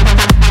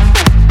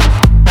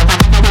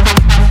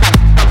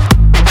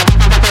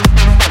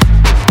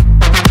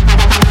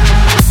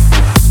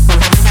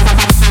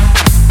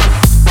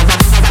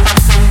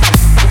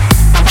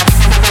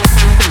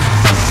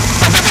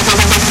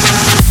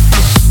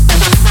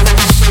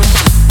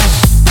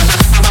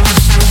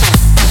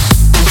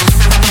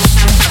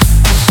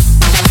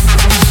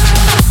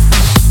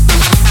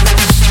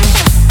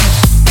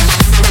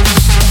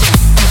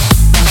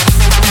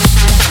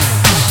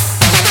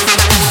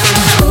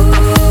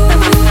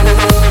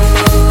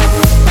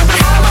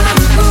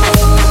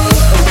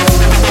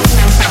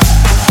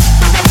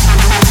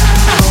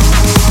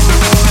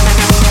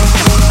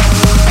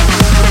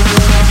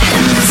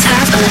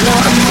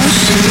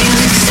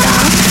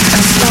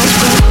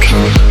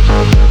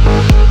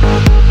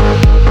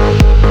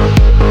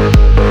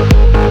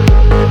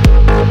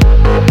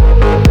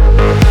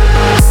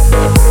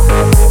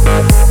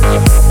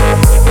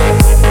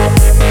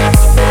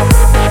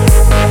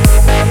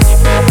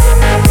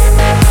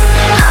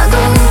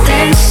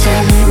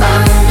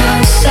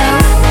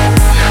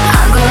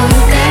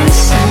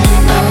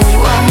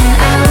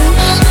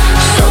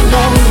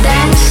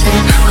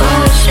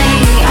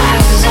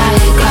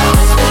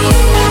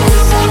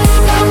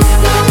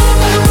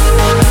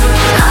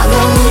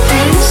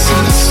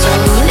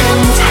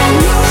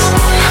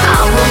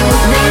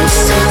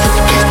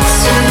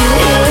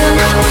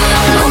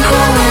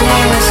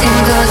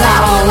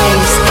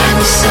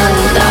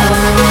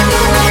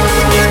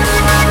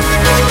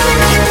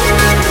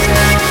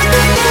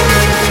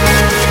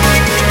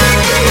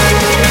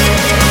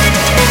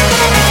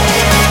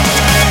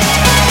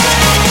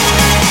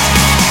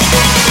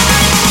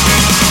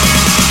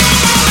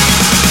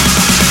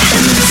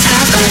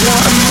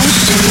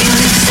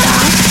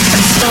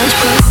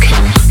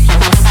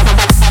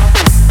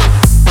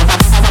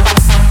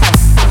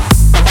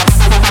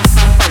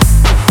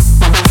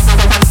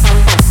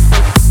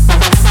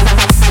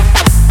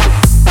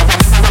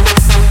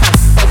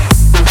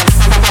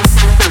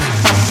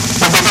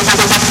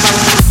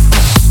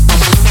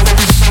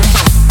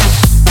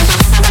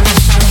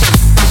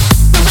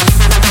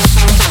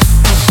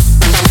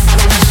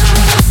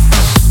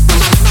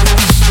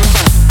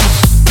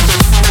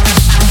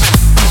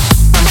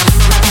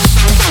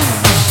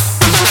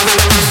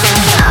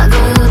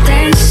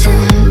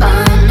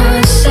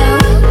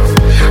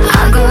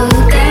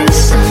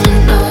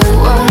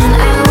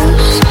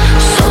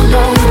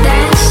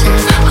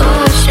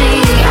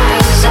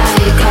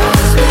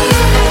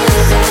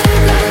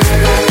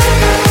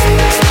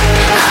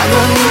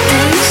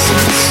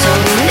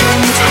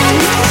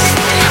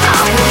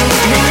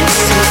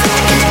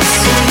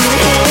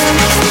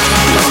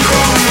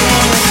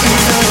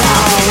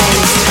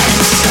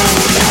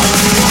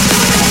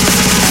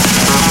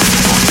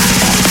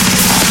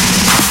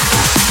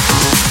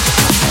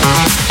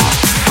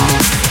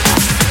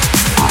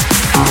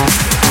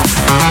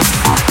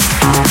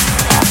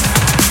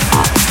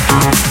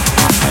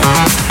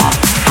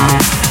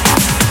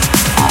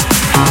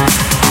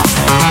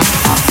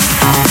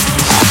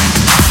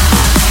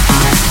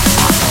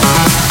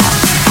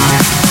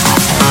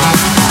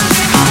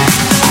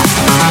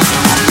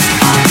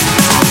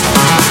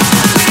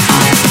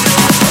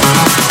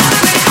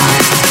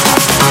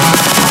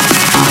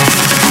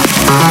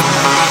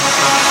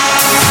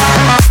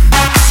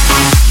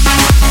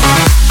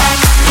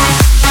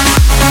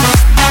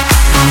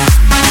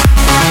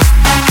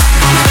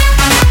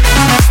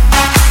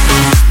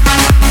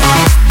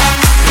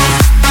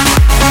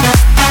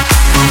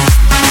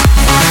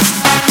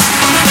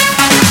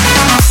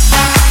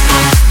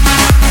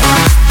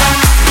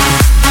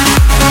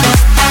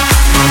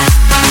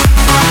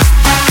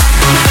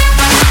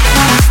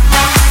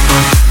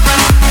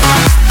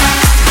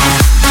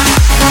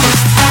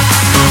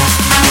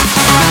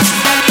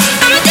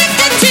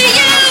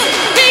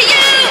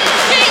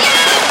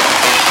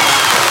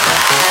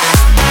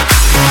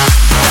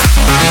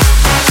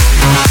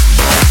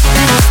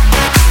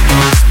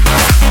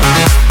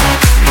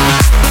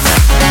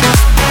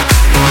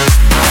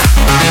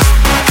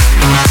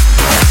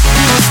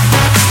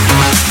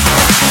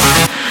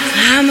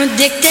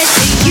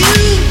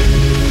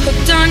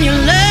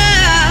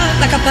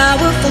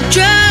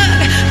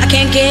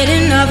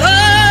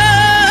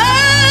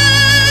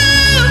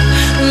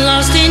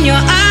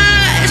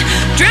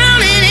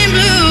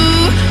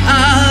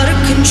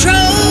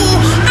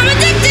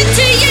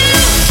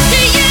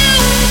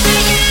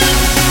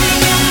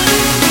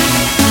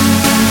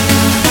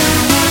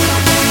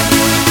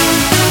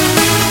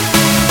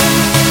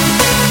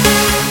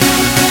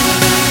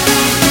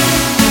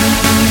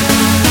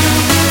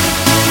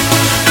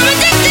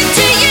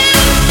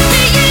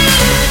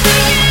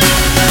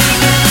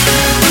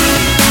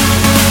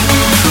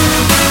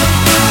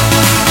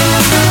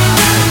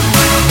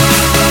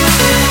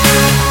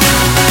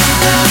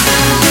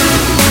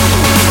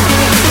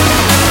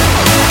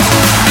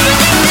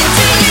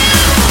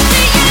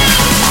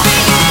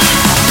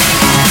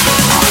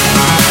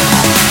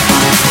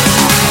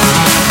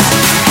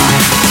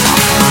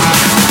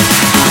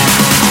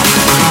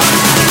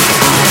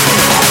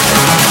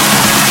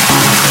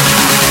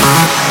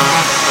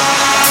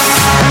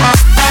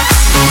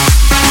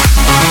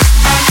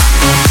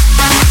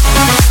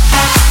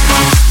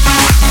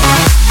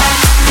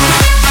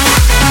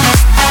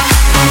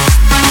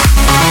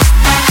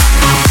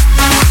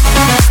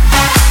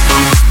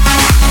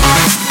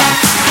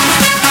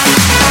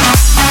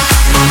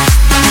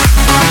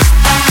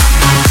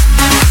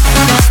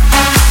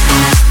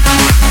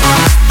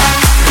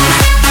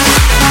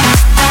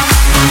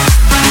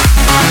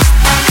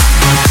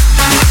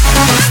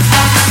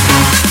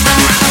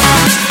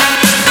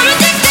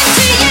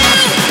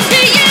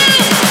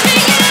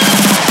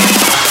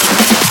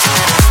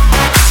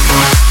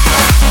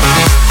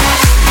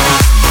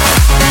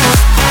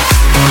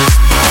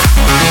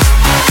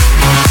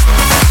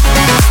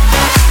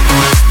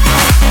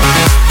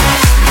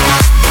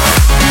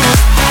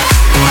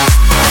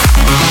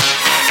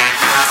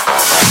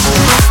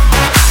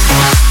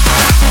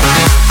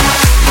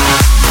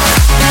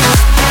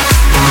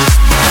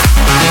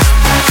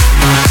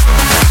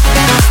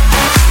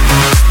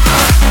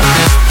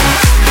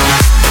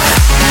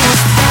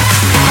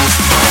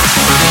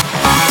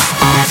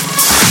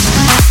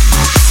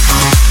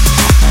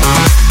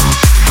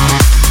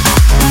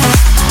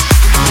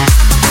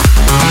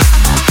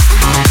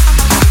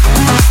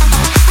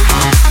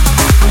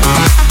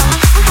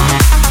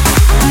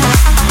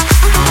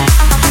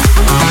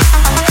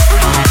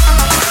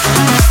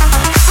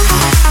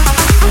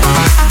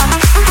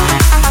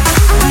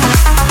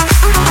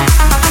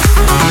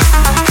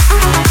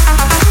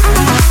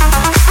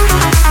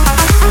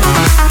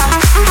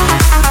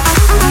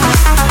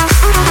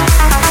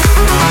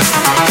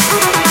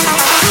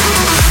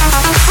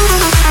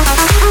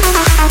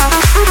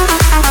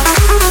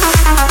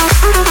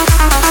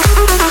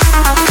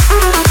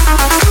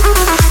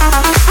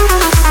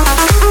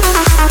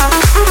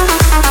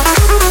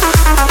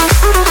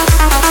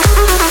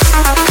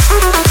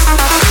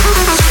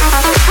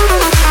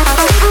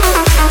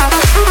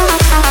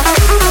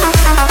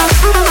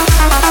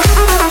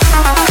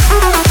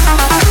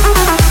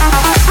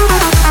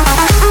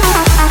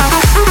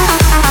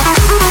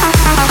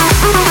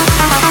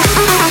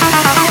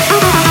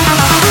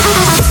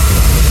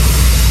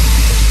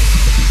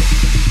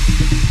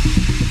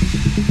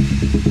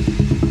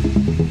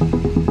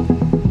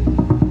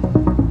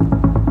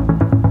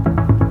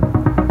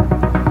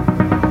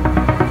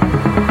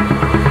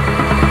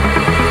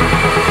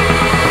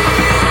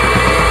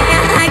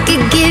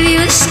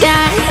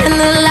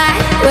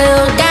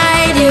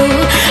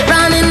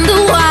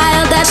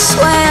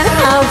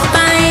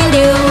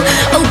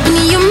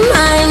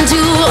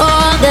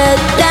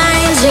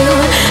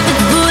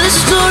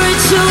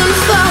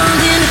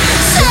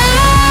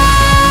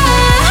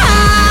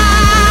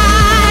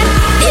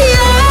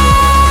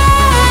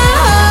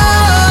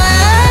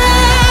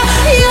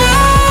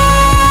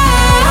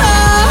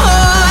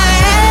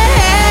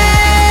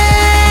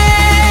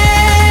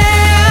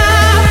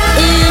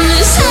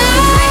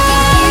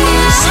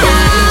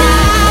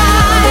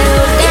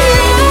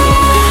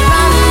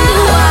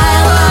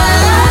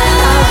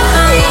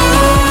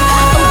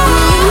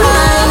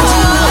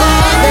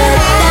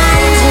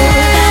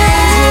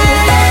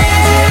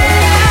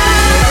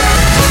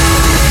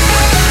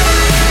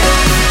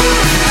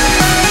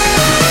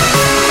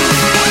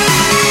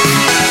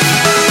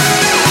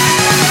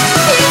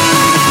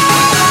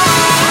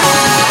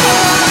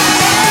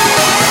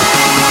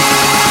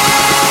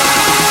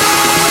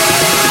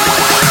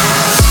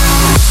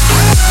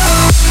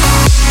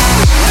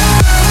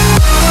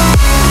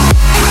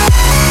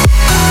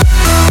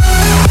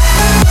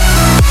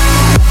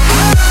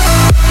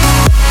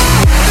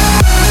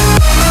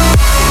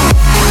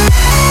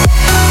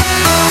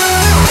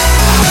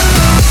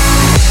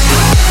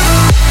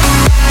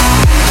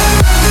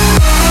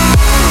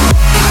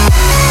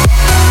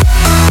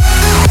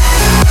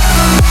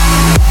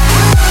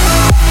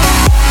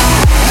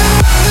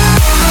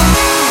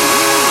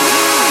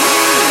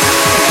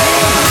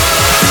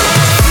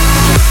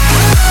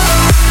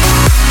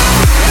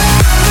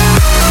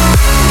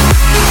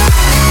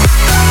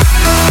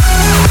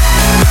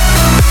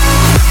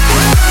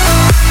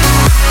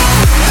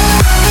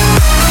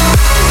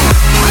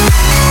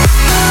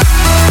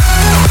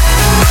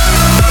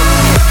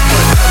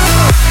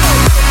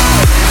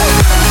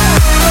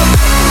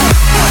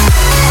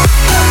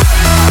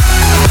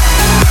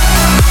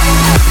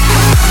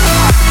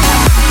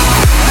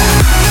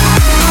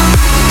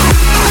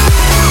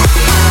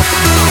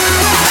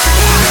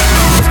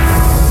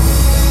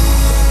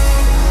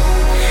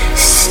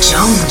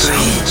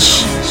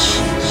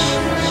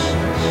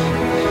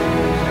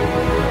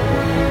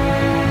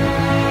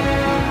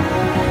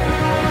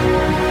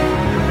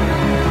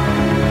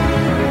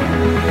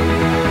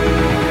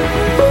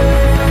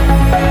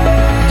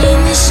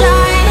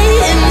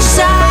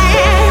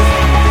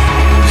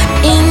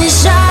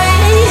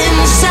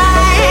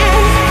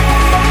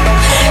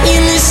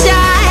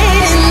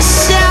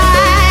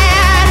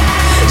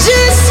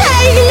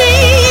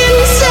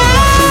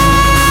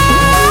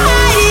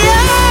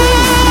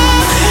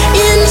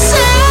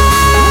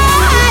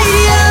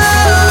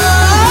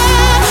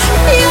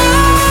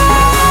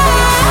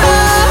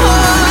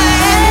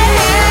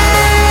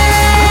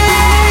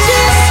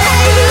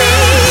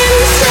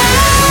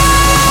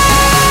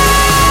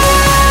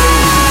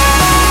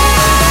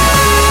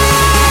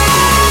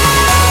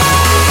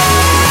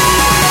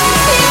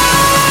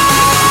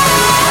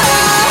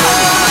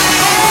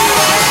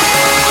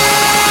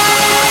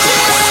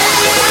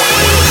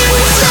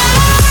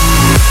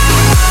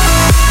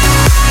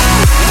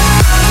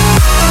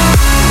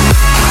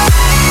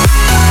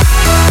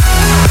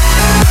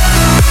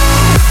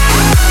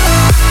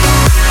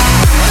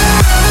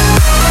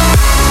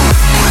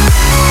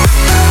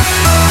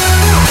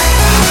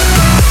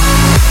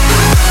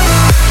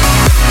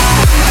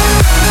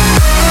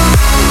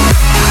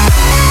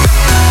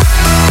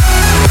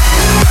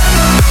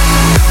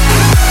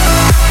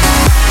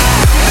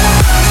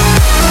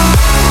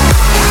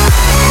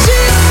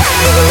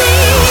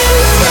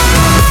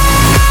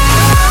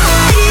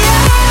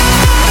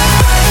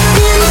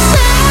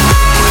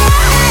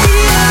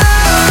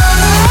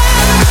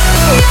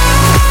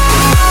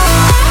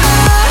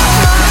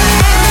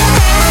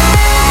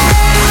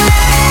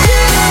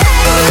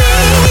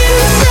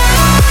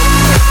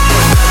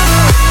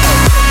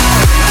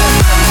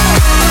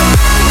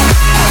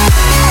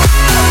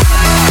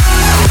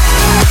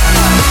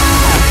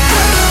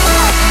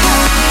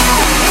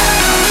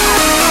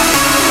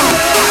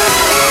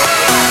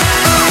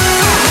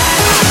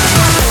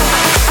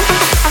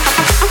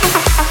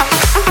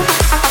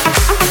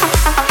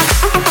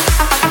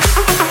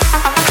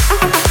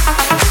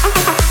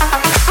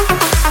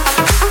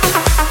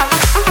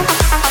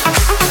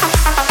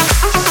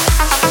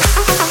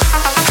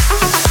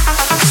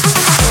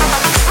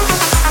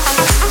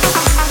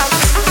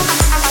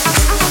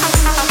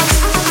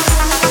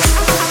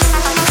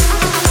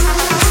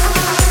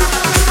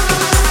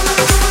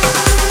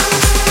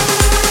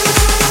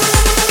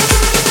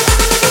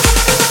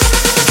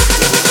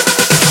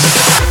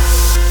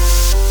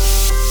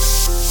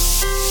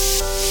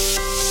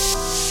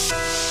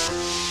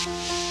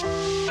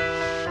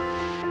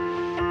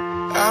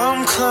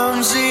 I'm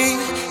clumsy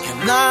and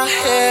my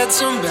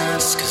head's a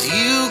mess, 'cause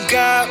you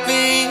got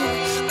me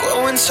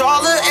growing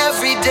taller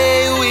every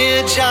day.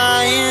 We're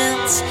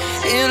giants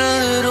in a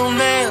little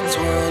man's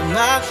world.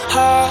 My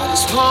heart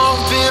is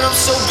pumping up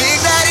so big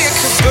that it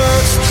could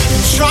burst.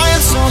 I'm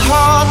trying so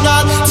hard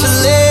not to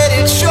let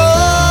it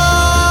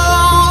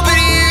show, but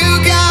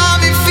you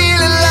got me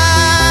feeling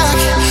like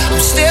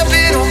I'm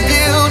stepping on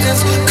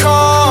buildings,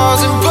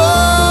 cars and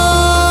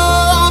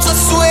boats. I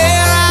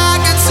swear I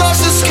could touch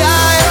the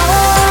sky.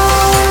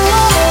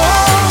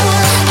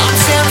 I'm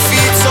 10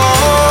 feet tall.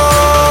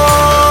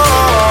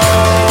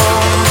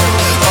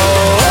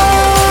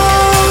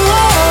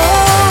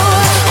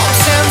 I'm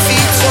 10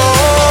 feet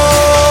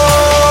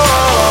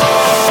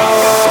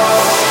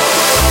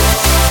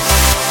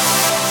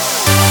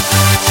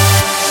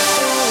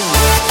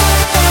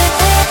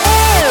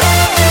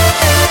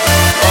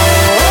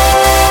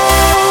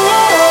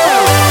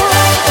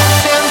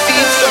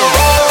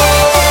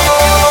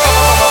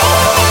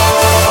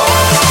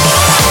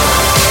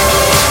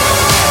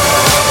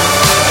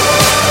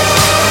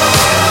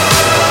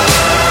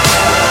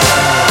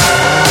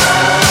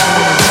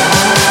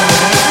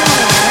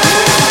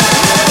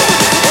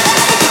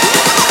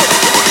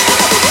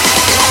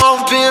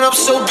pumping up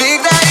so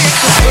big that it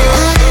could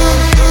burn.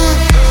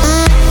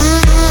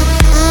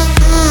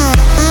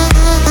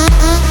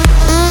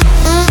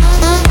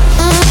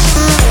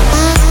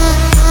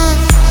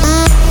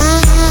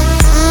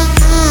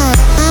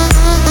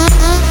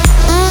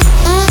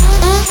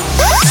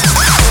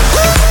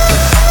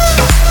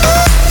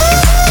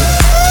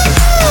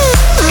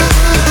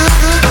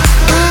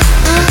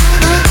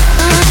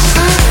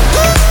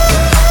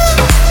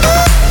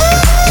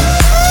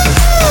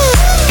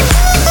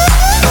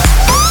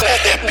 Let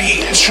that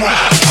beat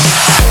drop.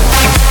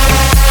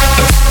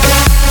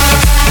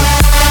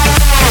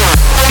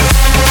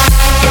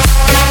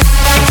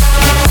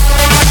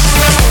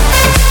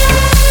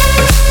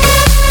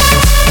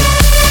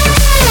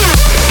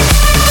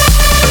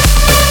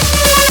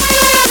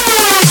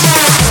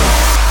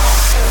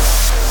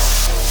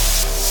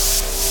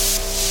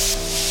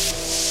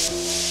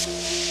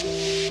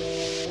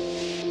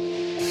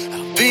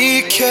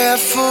 Be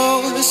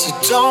careful, so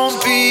don't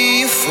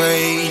be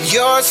afraid.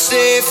 You're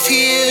safe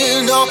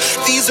here. No,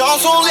 these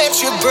arms won't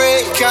let you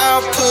break.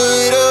 I'll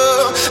put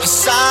up a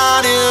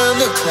sign in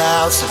the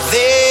clouds so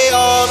they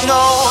all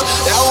know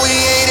that we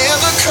ain't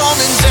ever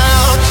coming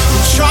down.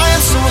 I'm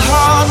trying so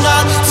hard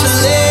not to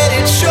let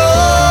it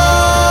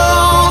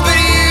show, but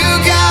you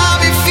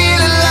got me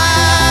feeling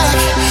like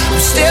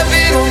I'm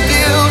stepping on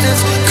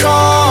buildings,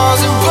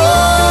 cars and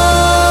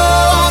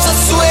boats. I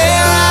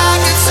swear I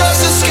could touch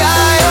the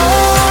sky.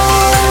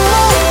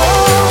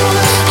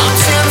 I'm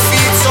 10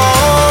 feet tall.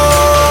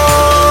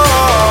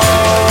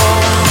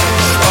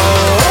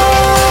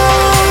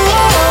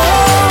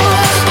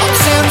 I'm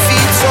 10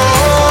 feet tall.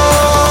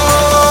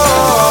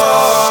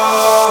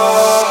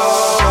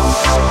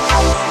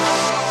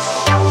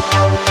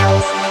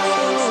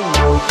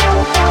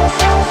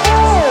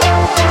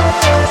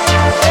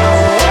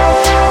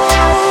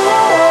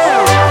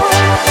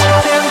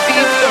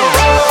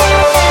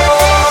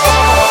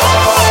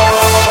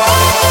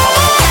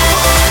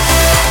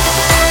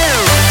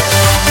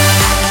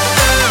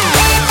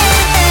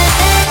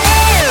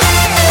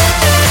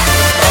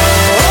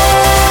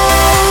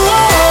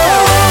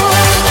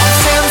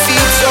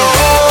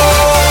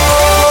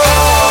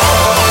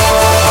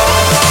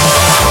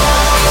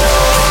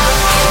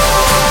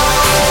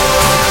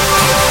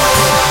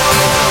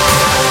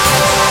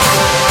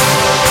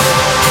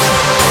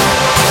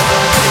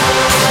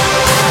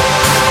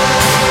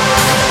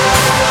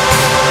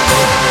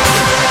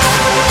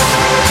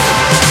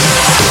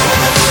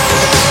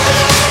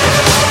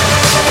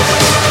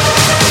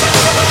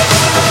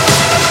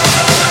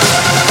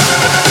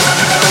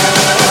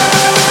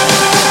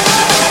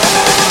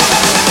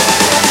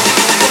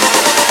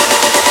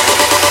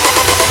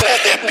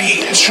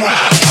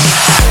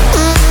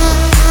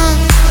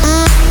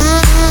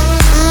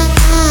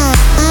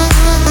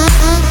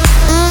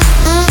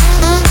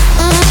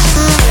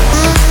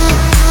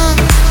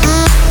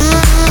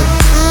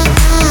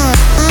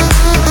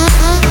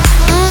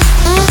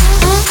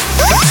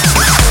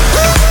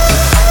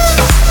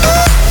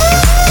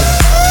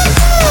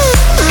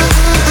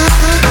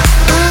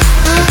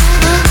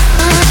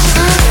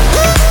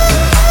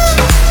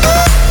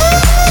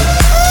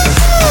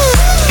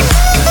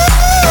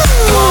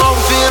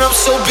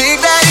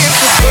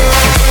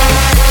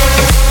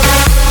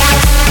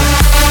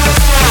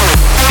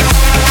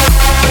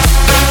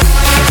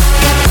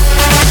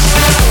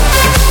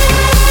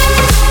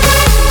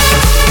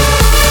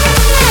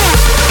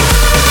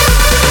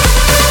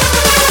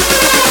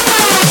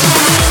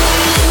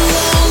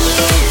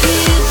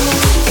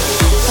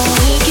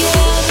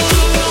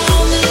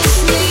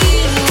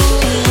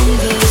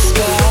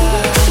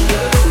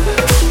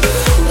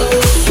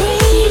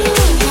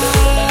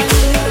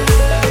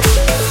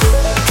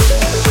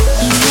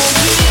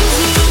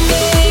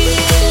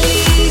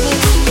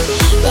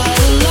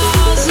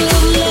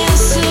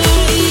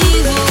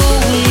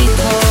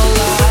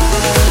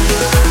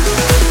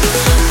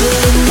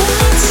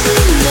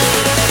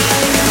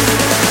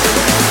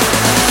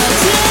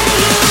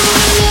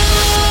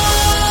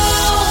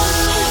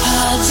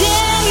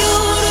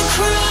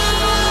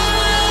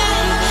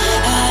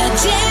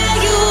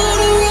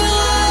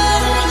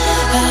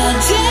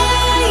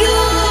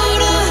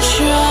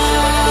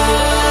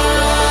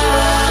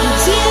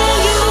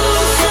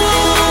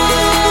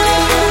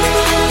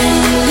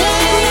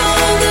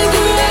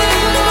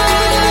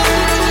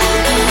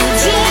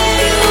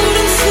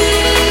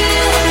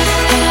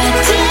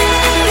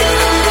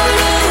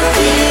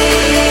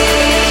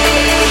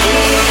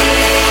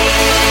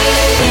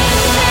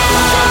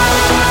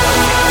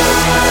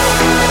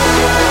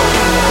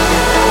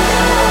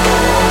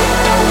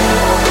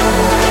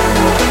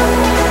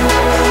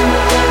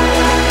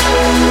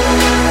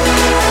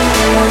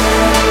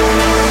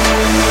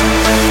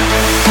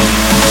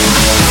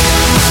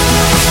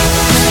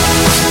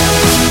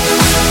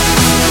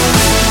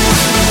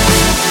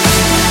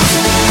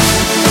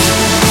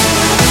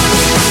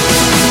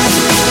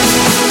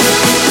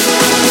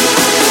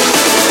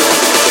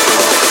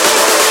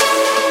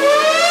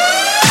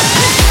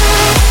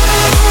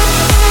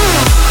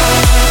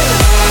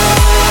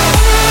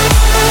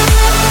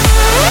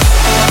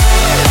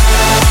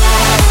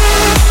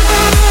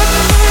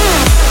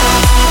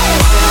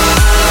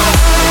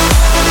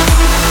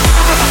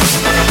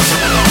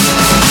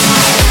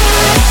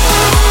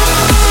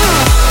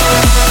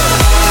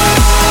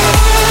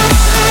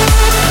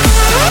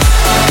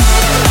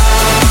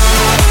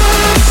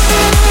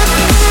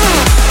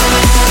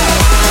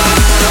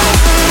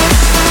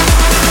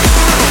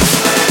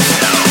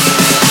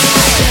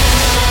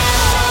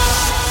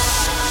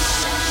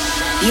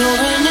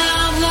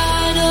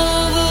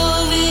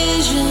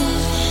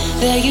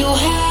 that you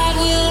had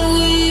when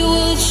we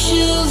were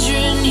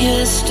children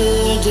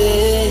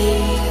yesterday.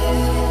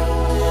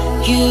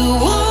 You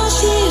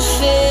watched it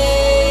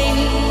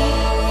fade.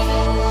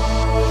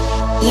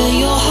 Let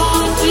your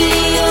heart be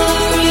your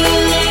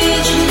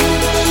religion.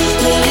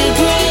 Let it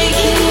break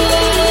you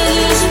out of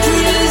this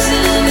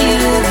prison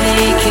you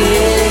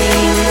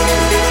became.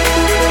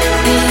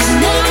 It's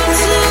not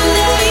too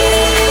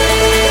late.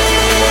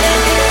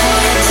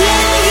 I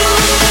dare you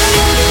to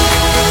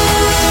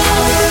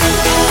love.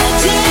 I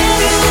dare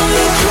you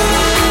to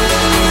cry.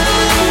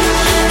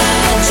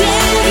 I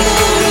dare you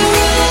to run.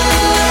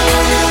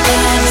 I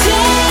dare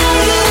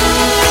you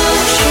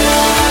to try.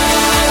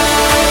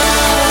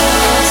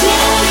 I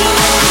dare you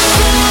to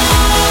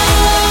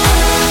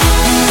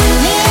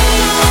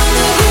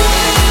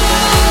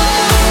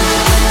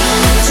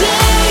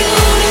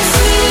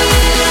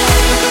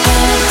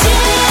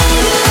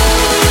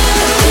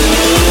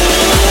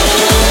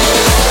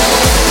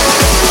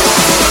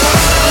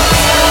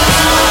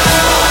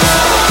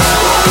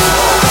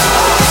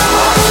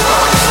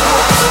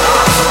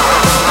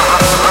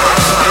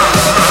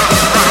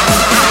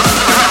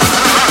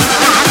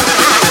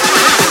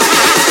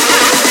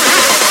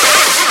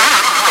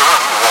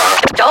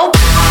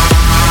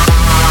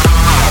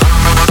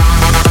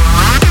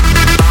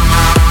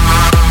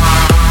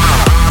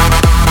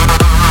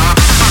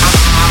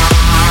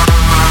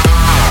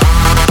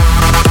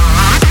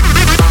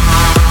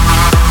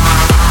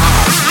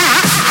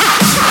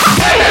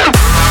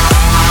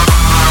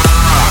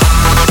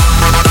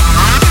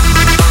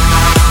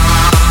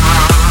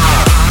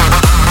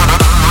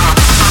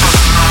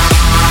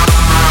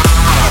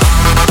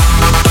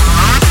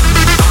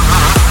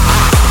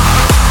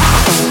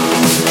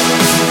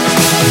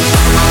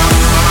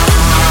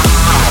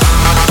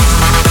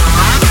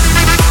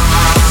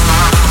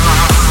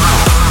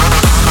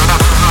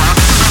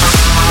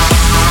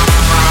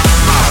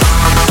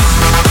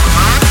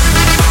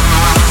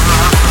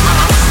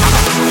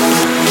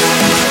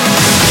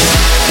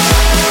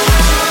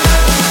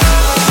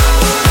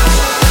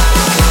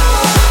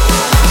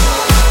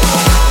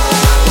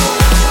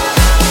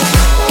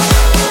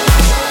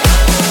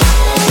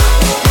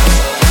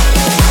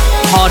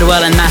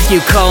Hardwell and Matthew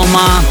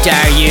Coma,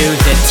 Dare You,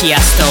 the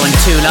Tiesto and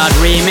Tulad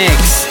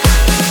remix.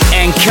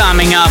 And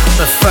coming up,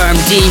 a firm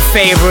D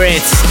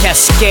favorites,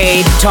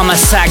 Cascade,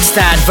 Thomas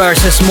Sackstad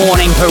versus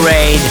Morning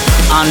Parade,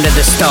 Under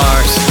the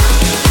Stars.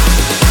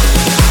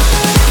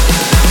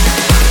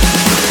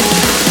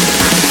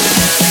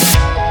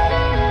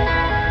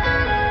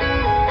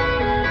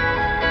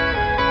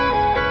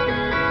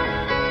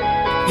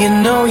 You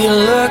know you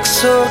look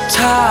so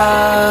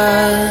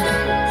tired.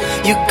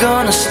 You're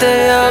gonna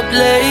stay up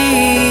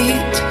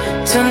late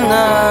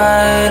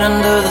tonight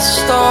under the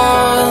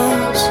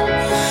stars.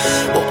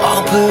 Well,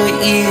 I'll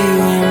put you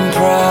in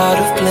pride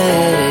of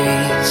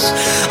place.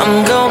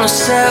 I'm gonna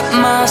set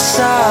my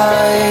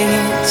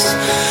sights.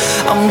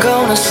 I'm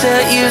gonna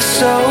set your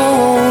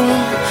soul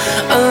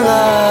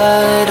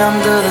alight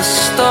under the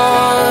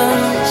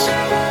stars.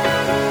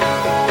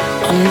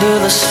 Under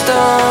the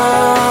stars.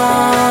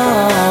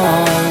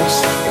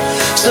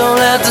 So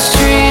let the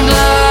street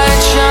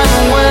light shine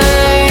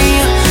away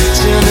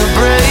to the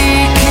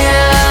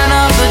breaking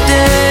of the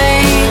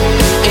day.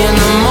 In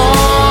the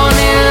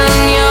morning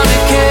you'll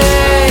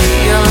decay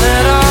a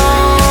little.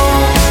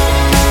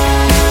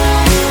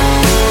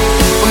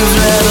 We've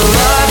let a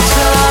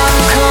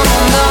lifetime come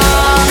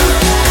undone,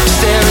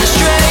 staring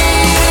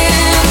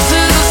straight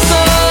into the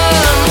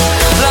sun,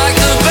 like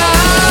the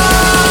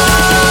barrel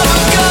of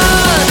a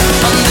gun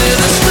under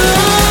the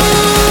stars.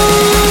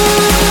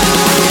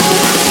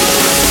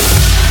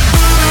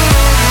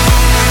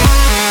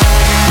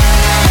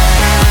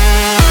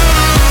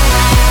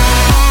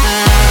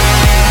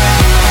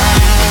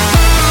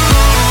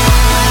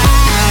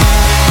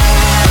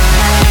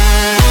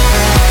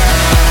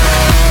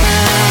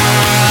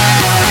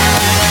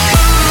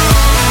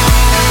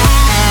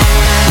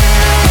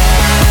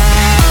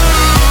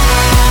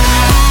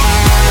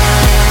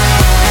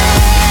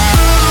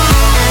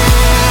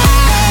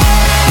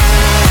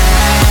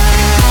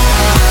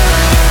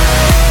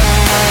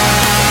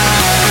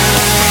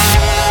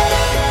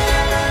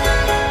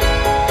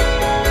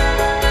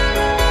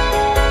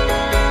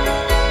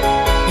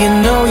 You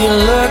know you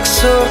look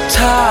so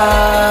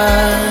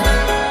tired.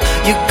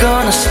 You're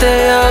gonna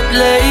stay up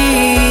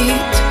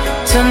late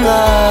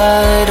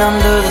tonight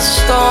under the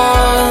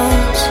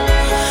stars.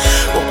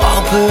 Well,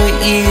 I'll put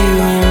you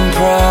in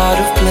pride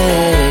of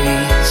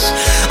place.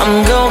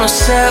 I'm gonna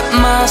set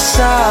my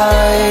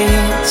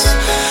sights.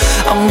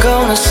 I'm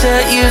gonna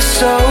set your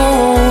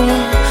soul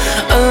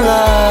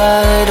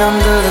alight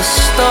under the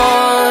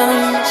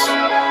stars.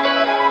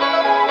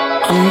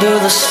 Under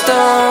the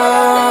stars.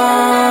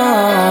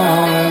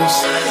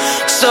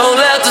 So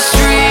let the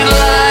street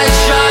light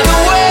shine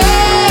away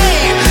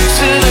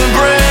to the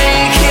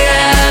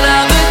breaking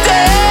of the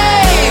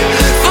day.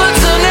 For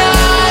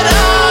tonight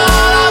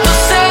all of the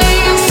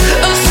saints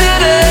are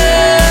citizens.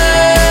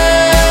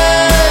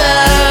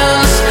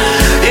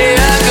 Yeah,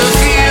 I can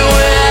feel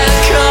it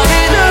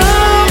coming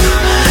up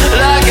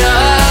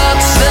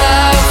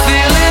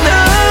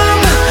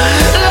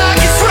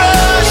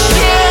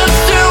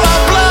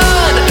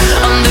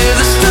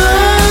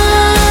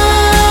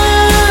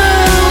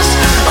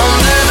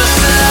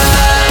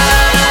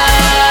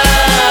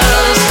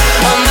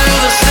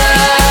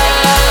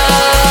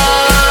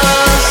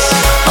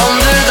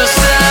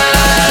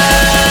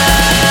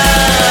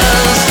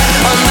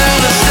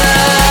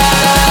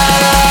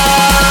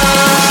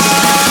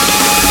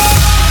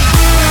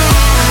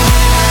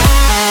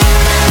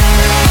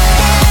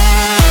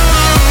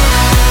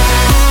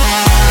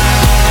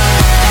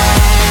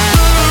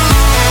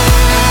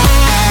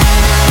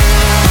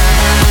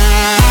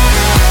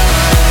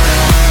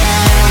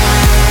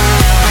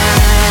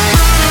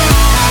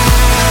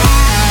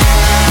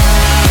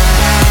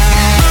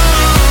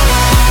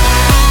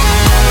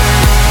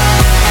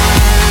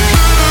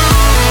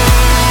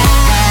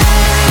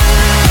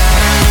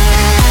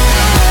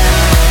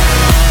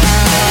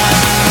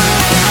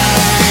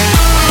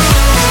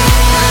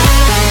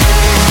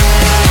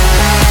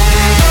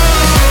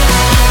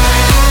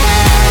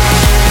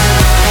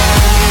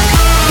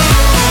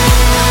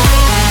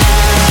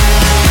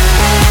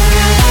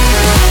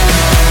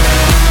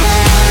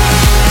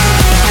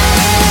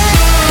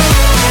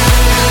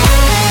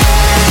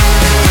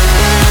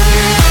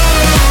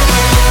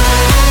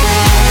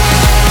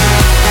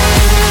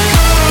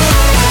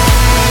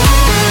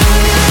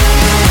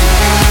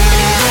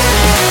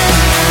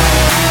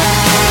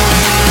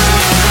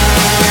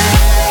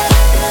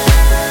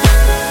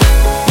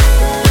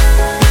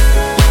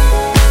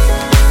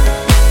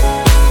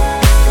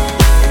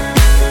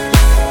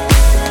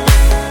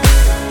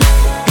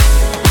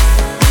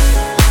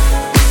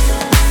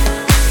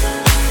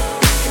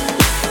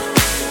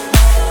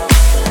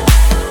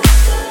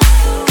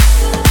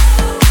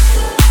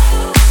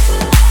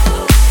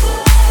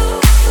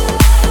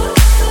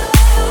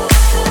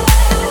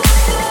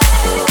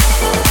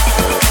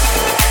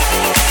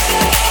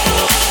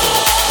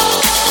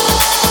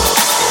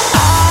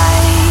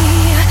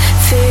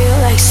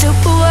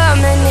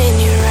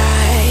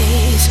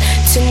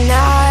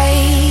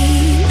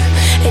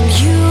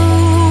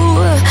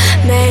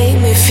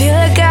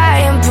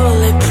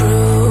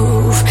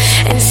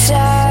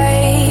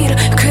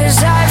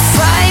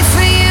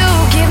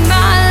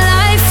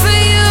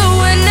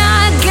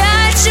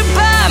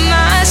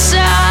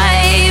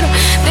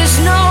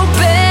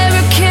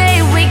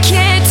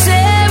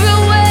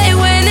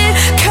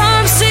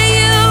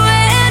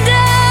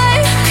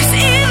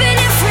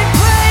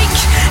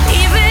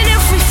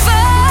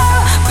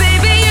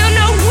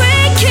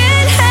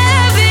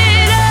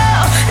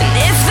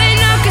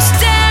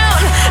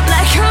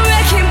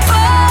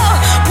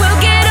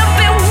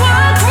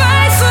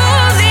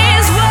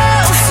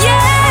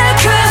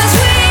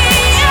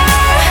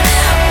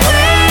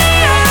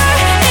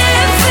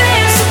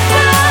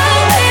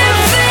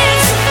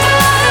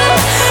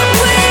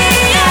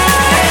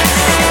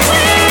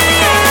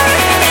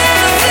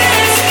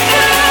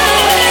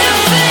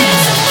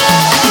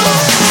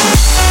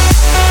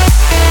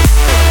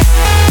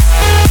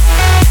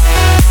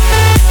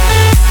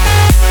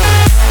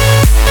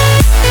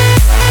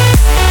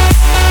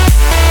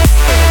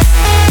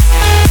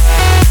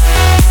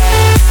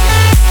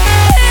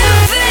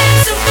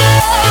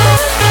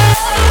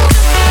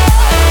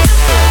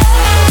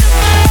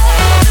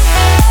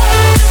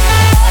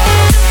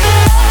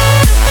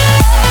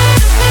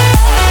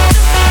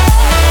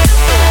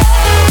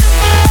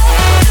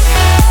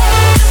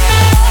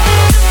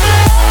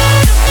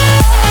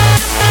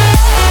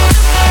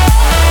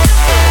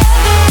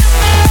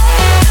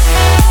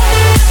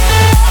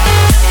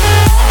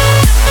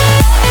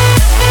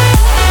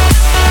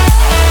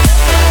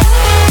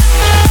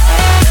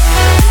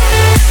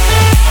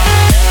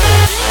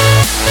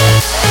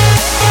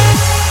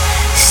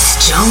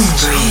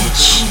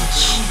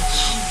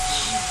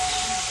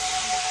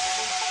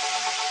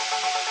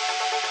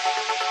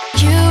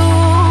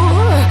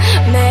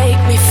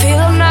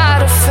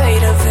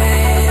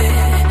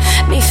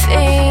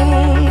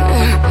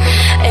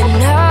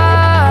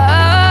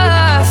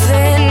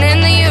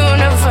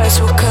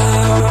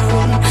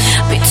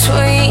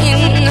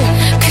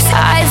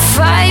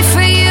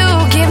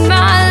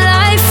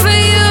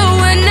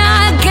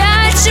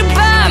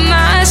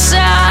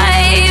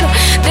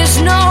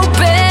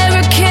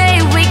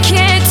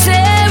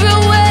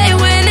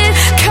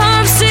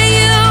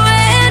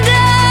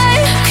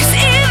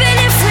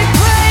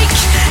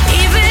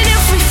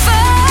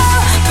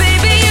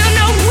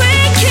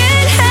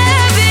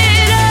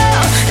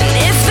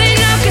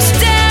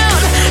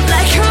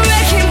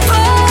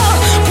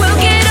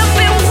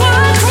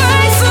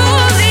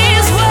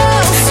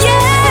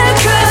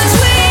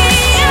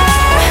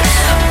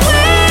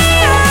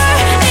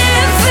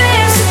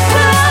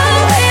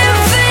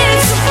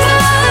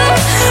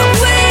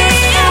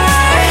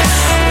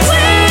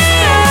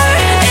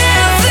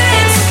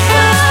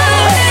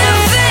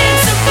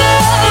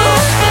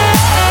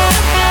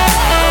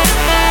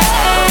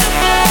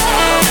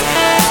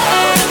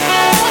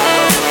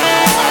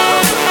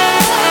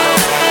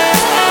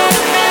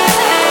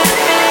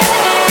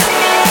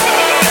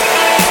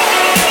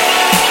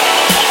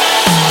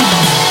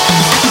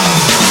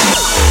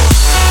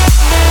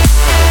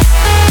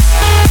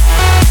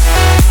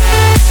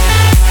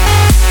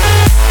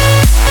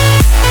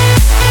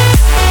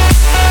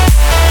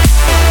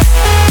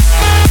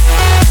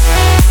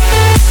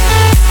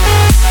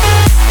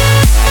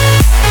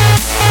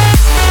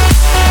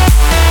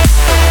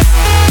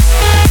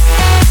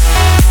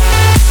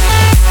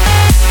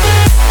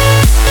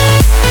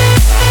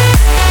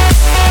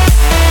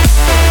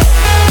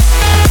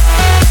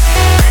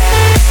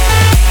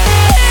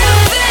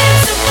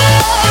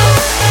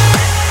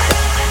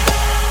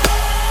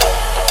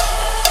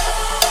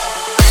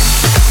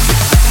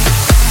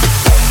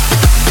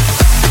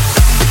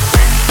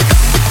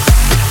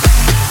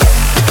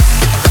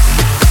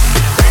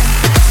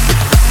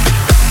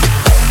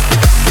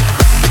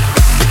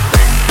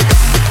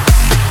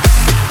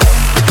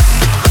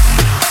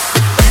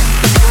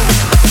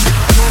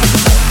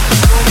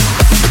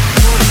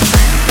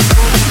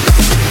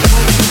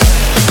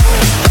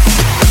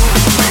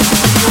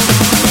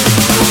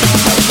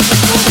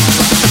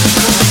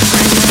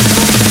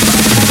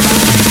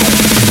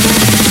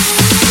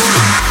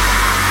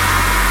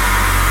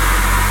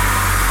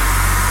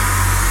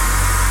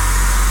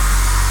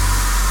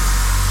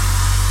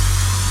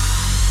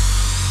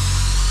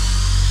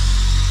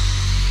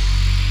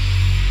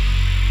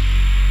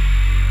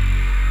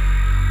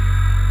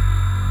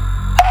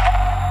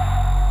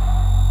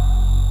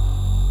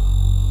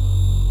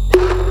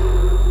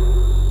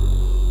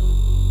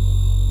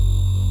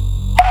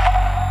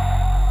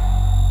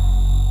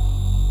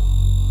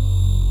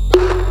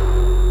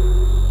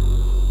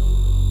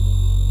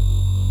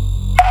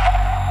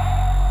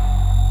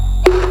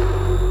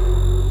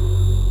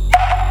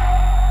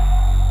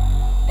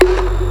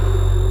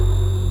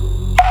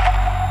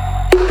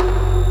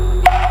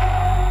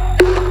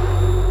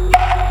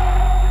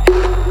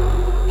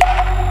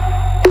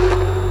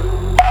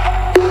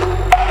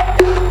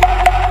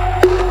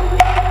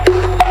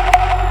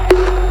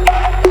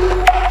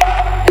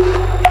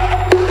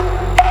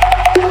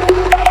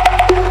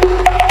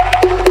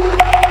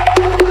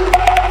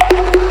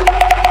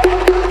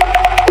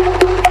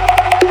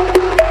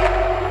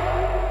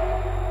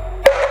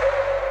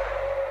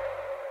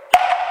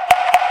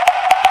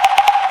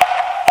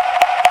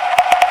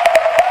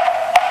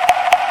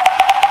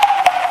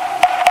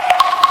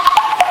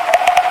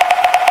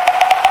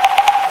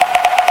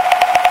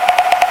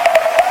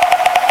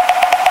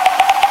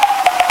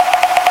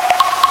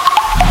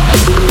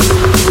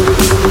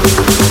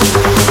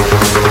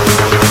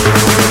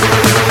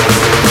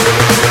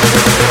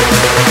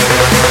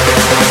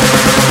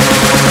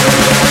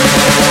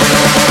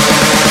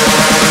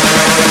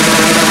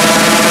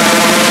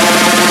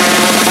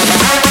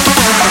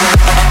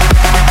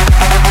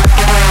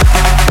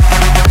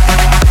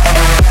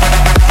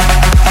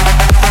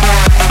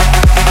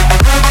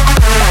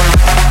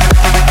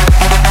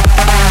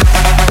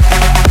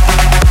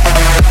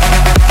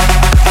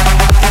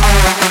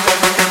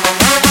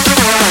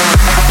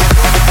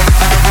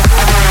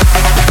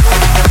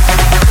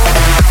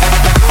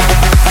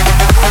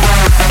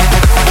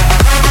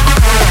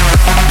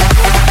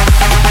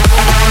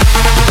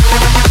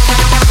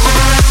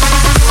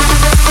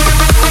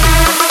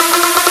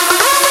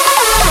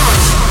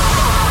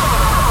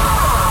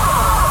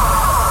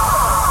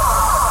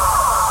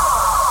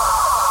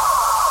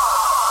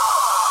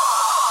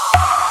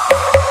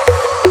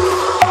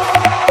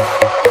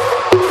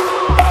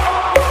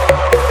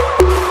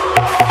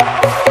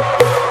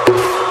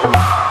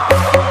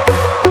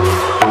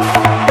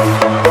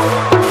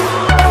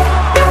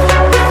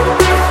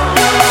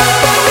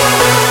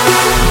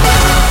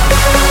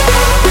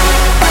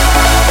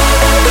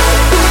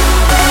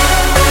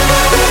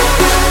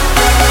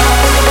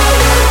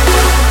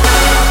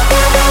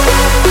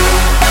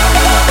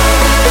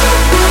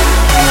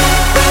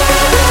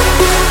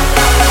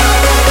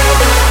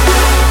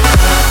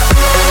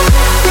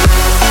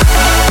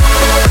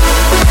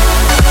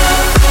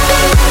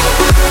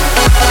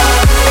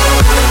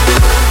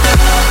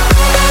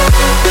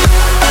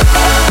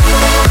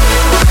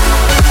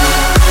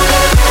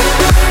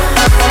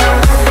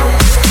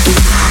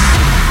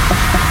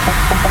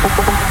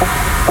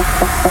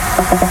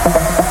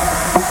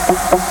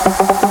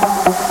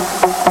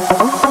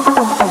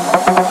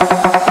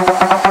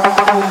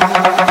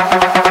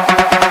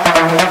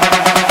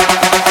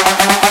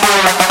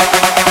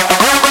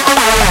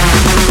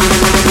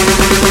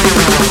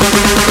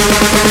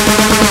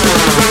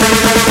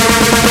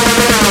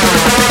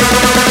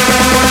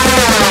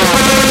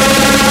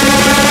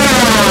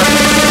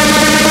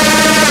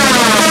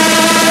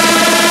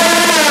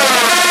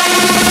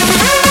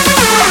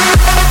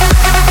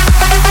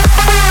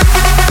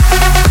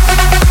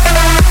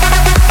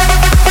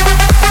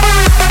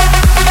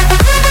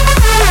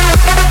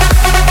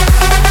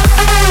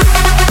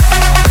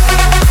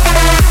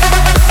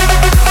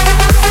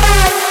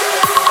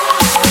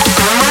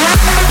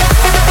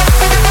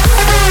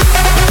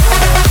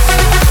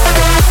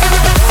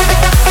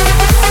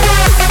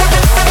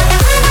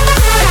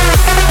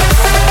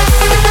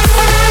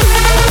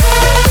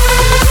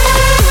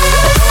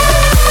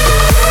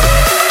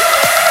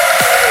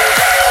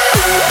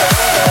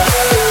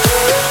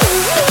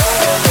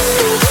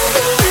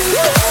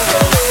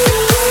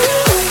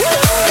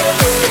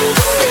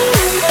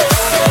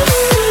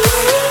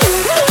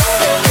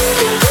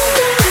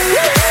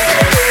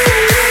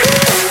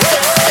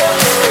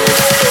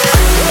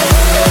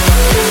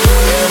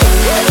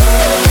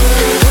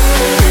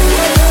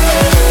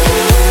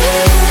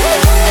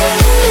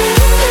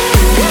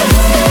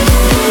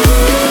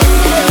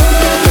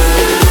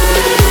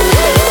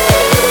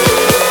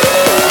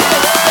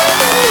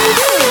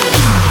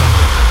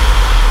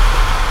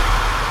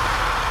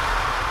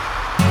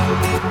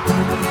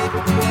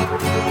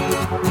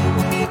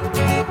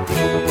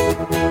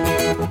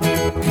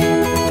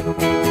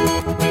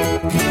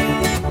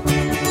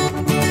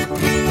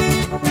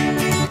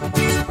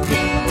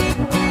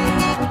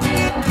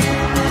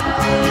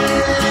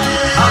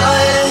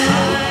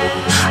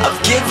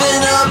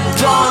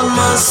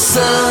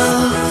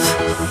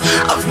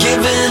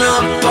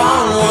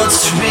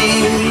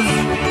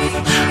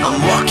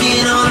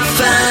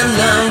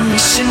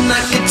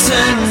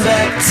turn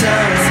back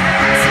time.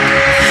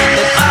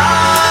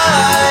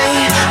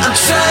 And I'm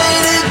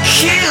trying to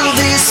kill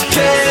this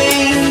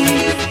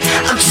pain.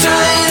 I'm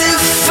trying to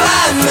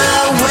find my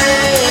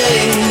way.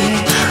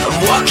 I'm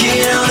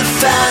walking on a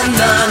fine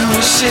line,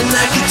 wishing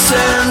I could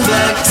turn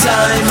back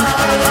time.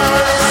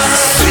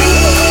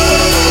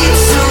 Sweet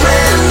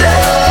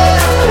surrender,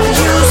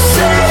 you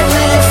save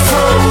me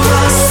from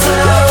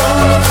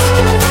myself.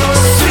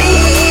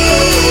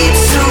 Sweet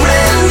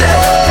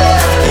surrender,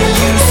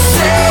 you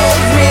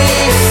save me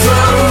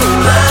from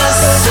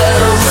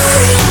myself.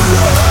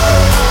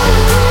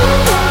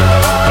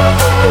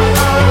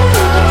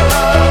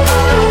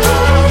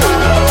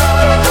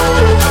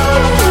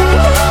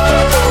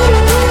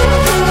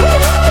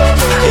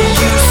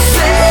 You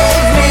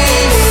save me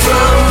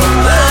from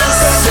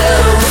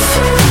myself.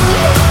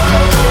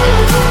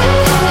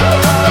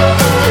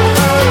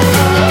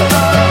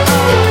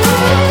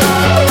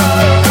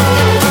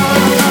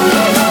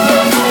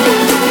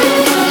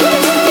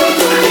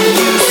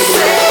 You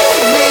save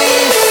me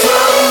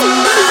from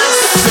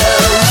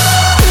myself.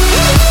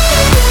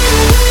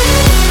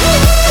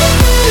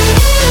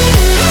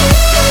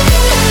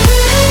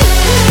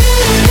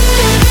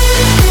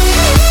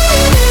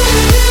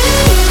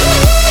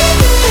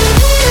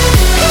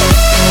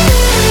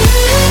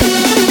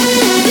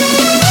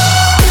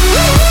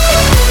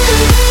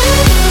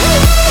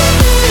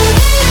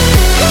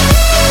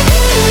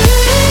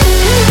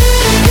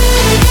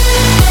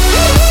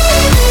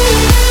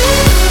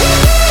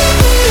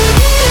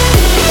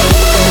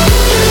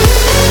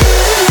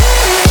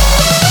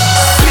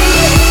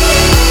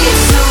 Sweet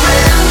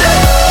surrender,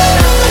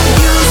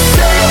 you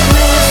save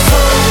me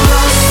from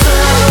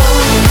myself.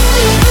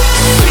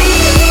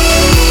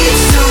 Sweet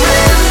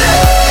surrender,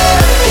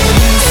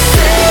 you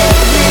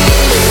save me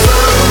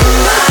from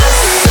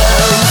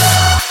myself.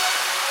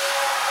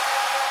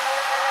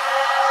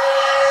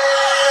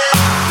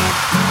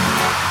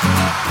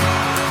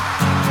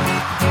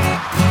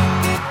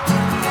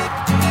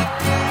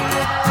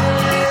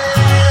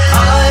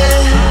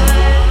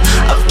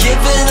 I've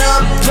given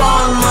up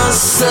on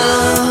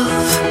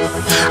myself.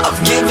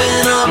 I've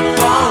given up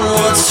on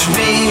what's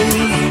real.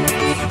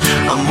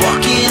 I'm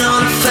walking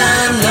on a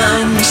fine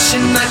line,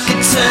 wishing I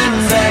could turn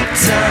back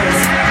time.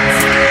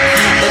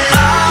 And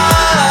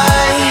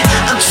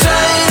I'm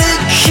trying to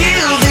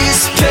kill this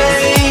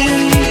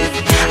pain.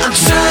 I'm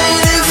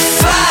trying to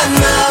find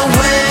my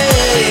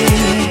way.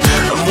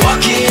 I'm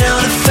walking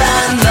on a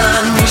fine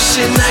line,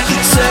 wishing I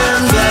could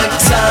turn back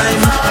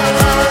time.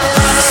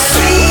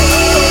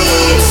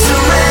 Sweet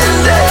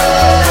surrender,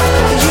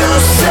 you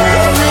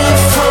save me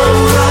from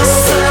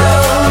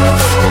myself.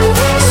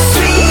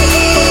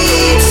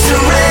 Sweet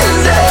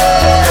surrender,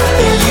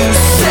 you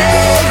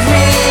save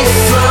me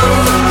from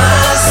myself.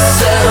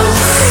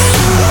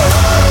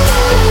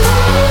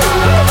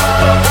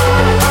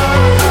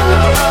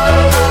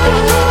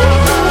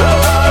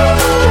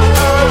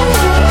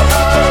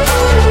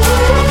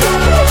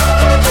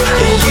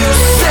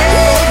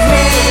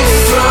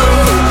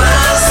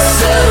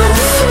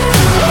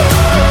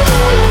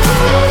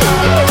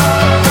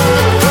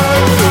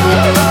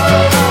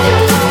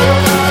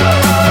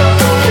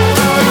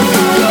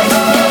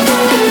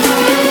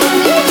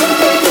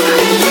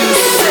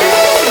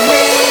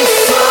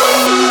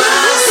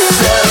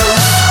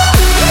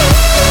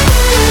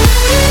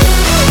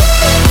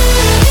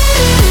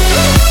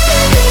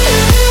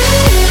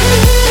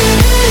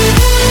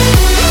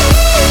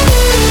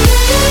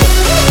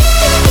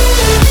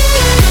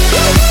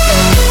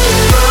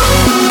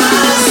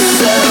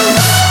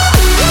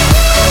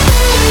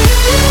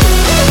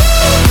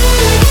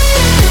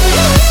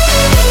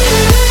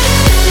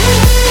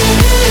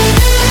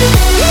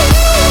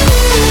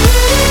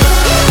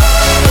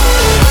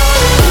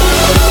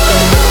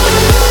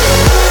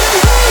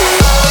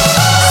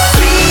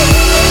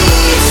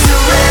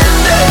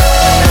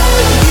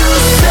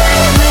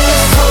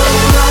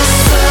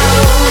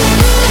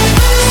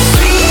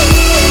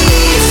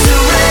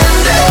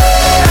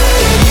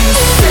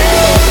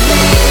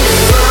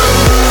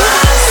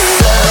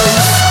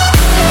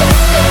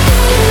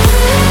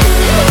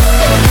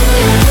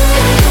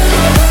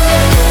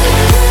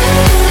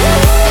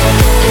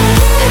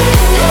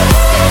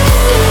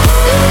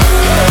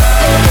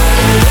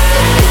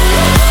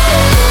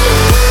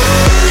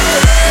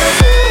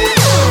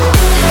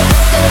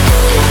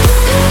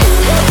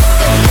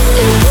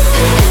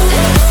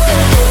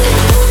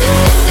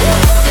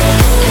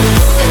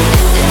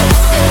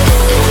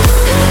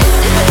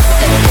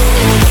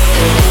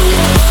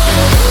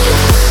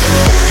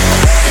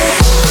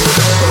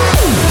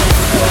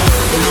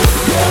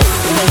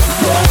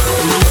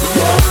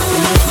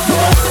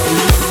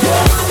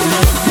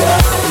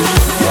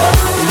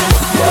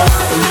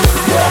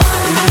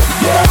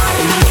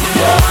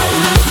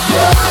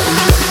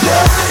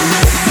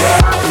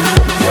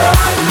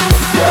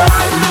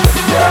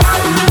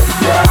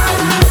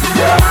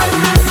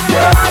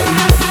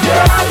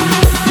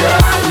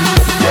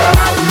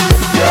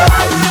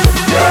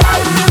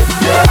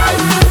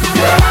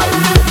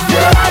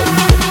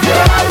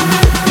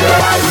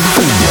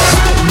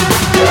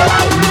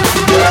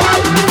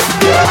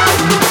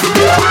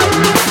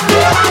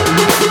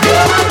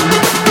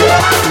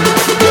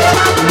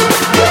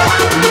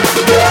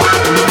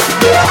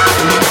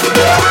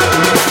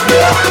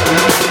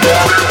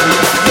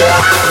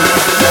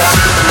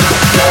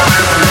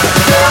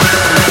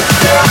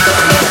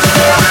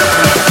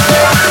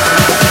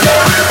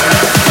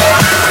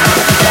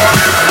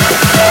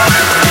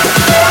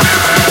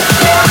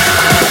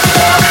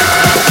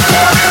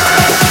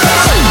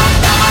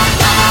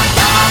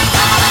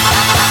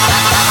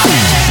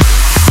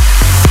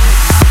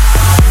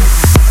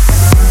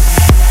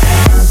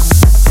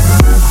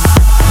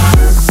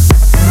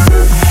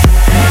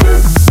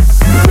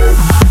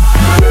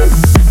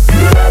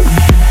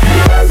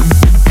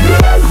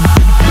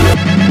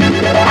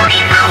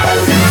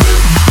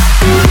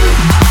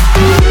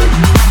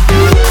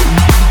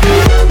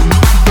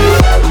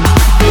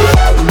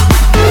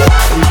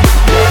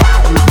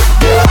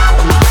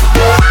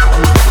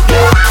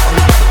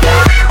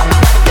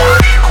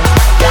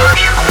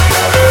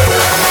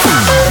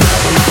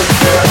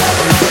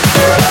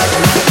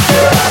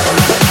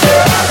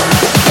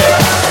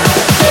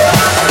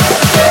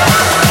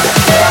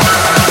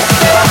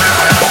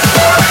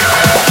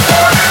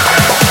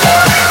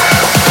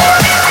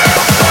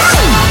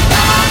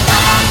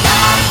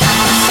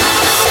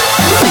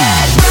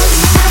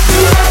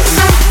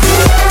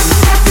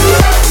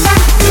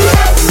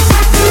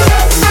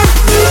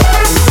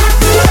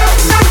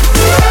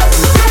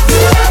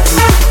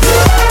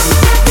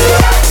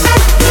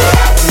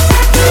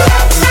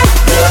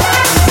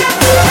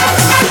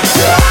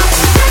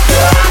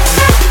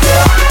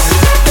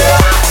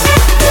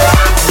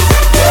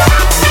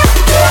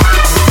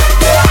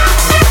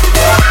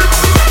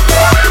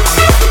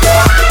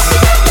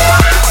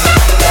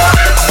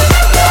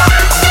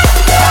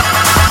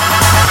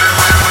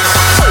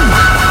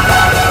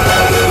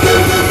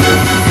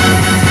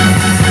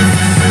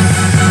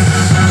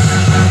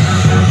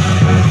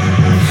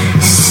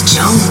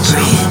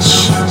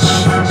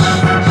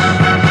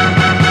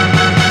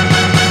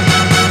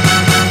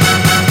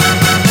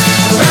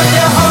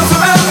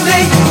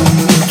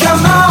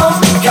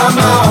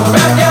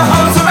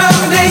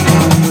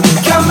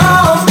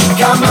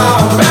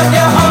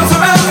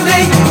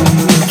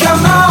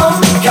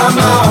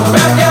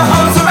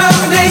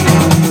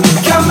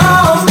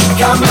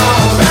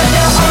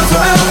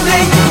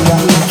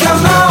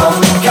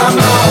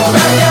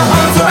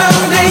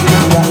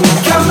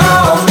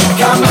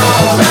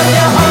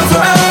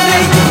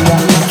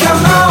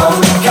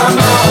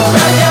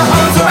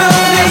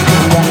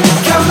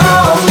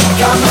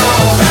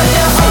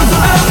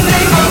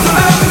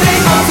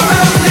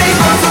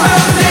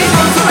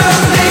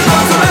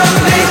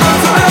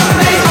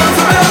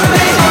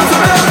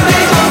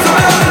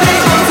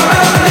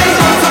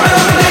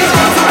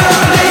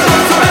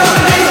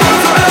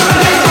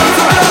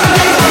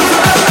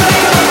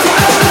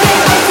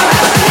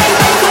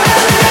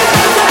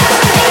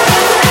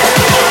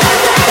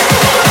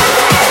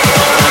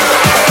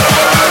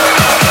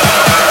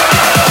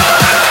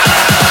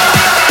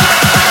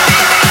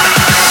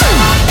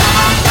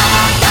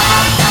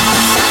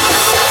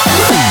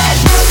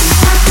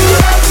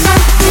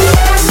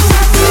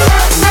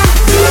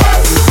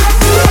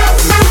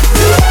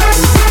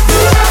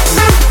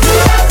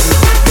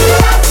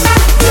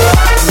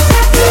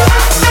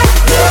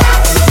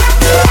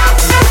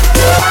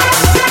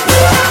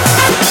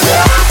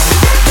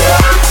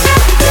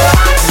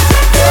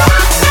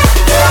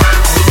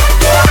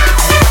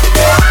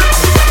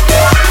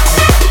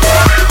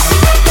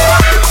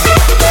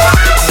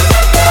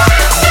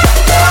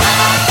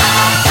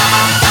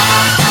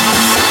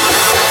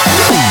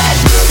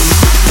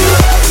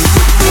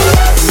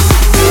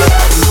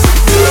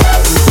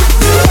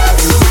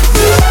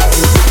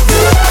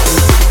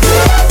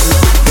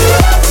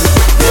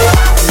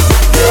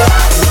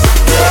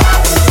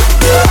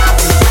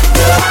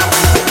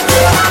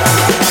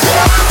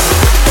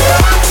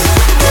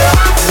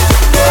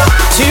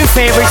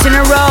 favorites in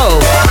a row.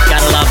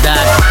 Gotta love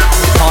that.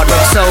 Hard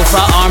Rock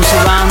Sofa, Arms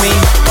Around Me.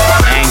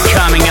 And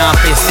coming up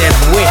is the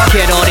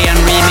wicked audio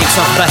remix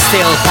of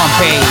Bastille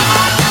Pompeii.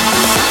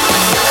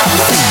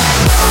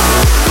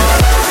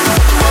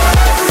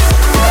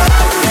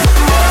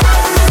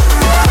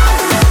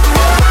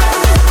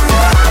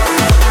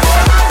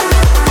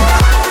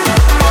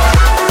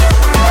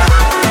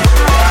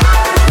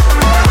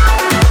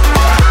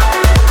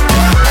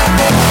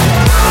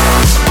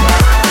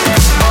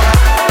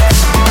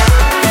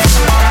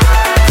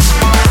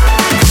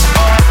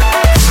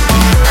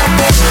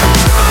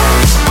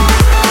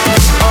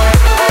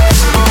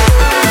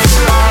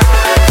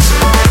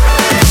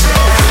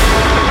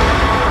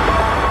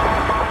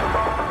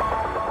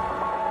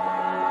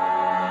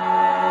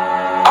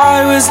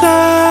 I was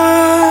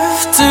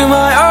left to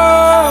my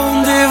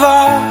own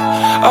devices.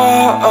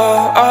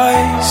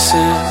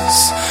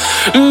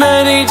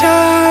 Many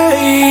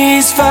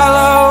days fell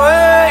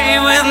away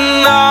with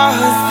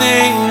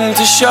nothing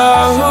to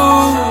show,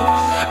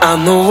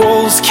 and the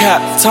walls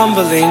kept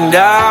tumbling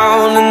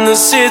down in the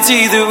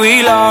city that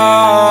we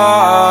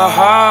love.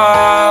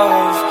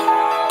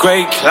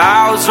 Great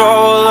clouds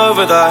roll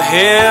over the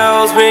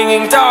hills,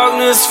 bringing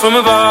darkness from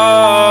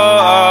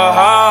above.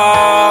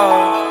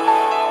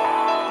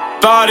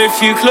 But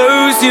if you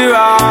close your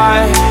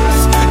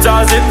eyes,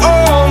 does it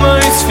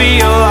almost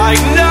feel like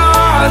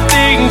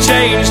nothing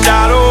changed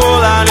at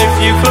all? And if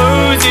you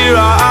close your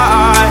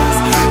eyes,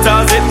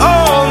 does it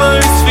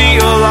almost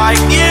feel like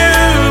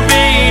you've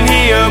been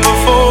here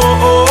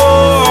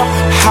before?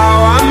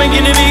 How am I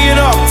gonna be an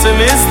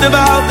optimist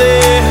about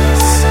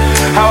this?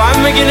 How am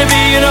I gonna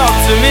be an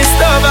optimist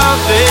about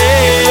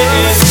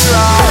this?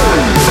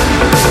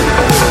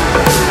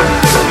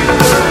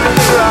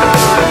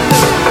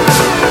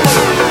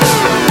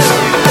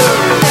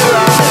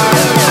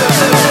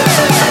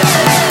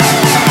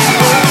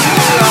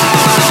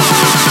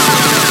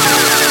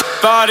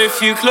 But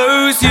if you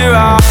close your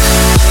eyes,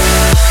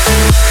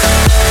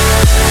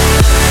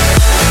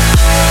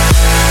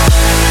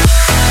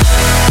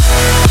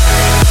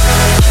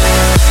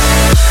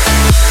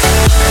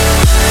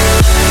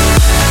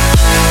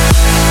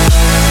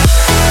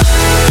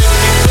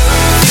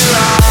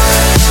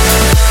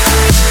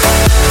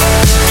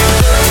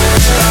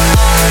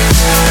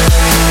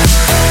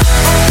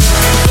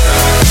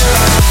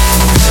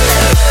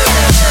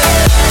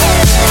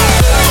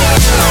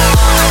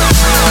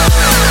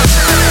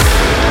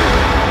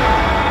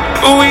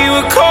 we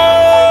were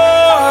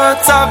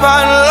caught up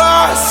and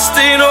lost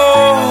in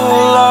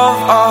all of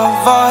our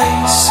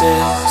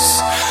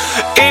vices.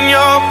 In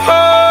your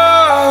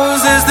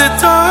pose as the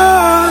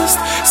dust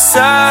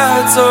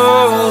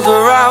settled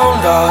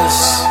around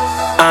us,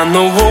 and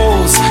the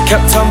walls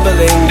kept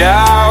tumbling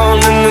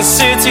down in the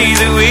city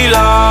that we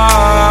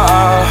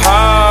love.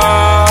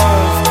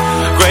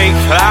 Great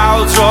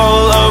clouds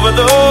roll over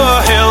the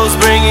hills,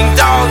 bringing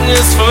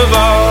darkness from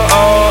above.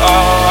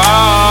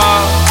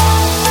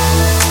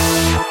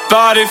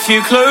 But if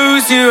you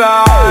close your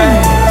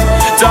eyes,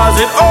 does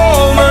it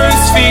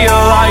almost feel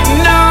like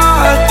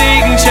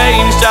nothing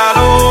changed at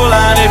all?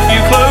 And if you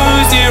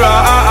close your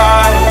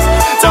eyes,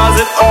 does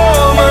it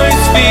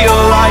almost feel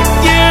like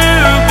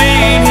you've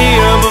been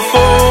here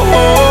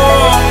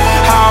before?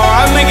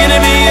 How am I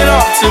gonna be an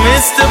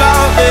optimist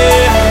about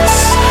this?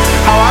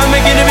 How am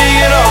I gonna be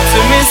an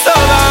optimist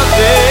about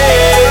this?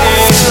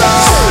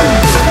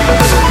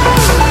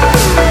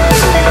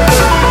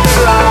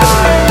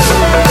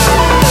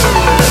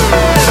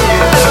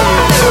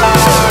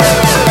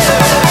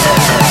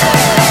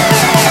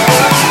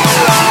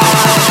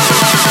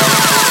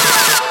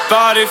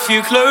 But if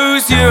you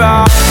close your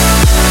eyes,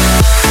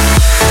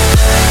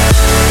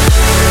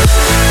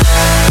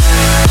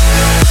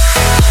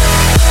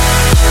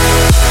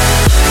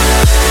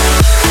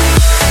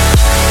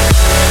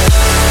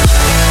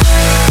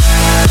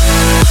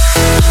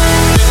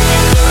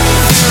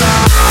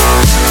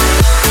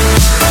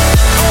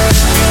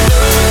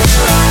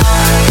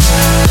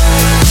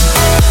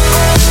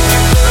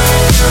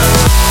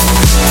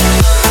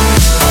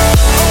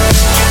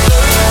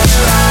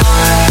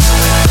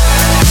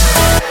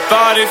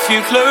 but if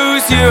you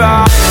close your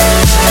eyes,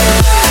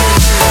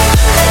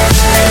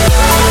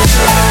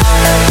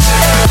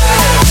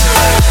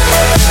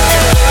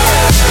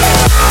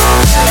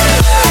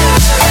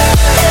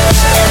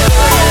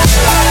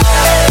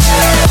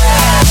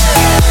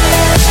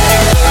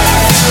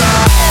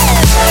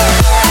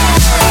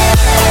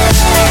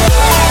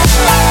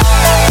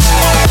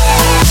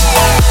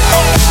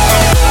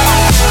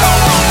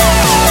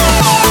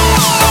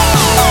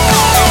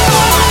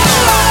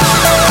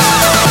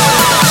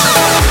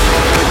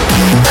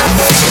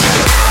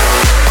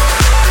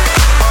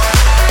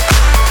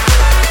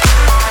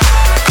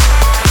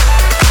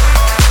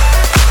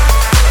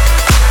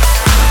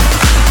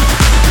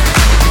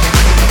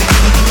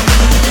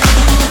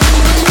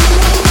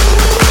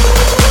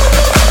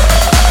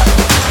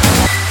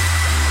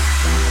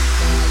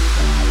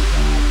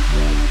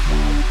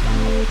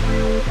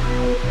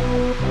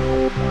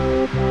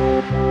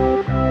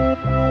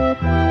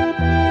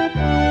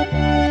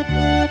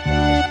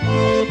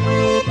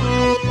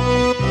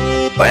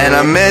 When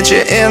I met you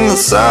in the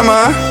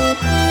summer,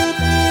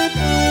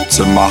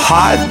 to my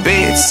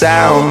heartbeat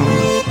sound,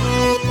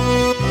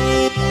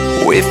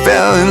 we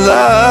fell in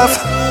love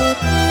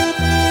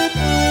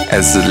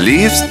as the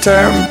leaves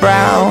turn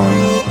brown.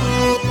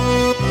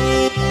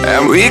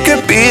 And we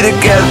could be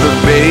together,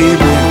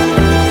 baby,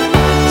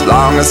 as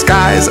long as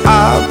skies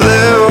are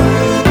blue.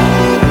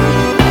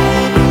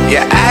 You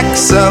act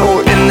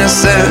so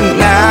innocent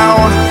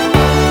now,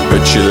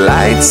 but you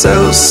lied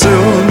so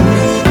soon.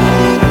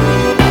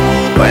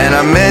 When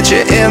I met you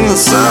in the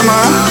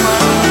summer,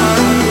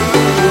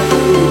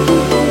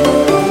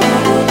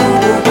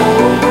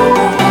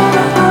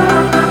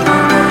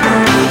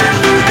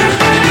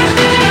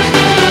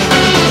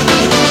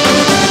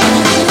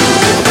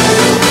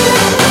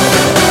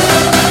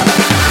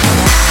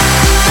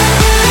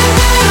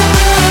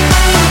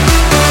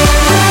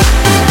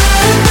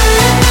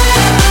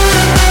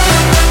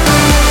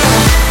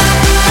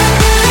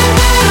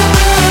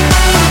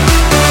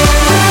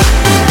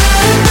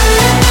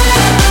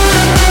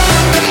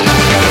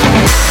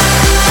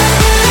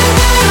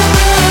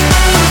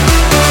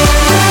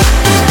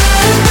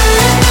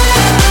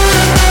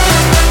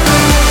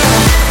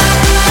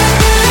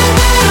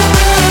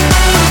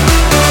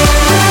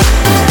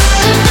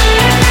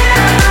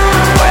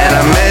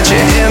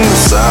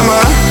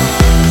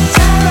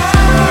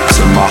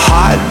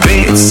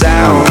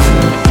 sound,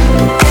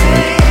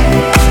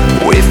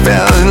 we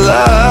fell in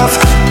love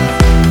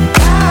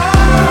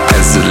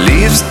as the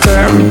leaves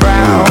turn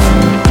brown.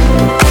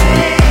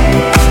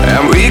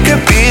 And we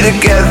could be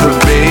together,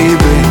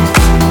 baby,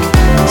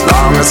 as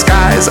long as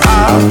skies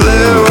are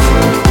blue.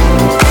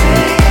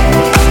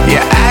 You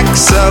act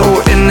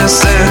so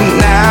innocent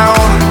now,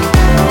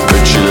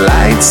 but you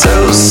lied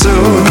so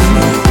soon.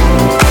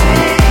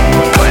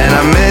 When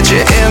I met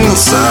you in the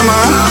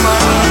summer,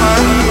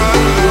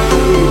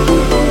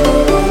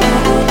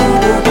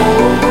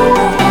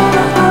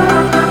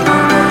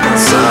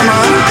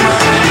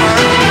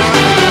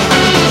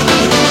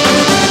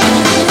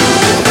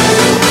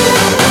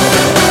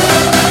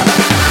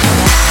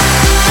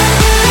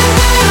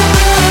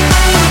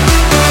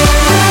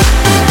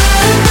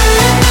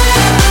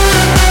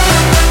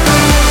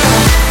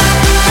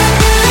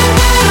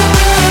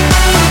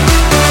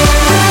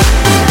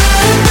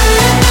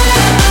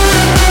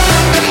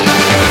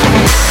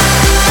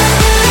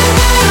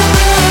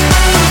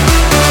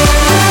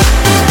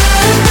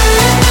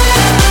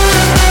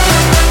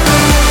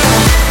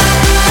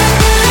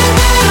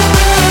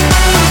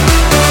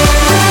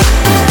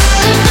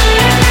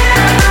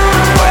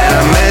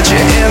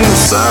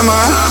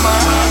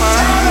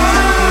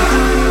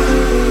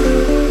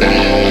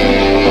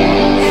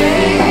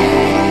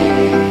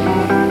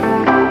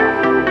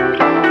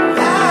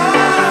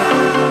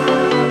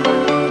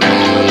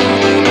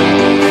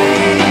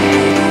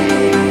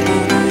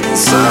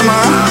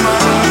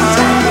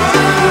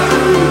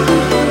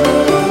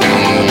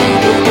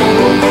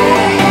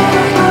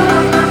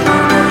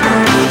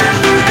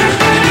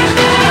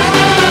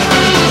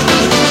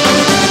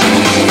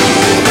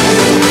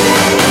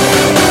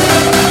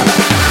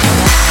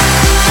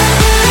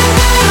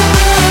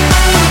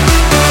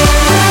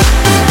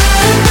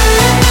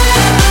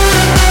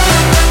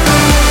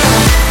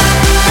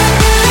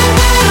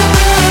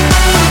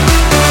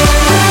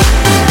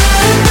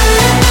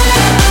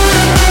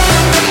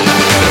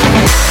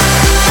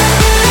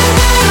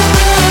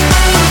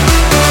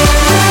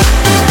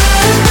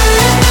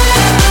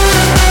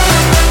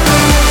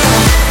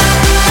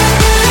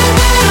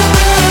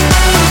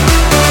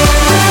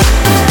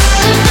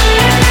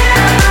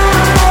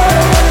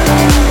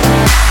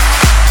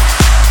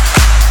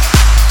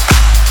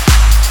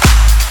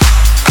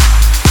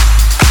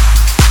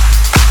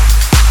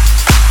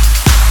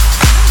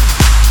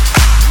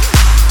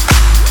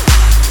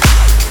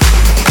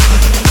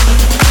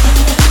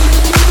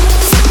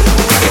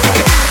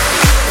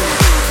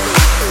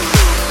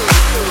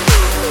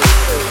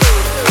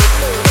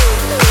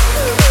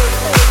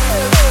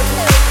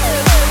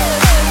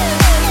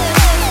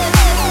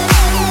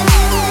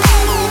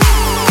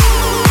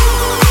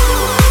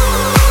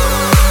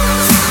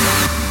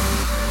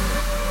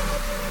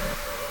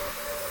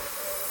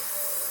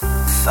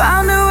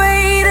 found a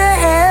way to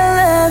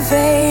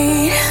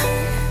elevate,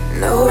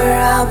 know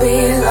where I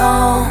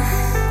belong.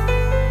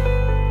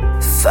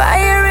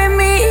 Fire in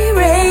me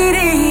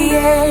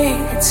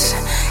radiates,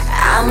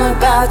 I'm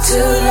about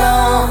to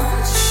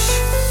launch.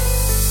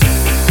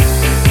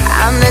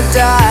 I'm the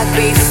dark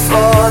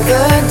before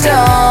the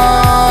dawn.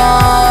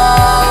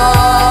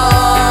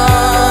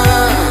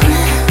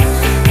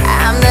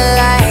 I'm the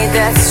light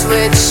that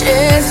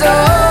switches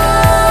on.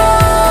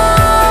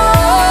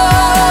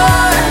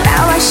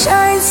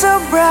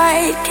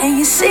 Can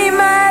you see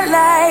my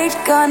light?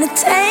 Gonna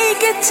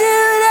take it to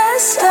the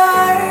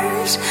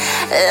stars.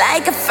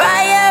 Like a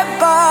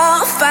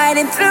fireball,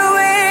 fighting through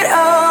it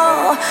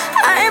all.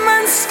 I'm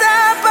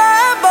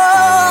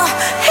unstoppable.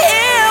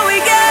 Here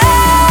we go.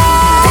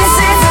 This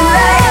is the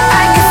light,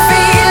 I can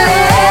feel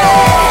it.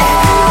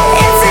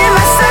 It's in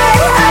my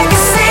sight, I can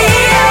see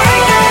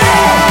it.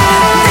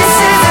 This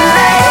is the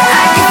light,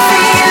 I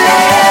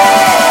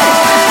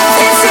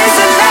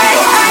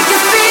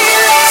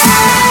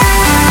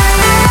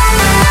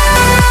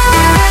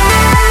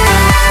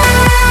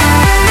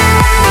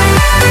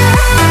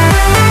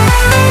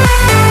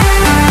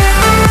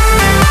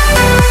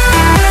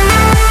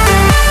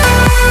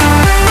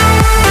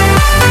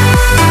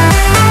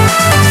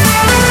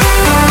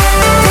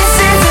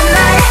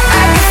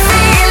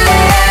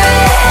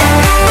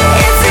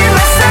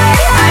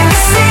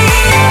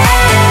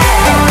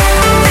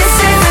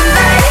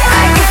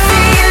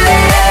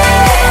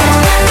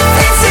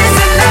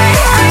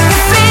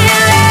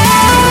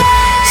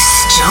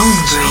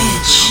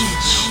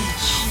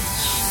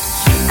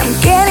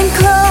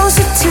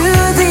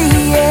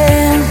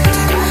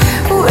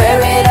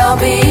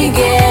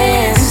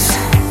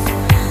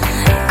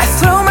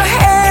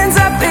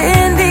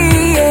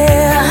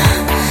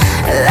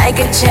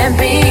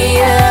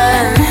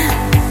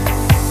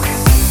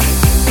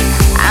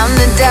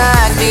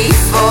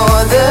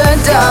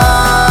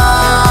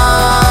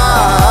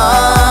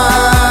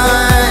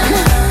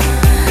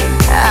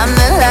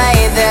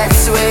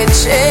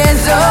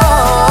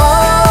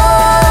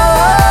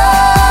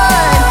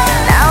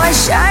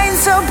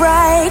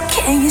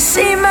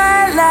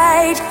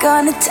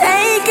Gonna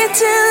take it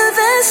to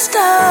the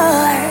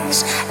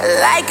stars,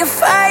 like a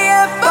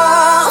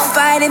fireball,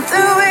 fighting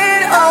through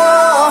it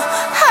all.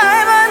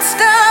 I'm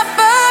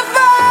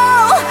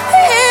unstoppable.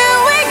 Here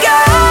we go.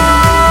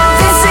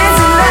 This is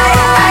the night,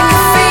 I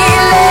can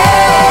feel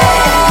it.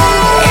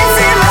 It's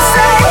in my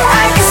sight,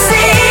 I can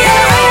see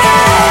it.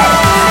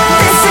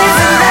 This is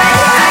the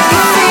night, I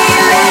can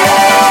feel it.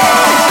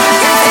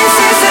 This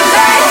is the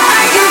night,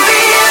 I can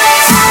feel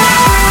it.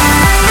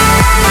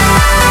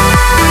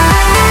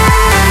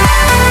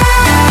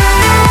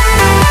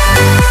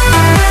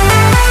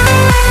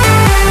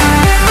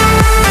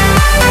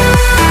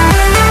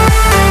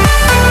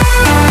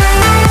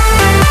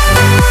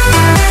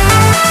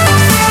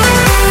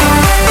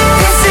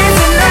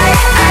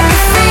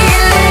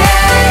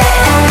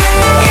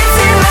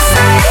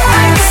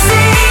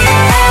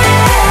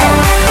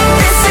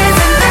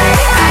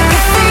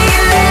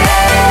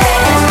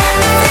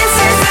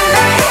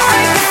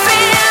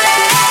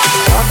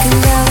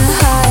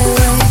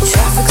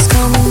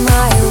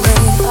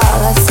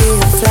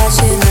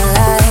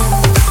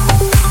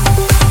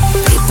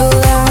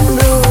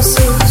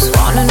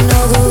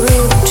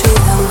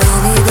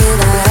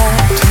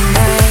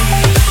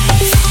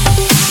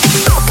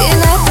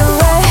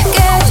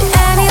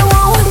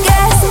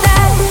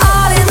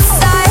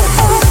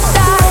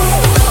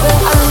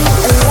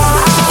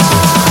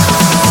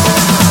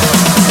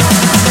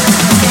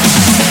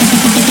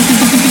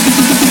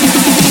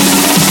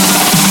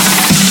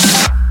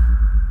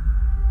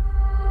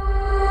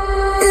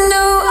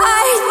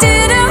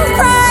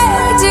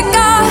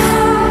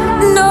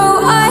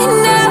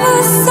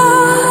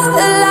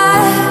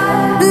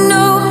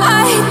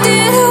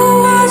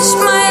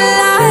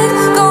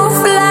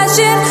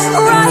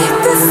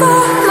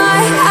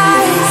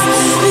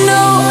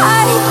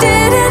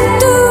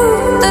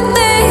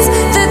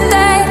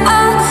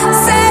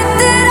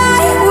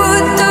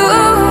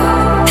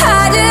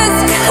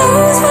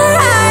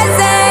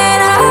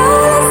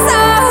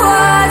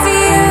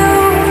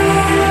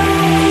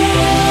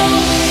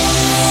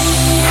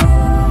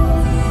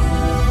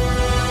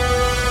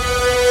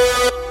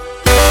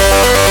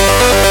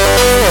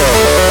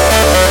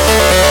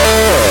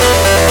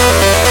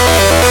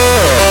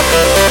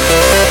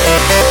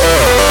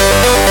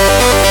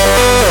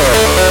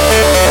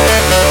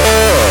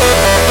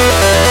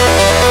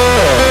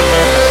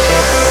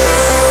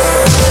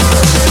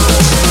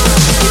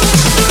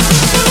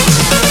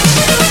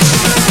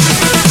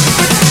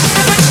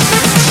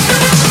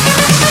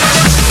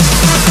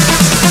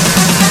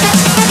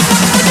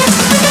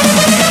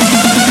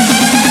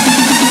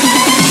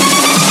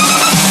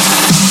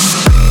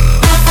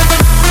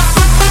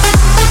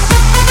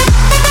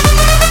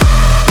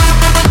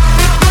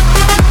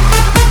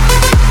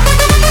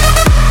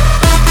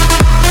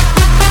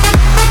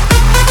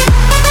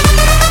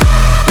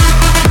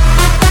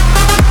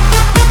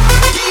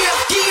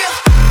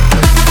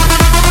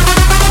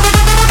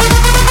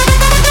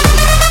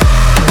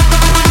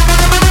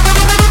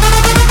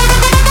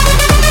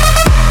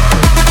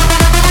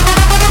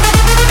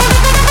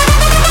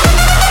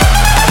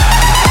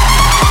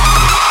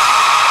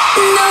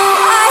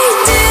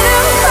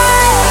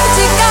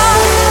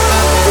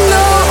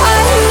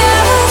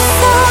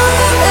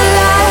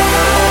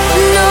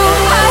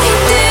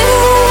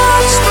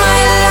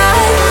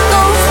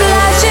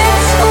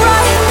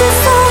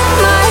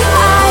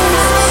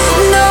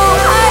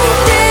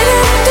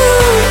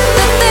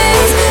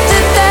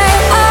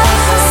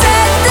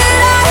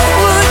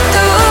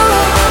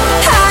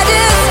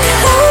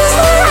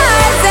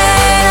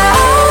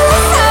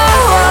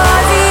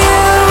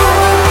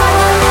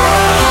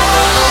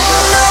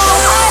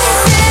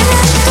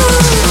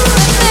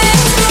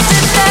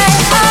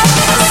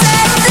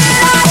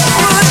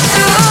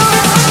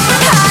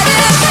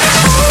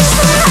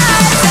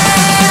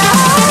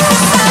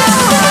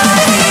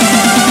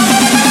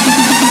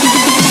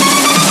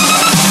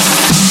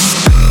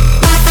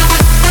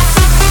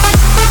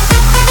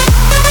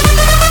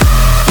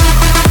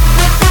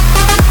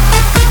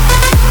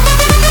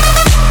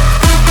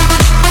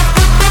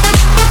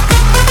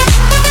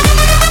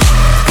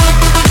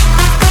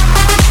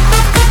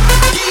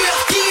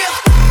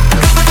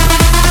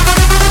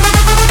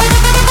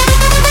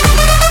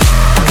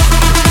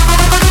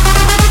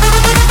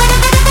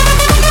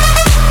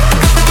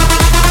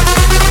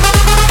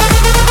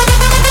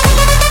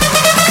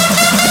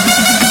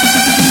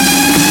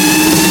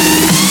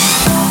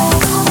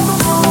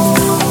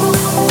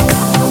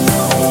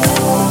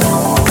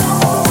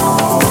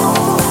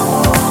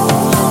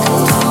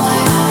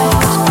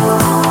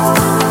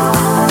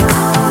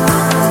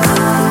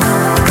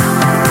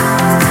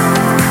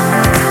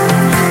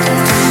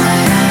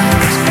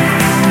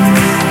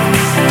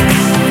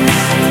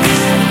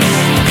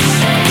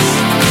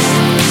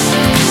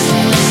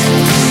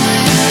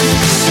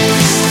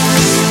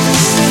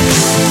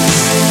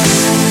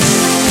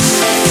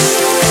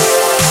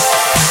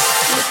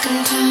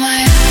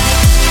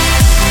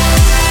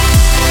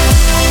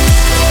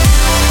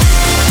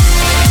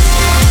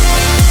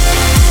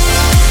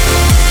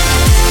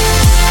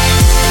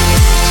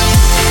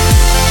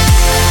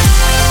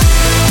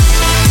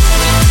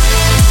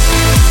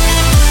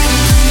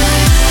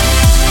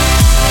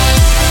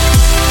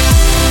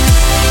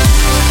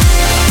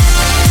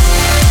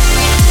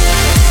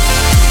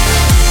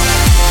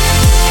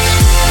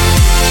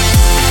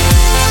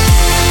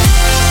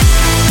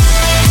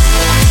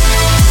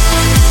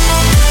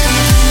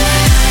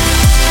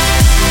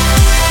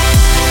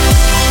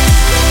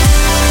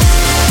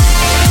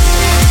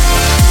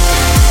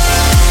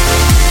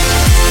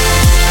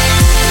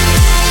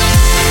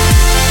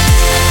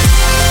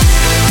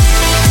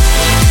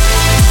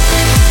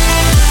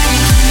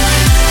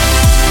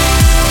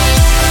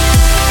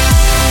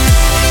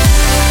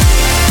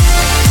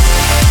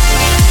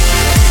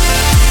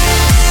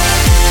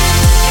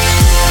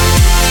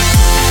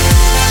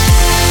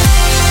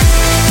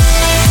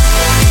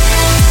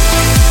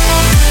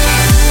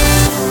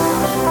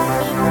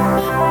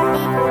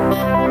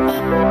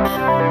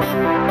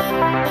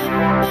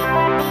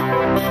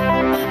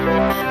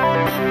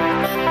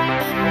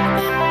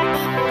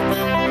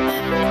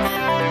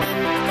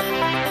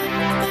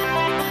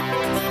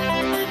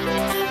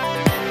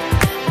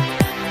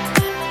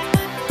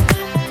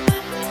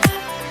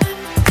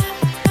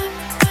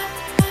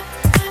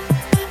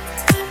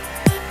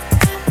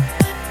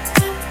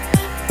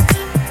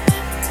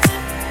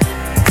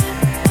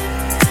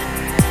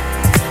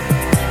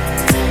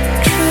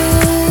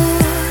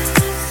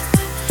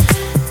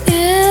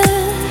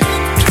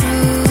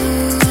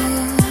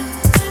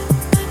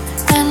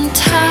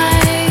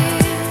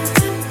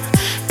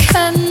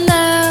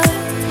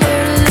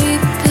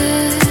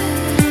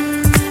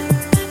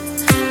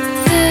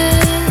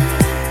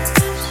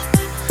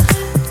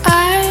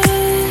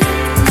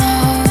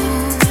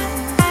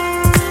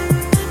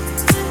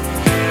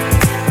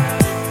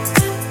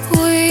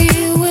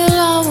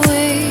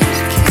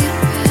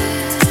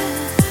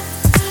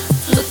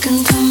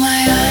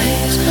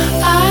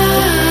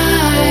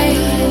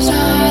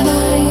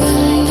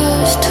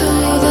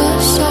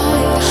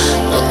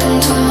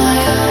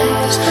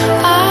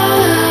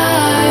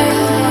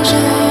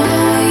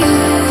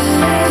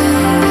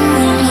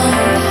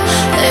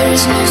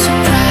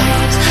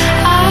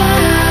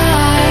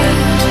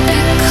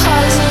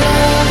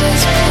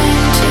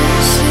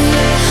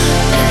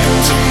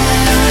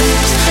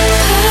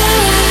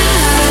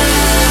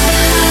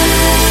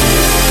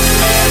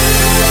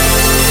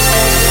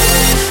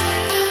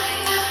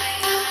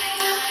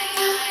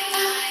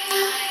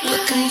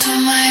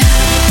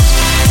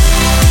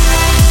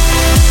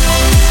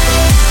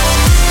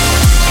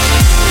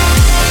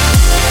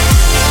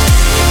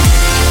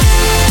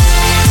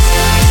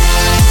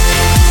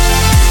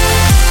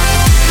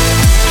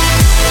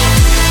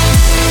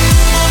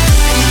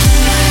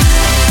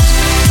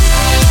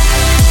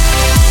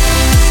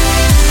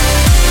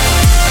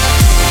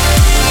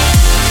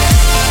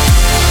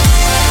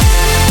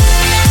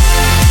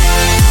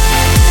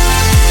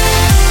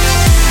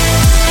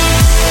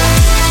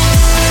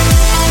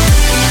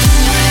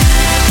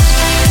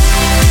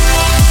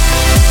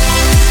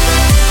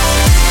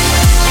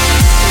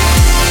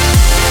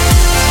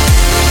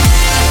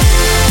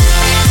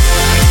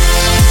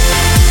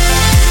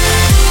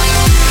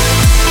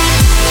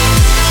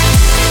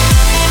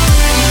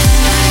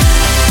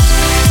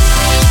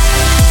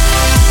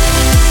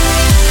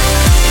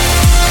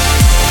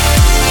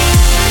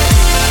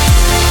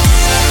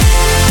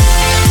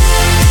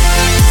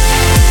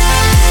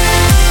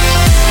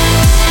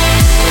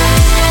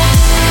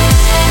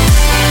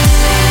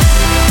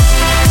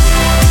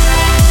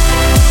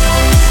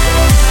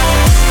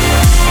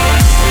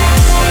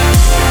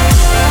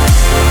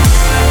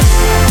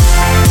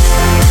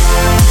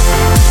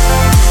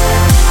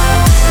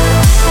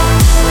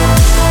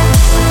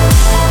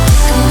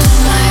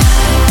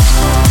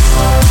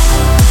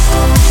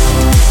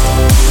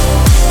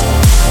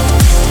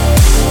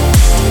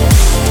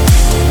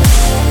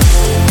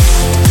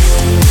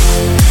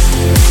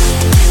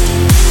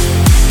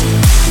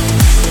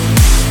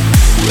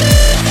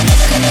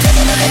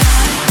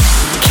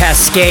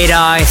 Skate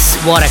Eyes,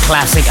 what a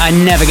classic. I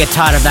never get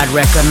tired of that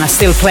record and I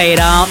still play it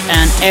out,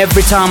 and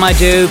every time I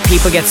do,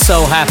 people get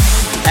so happy.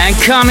 And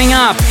coming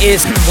up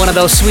is one of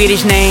those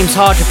Swedish names,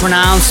 hard to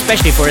pronounce,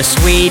 especially for a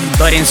Swede,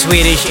 but in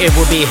Swedish it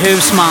would be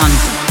Husman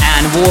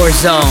and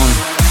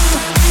Warzone.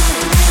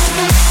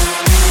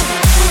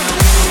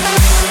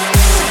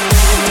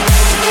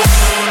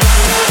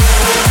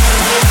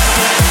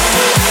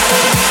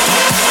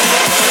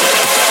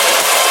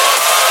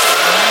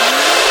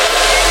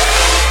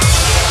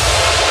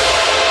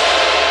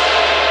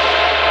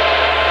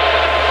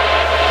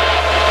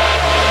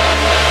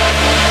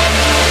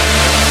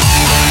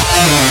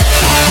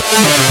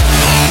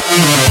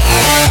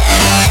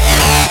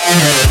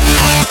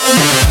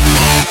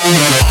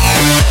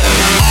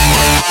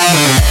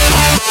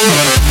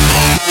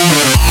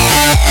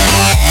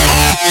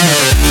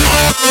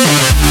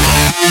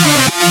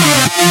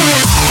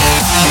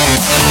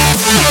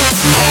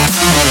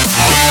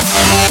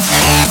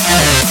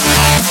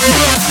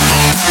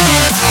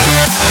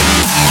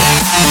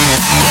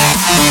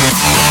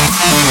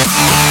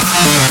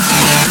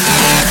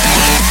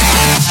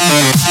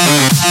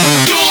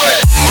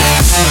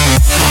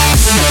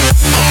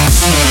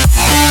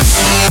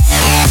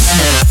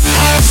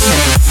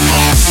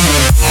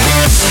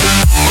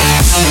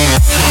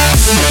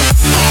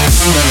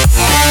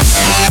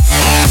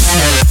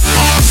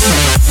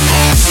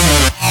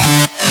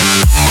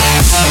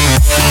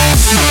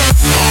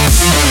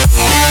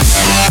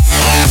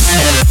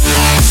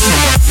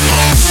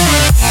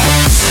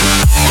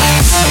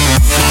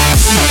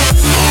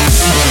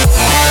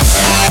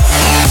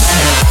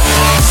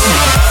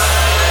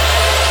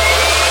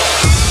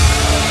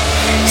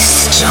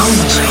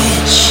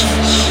 StoneBridge.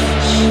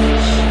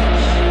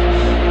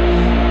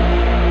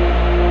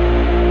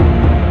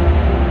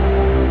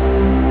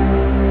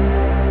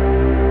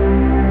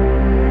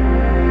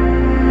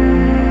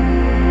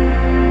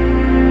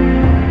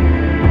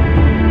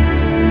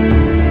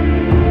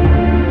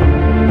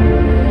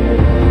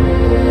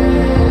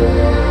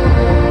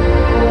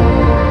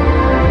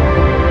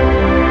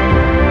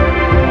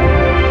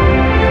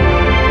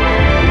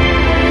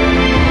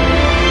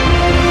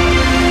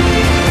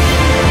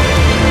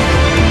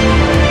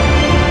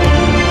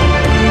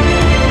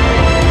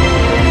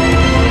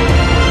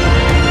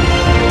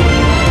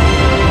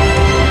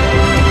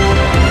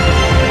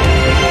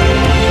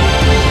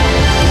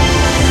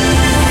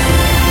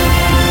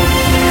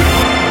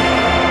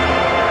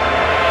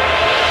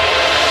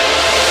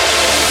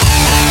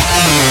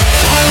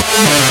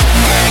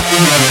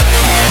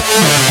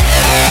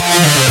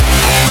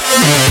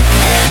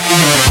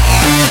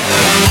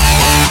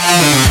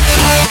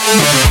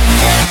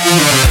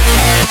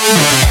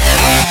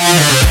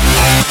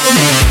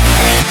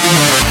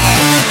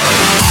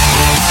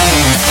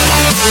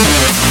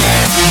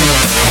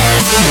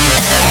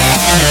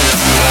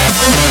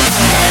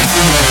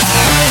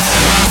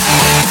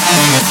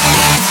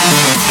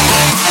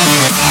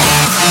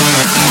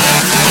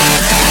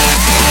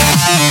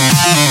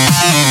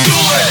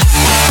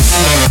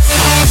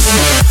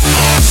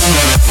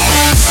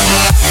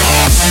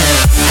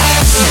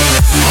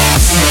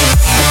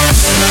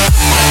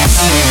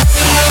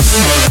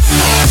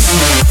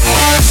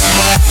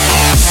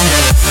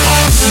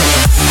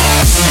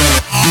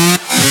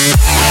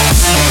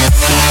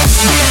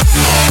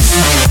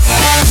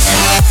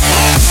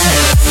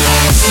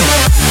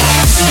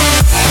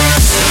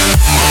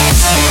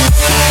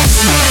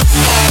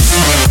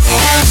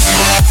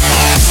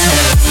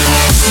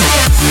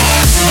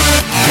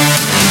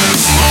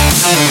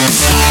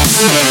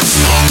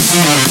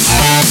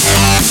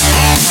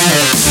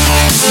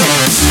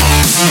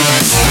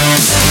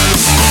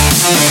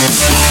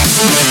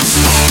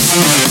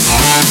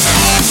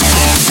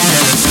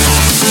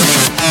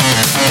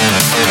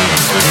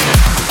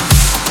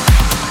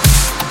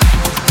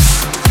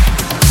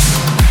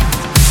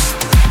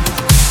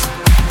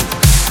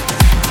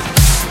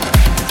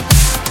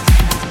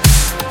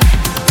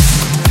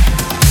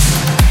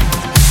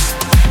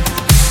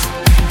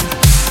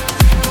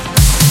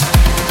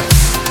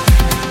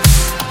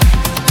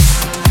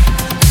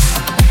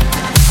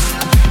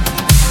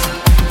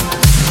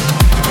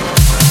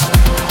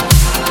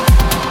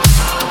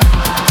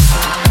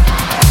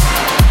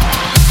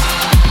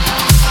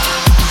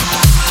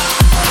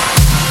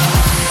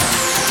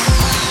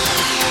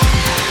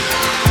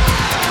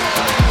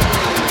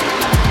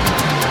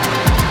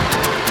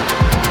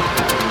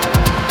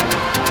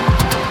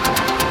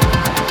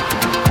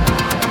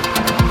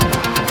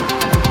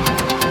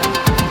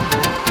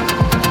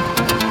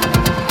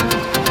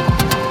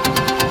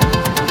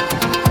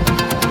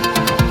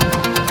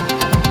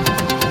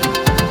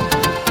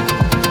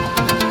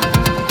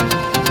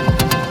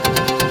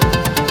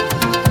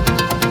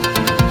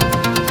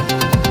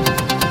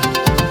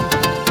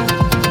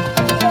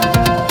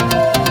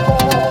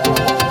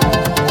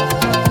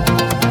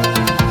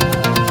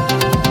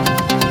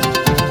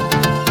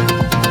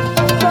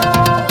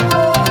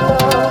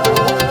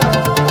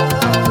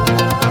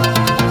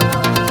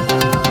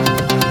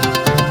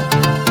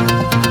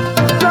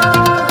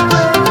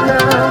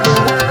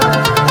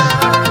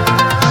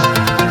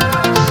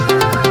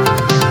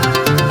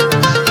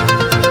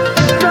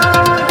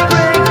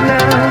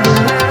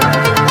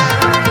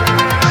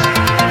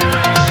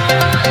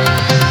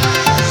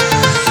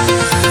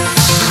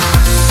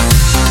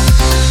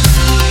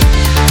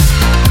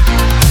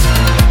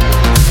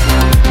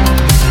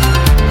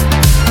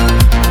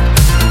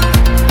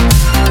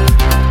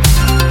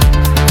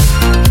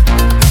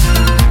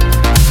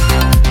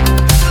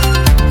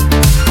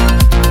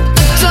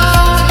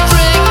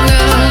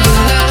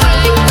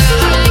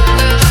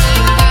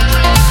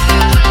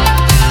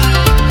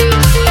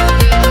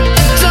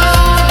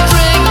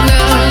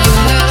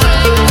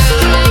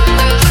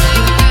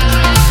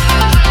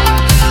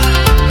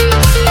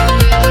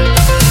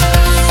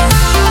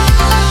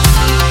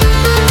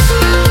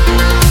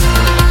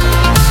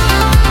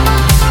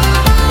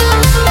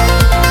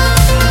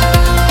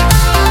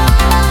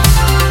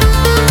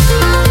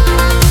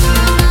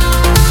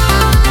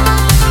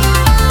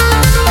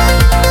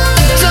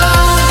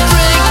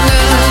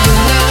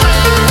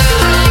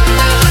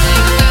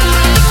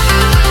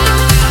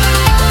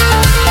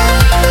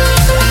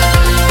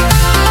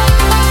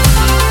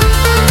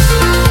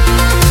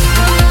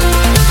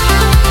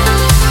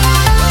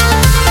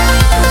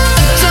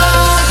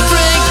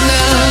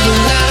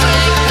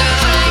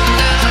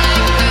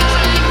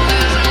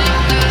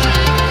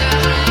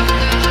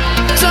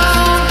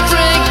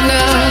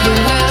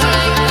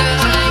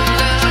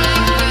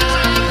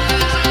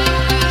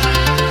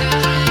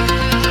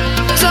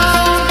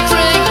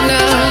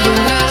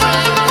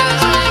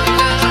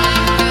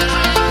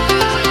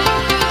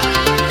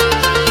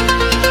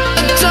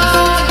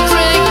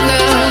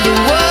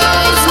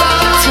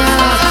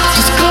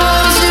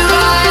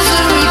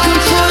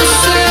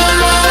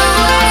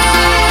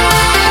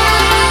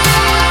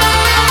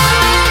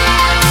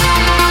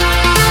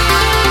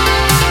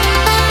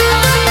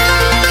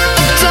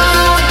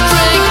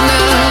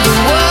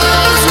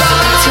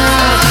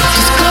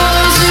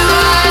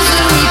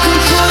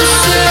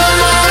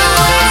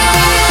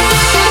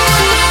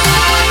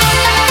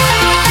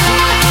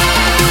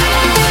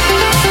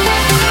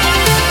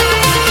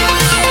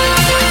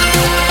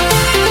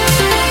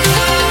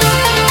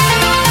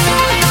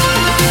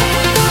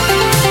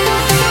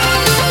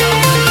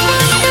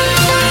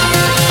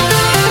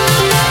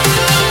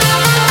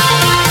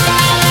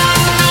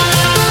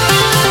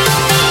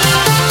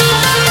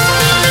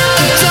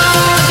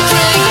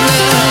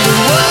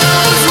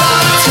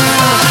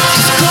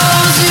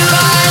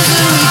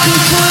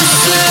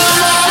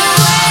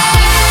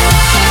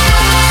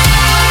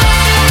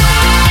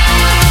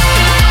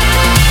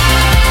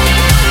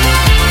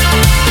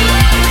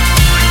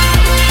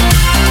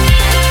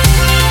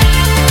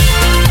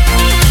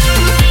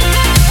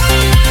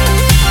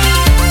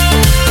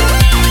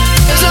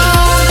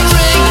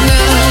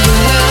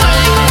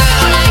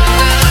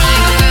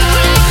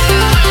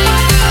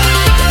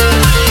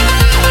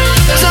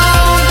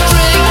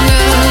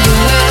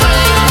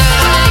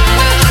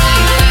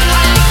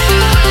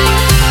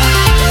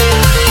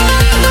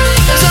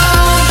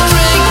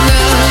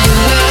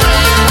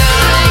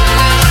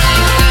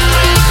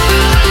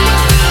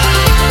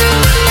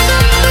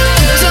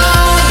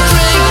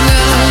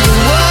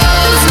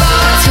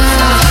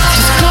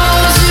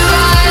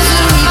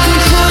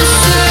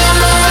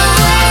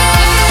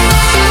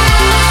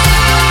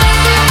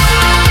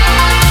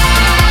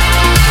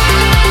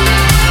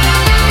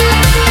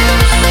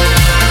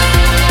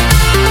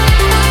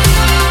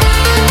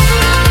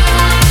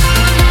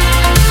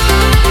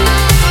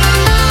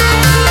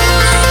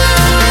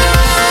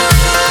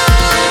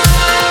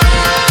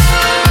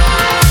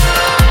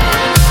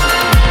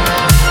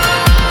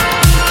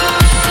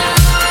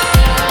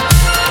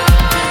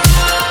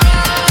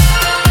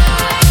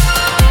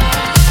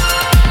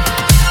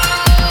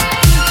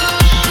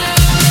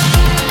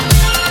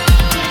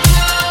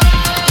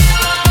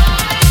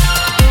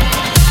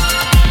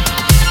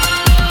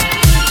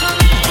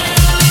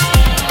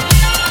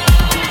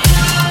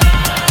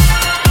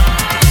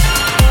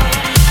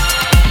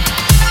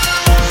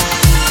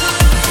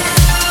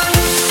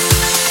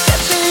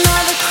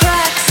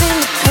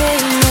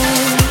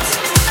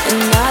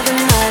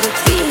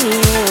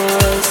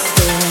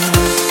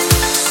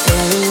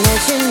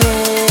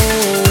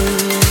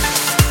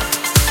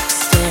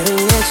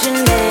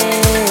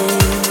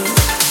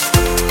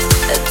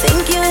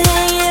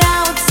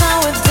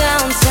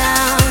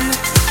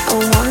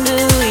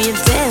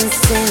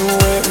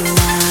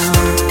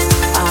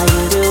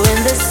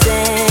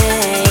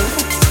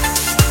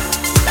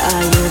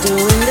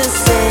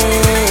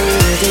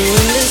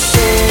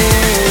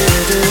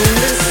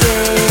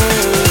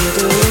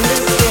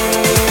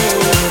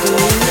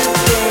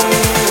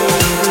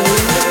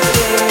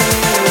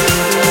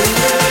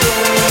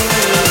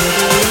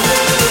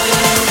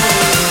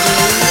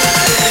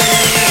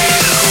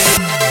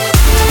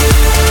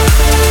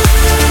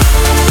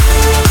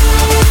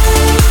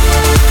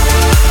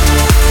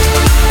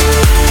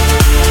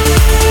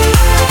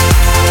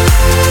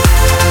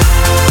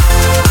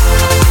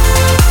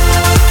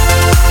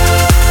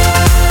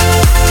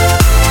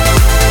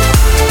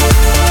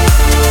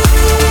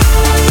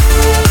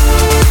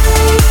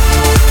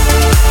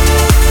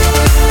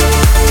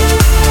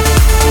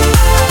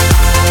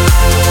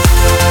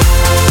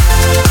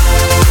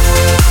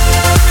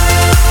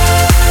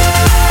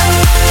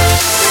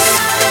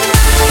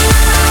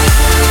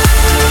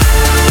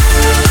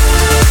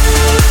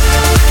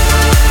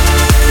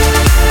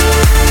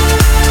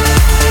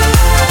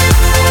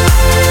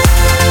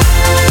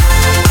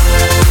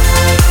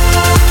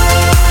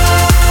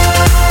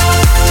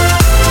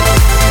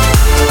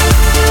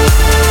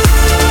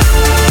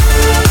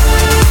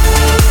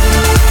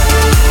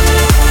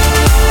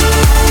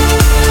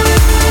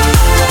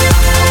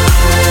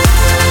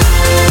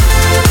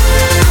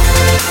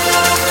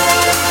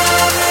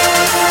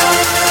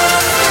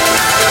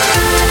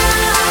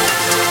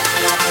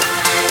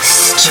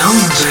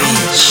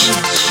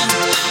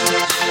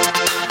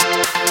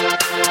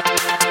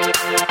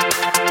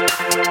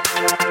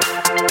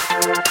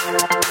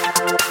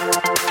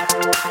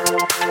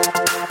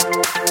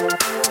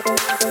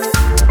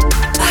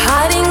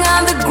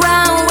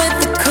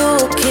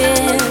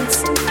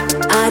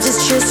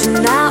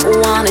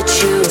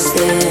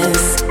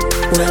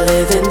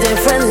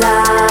 different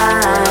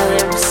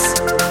lives.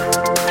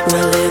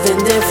 We're living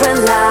different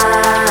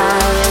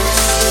lives.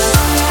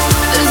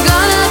 There's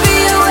gonna be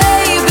a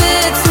way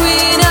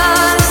between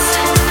us,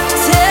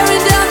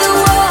 tearing down the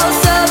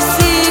walls of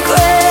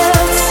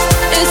secrets.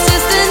 It's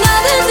just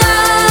another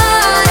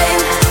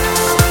night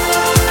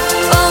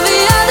on the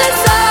other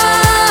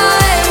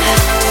side.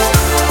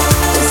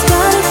 There's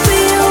gotta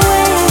be a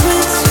way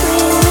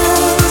between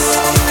us,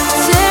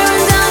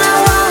 tearing down our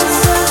walls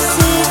of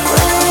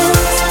secrets.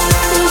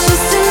 It's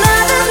just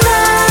another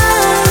night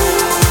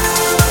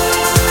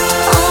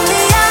on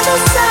the other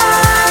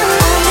side,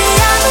 on the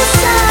other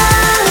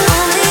side,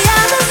 on the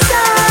other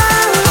side,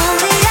 on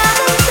the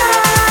other side, on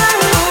the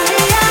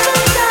other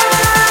side,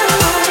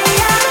 on the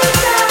other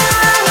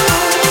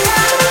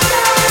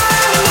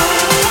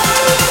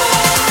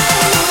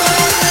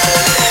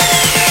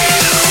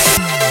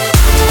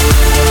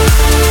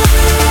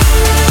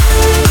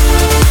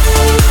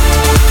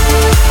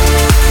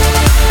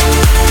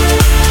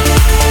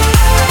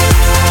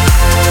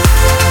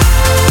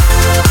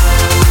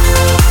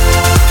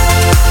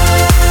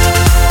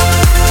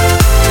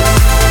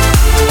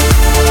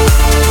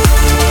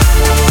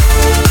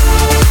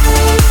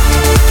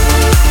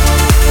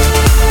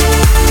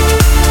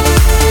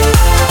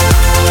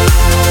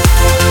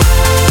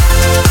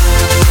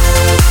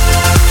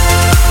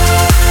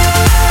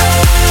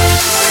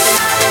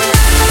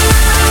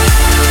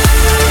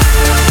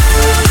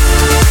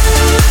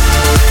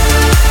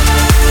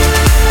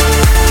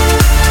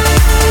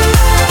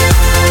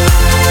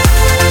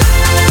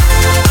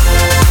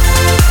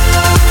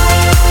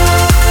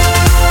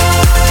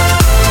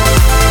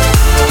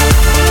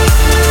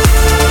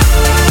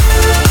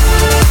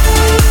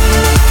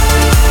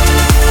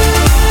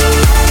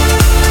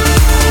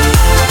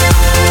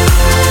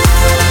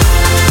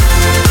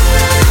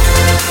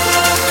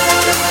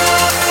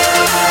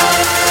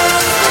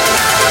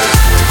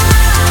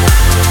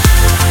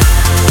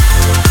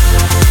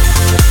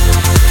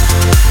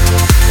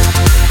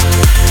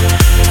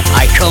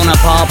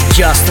Pop,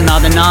 just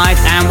another night.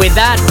 And with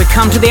that, we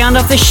come to the end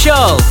of the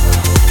show.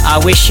 I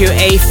wish you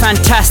a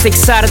fantastic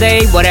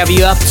Saturday, whatever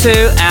you're up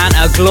to, and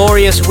a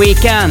glorious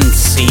weekend.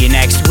 See you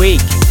next week.